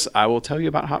answer this, I will tell you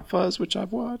about Hot Fuzz, which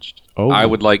I've watched. Oh. I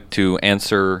would like to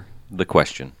answer the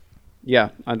question. Yeah,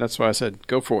 that's why I said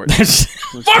go for it.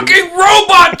 Fucking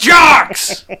robot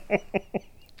jocks!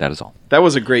 That is all. That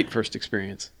was a great first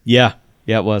experience. Yeah.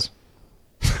 Yeah, it was.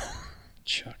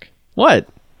 Chuck. What?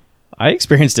 I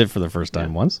experienced it for the first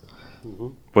time once.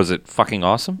 Was it fucking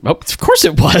awesome? Oh, of course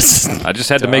it was. I just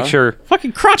had to make sure.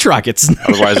 Fucking crotch rockets.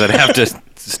 Otherwise, I'd have to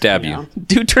stab you.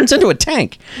 Dude turns into a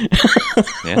tank.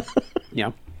 Yeah.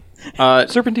 Yeah.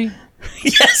 Serpentine.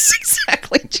 Yes,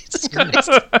 exactly. Jesus Christ.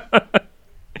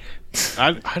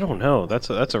 I don't know. That's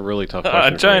a really tough A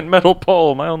question. giant metal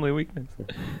pole. My only weakness.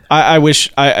 I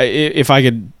wish if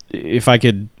I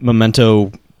could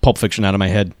memento Pulp Fiction out of my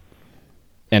head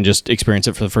and just experience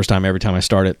it for the first time every time I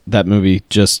start it. That movie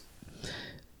just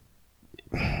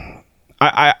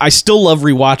I still love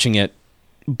rewatching it,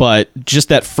 but just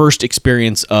that first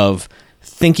experience of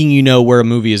thinking you know where a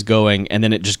movie is going and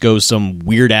then it just goes some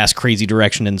weird ass crazy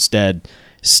direction instead.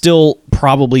 Still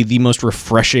probably the most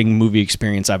refreshing movie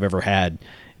experience I've ever had,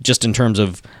 just in terms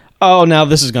of, oh, now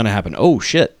this is going to happen. Oh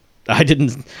shit. I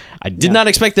did not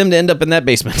expect them to end up in that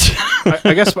basement.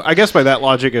 I guess by that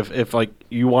logic, if like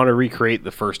you want to recreate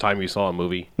the first time you saw a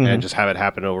movie and just have it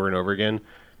happen over and over again,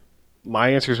 my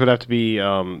answers would have to be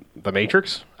The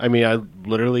Matrix. I mean, I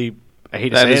hate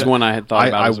to say it. That is one I had thought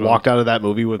about. I as well. walked out of that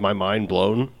movie with my mind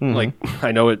blown. Like,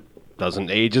 I know it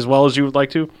doesn't age as well as you would like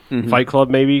to. Fight Club,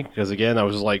 maybe, because again, I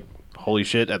was just like, holy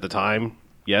shit at the time.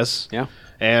 Yes. Yeah.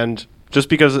 And just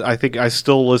because I think I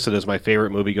still list it as my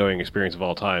favorite movie-going experience of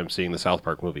all time, seeing the South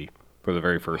Park movie for the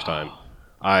very first time,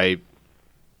 I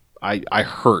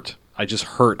hurt. I just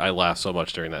hurt. I laughed so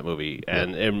much during that movie,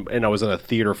 and I was in a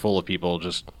theater full of people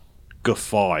just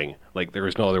guffawing. Like there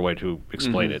was no other way to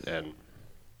explain it, and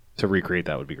to recreate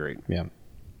that would be great. Yeah.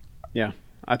 Yeah.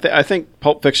 I think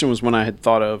Pulp Fiction was one I had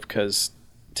thought of because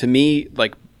to me,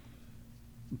 like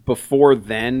before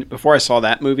I saw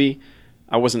that movie,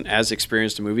 I wasn't as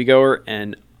experienced a moviegoer,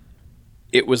 and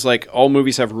it was like all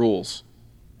movies have rules.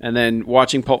 And then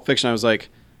watching Pulp Fiction, I was like,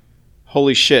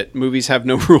 holy shit, movies have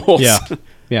no rules. Yeah.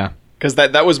 Yeah. Because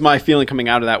that was my feeling coming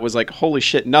out of that was like, holy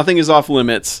shit, nothing is off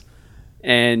limits.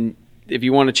 And if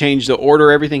you want to change the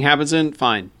order everything happens in,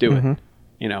 fine, do it.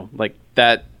 You know, like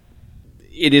that.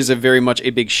 It is a very much a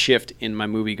big shift in my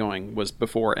movie going was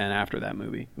before and after that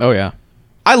movie. Oh yeah.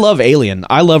 I love Alien.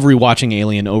 I love rewatching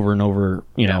Alien over and over,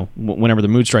 you know, whenever the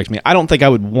mood strikes me. I don't think I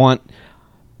would want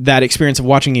that experience of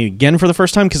watching it again for the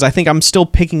first time because I think I'm still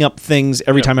picking up things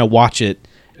every time I watch it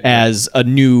as a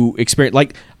new experience.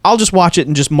 Like, I'll just watch it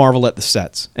and just marvel at the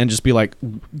sets and just be like,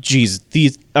 geez, the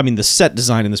set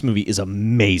design in this movie is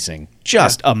amazing.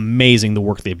 Just amazing, the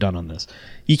work they've done on this.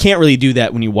 You can't really do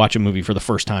that when you watch a movie for the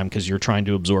first time because you're trying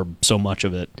to absorb so much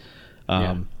of it.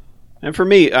 And for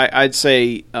me, I'd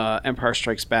say Empire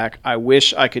Strikes Back. I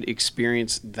wish I could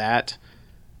experience that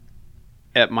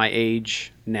at my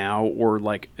age now or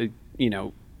like,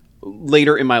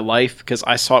 later in my life because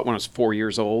I saw it when I was 4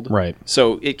 years old. Right.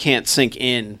 So it can't sink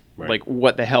in like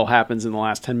what the hell happens in the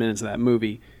last 10 minutes of that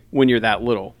movie when you're that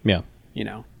little. Yeah. You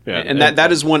know? Yeah, and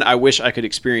that is one I wish I could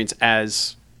experience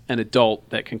as an adult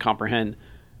that can comprehend,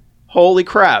 holy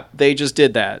crap, they just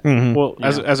did that. Well,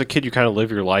 as a kid, you kind of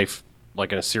live your life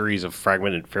like in a series of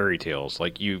fragmented fairy tales.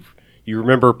 Like you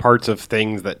remember parts of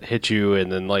things that hit you,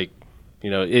 and then like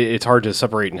it's hard to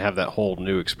separate and have that whole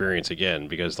new experience again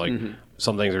because like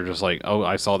some things are just like, oh,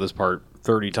 I saw this part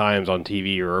 30 times on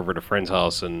TV or over at a friend's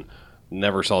house and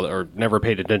never saw or never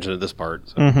paid attention to this part.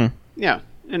 So. Yeah,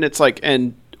 and it's like,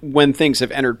 and when things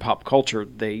have entered pop culture,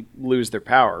 they lose their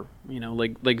power.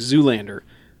 Like Zoolander.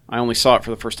 I only saw it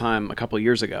for the first time a couple of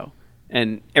years ago,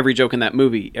 and every joke in that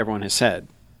movie, everyone has said.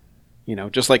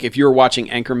 Just like if you're watching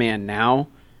Anchorman now,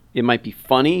 it might be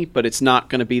funny, but it's not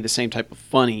going to be the same type of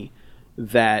funny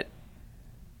that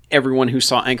everyone who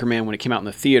saw Anchorman when it came out in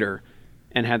the theater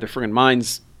and had their friggin'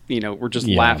 minds, were just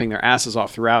laughing their asses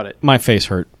off throughout it. My face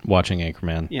hurt watching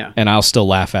Anchorman. Yeah. And I'll still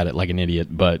laugh at it like an idiot,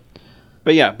 but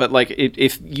like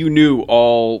if you knew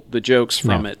all the jokes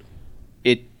from it,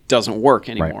 it doesn't work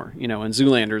anymore. Right. And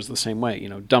Zoolander is the same way.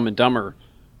 Dumb and Dumber.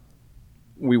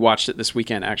 We watched it this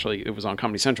weekend. Actually, it was on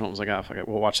Comedy Central. I was like, oh, fuck it,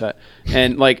 we'll watch that.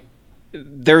 And like,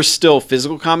 there's still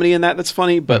physical comedy in that's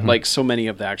funny, but like so many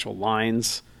of the actual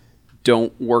lines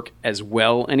don't work as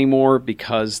well anymore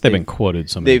because they've been quoted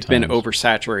so many times. They've been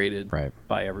oversaturated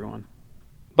by everyone.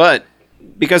 But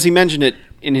because he mentioned it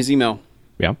in his email,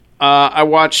 I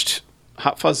watched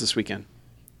Hot Fuzz this weekend.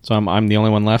 So I'm the only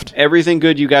one left? Everything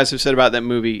good you guys have said about that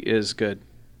movie is good.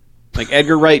 Like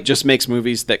Edgar Wright just makes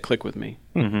movies that click with me.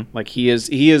 Like he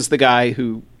is the guy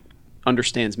who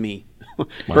understands me.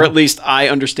 Or at least I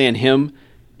understand him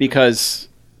because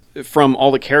from all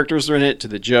the characters that are in it to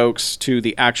the jokes to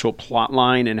the actual plot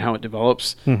line and how it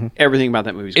develops, everything about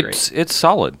that movie is great. It's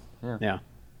solid. Yeah.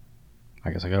 I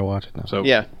guess I gotta watch it now. So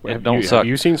don't suck. Have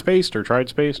you seen Spaced or tried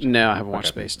Spaced? No, I haven't watched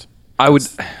Spaced. I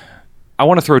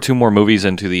want to throw two more movies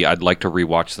into the I'd like to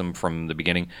rewatch them from the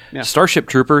beginning. Yeah. Starship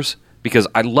Troopers, because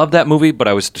I love that movie, but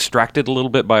I was distracted a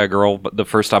little bit by a girl the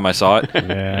first time I saw it.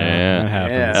 That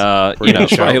happens. Were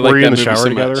you in the shower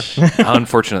together?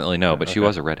 Unfortunately, no, but she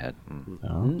was a redhead.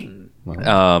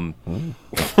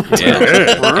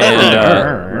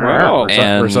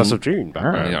 Recessive gene.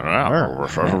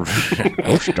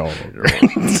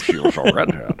 She was a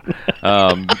redhead.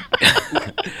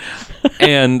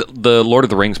 And the Lord of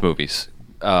the Rings movies.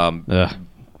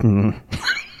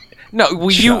 No,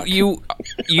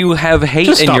 you have hate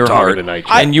Just in stop your talking heart, tonight,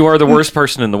 and you are the worst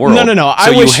person in the world. No.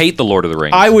 So you hate the Lord of the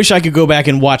Rings. I wish I could go back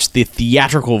and watch the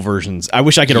theatrical versions. I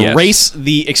wish I could erase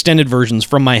the extended versions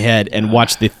from my head and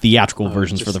watch the theatrical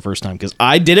versions for the first time because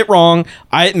I did it wrong.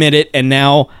 I admit it, and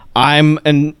now I'm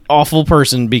an awful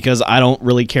person because I don't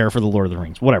really care for the Lord of the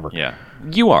Rings. Whatever. Yeah,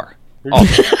 you are.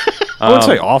 Awful. I wouldn't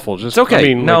say awful. Just It's okay. I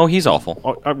mean, no, like, he's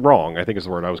awful. I'm wrong. I think is the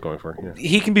word I was going for. Yeah.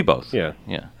 He can be both. Yeah.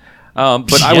 Yeah.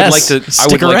 But I would like to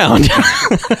stick around.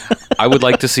 I would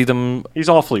like to see them He's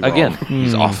awfully wrong. again.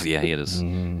 He's off. Yeah, he is.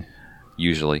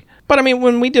 Usually. But I mean,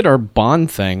 when we did our Bond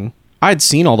thing, I'd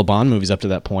seen all the Bond movies up to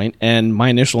that point, and my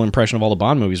initial impression of all the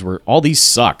Bond movies were all these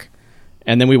suck.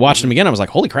 And then we watched them again. I was like,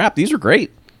 holy crap, these are great.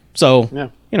 So,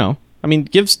 you know, I mean,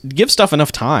 give stuff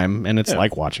enough time, and it's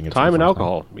like watching it. Time and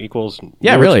alcohol equals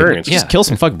Yeah, new really. experience. Just kill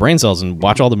some fucking brain cells and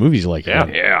watch all the movies you like. Yeah.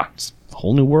 Yeah. It's a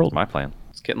whole new world. My plan.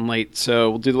 It's getting late, so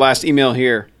we'll do the last email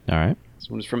here. All right. This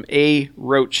one is from A.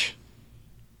 Roach.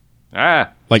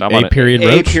 Like I'm on A it. period A.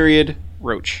 Roach? Period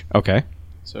Roach. Okay.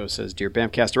 So it says, Dear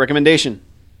Bamcast, a recommendation.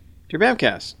 Dear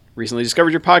Bamcast, recently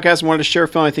discovered your podcast and wanted to share a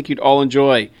film I think you'd all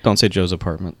enjoy. Don't say Joe's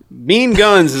apartment. Mean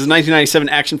Guns is a 1997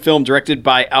 action film directed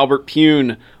by Albert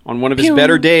Pune. On one of his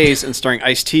better days and starring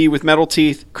Ice-T with metal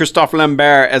teeth, Christophe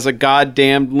Lambert as a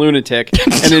goddamned lunatic,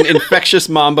 and an infectious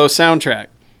mambo soundtrack.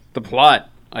 The plot.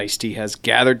 Ice-T has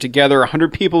gathered together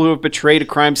 100 people who have betrayed a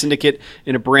crime syndicate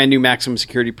in a brand new maximum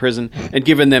security prison and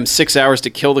given them 6 hours to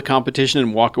kill the competition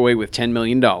and walk away with $10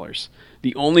 million.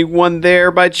 The only one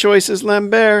there by choice is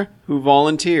Lambert, who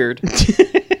volunteered.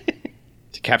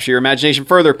 To capture your imagination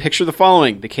further, picture the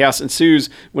following. The chaos ensues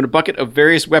when a bucket of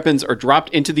various weapons are dropped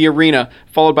into the arena,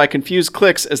 followed by confused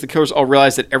clicks as the killers all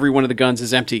realize that every one of the guns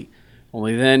is empty.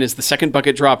 Only then is the second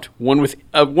bucket dropped, one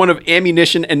of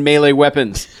ammunition and melee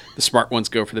weapons. The smart ones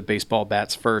go for the baseball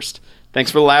bats first.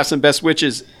 Thanks for the laughs and best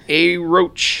wishes. A.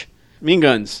 Roach. Mean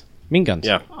Guns. Mean Guns.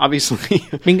 Yeah. Obviously,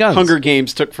 Mean Guns. Hunger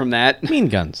Games took from that Mean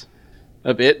Guns.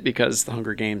 a bit because the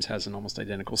Hunger Games has an almost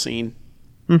identical scene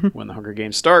when the Hunger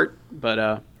Games start. But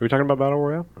Are we talking about Battle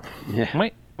Royale?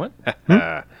 Wait, what?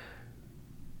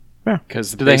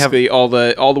 because they have- basically all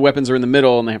the weapons are in the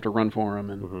middle and they have to run for them.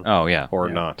 And Oh, yeah. Or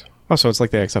not? Oh, so it's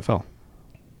like the XFL.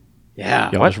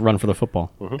 yeah, Y'all just run for the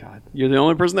football. God, you're the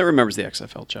only person that remembers the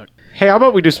XFL, Chuck. Hey, how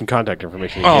about we do some contact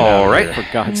information? All right. For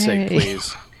God's sake,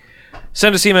 please.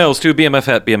 Send us emails to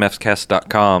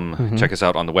bmf@bmfcast.com. Check us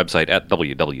out on the website at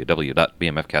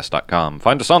www.bmfcast.com.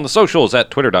 Find us on the socials at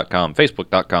twitter.com,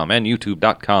 facebook.com, and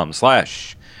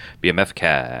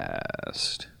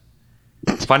youtube.com/bmfcast.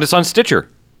 Find us on Stitcher.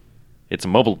 It's a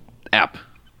mobile app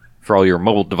for all your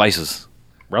mobile devices.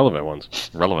 Relevant ones.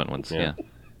 Relevant ones, yeah.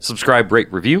 Subscribe,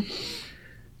 rate, review.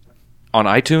 On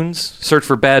iTunes, search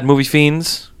for Bad Movie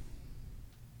Fiends.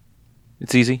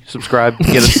 It's easy. Subscribe.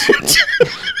 Get us.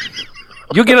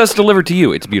 You'll get us delivered to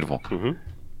you. It's beautiful.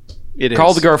 It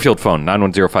Call is. the Garfield phone,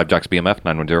 9105-JOCKS-BMF,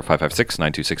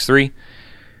 910-556-9263.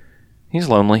 He's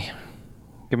lonely.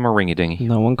 Give him a ringy-dingy.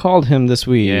 No one called him this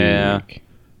week. Yeah.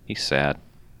 He's sad.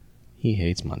 He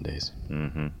hates Mondays.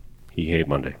 He hate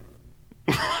Monday.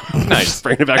 Nice.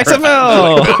 Bring it back.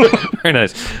 XFL! Very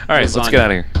nice. All right, let's get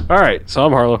out of here. All right. So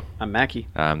I'm Harlow. I'm Mackie.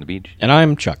 I'm the Beach, And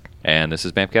I'm Chuck. and this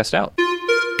is Bamcast Out.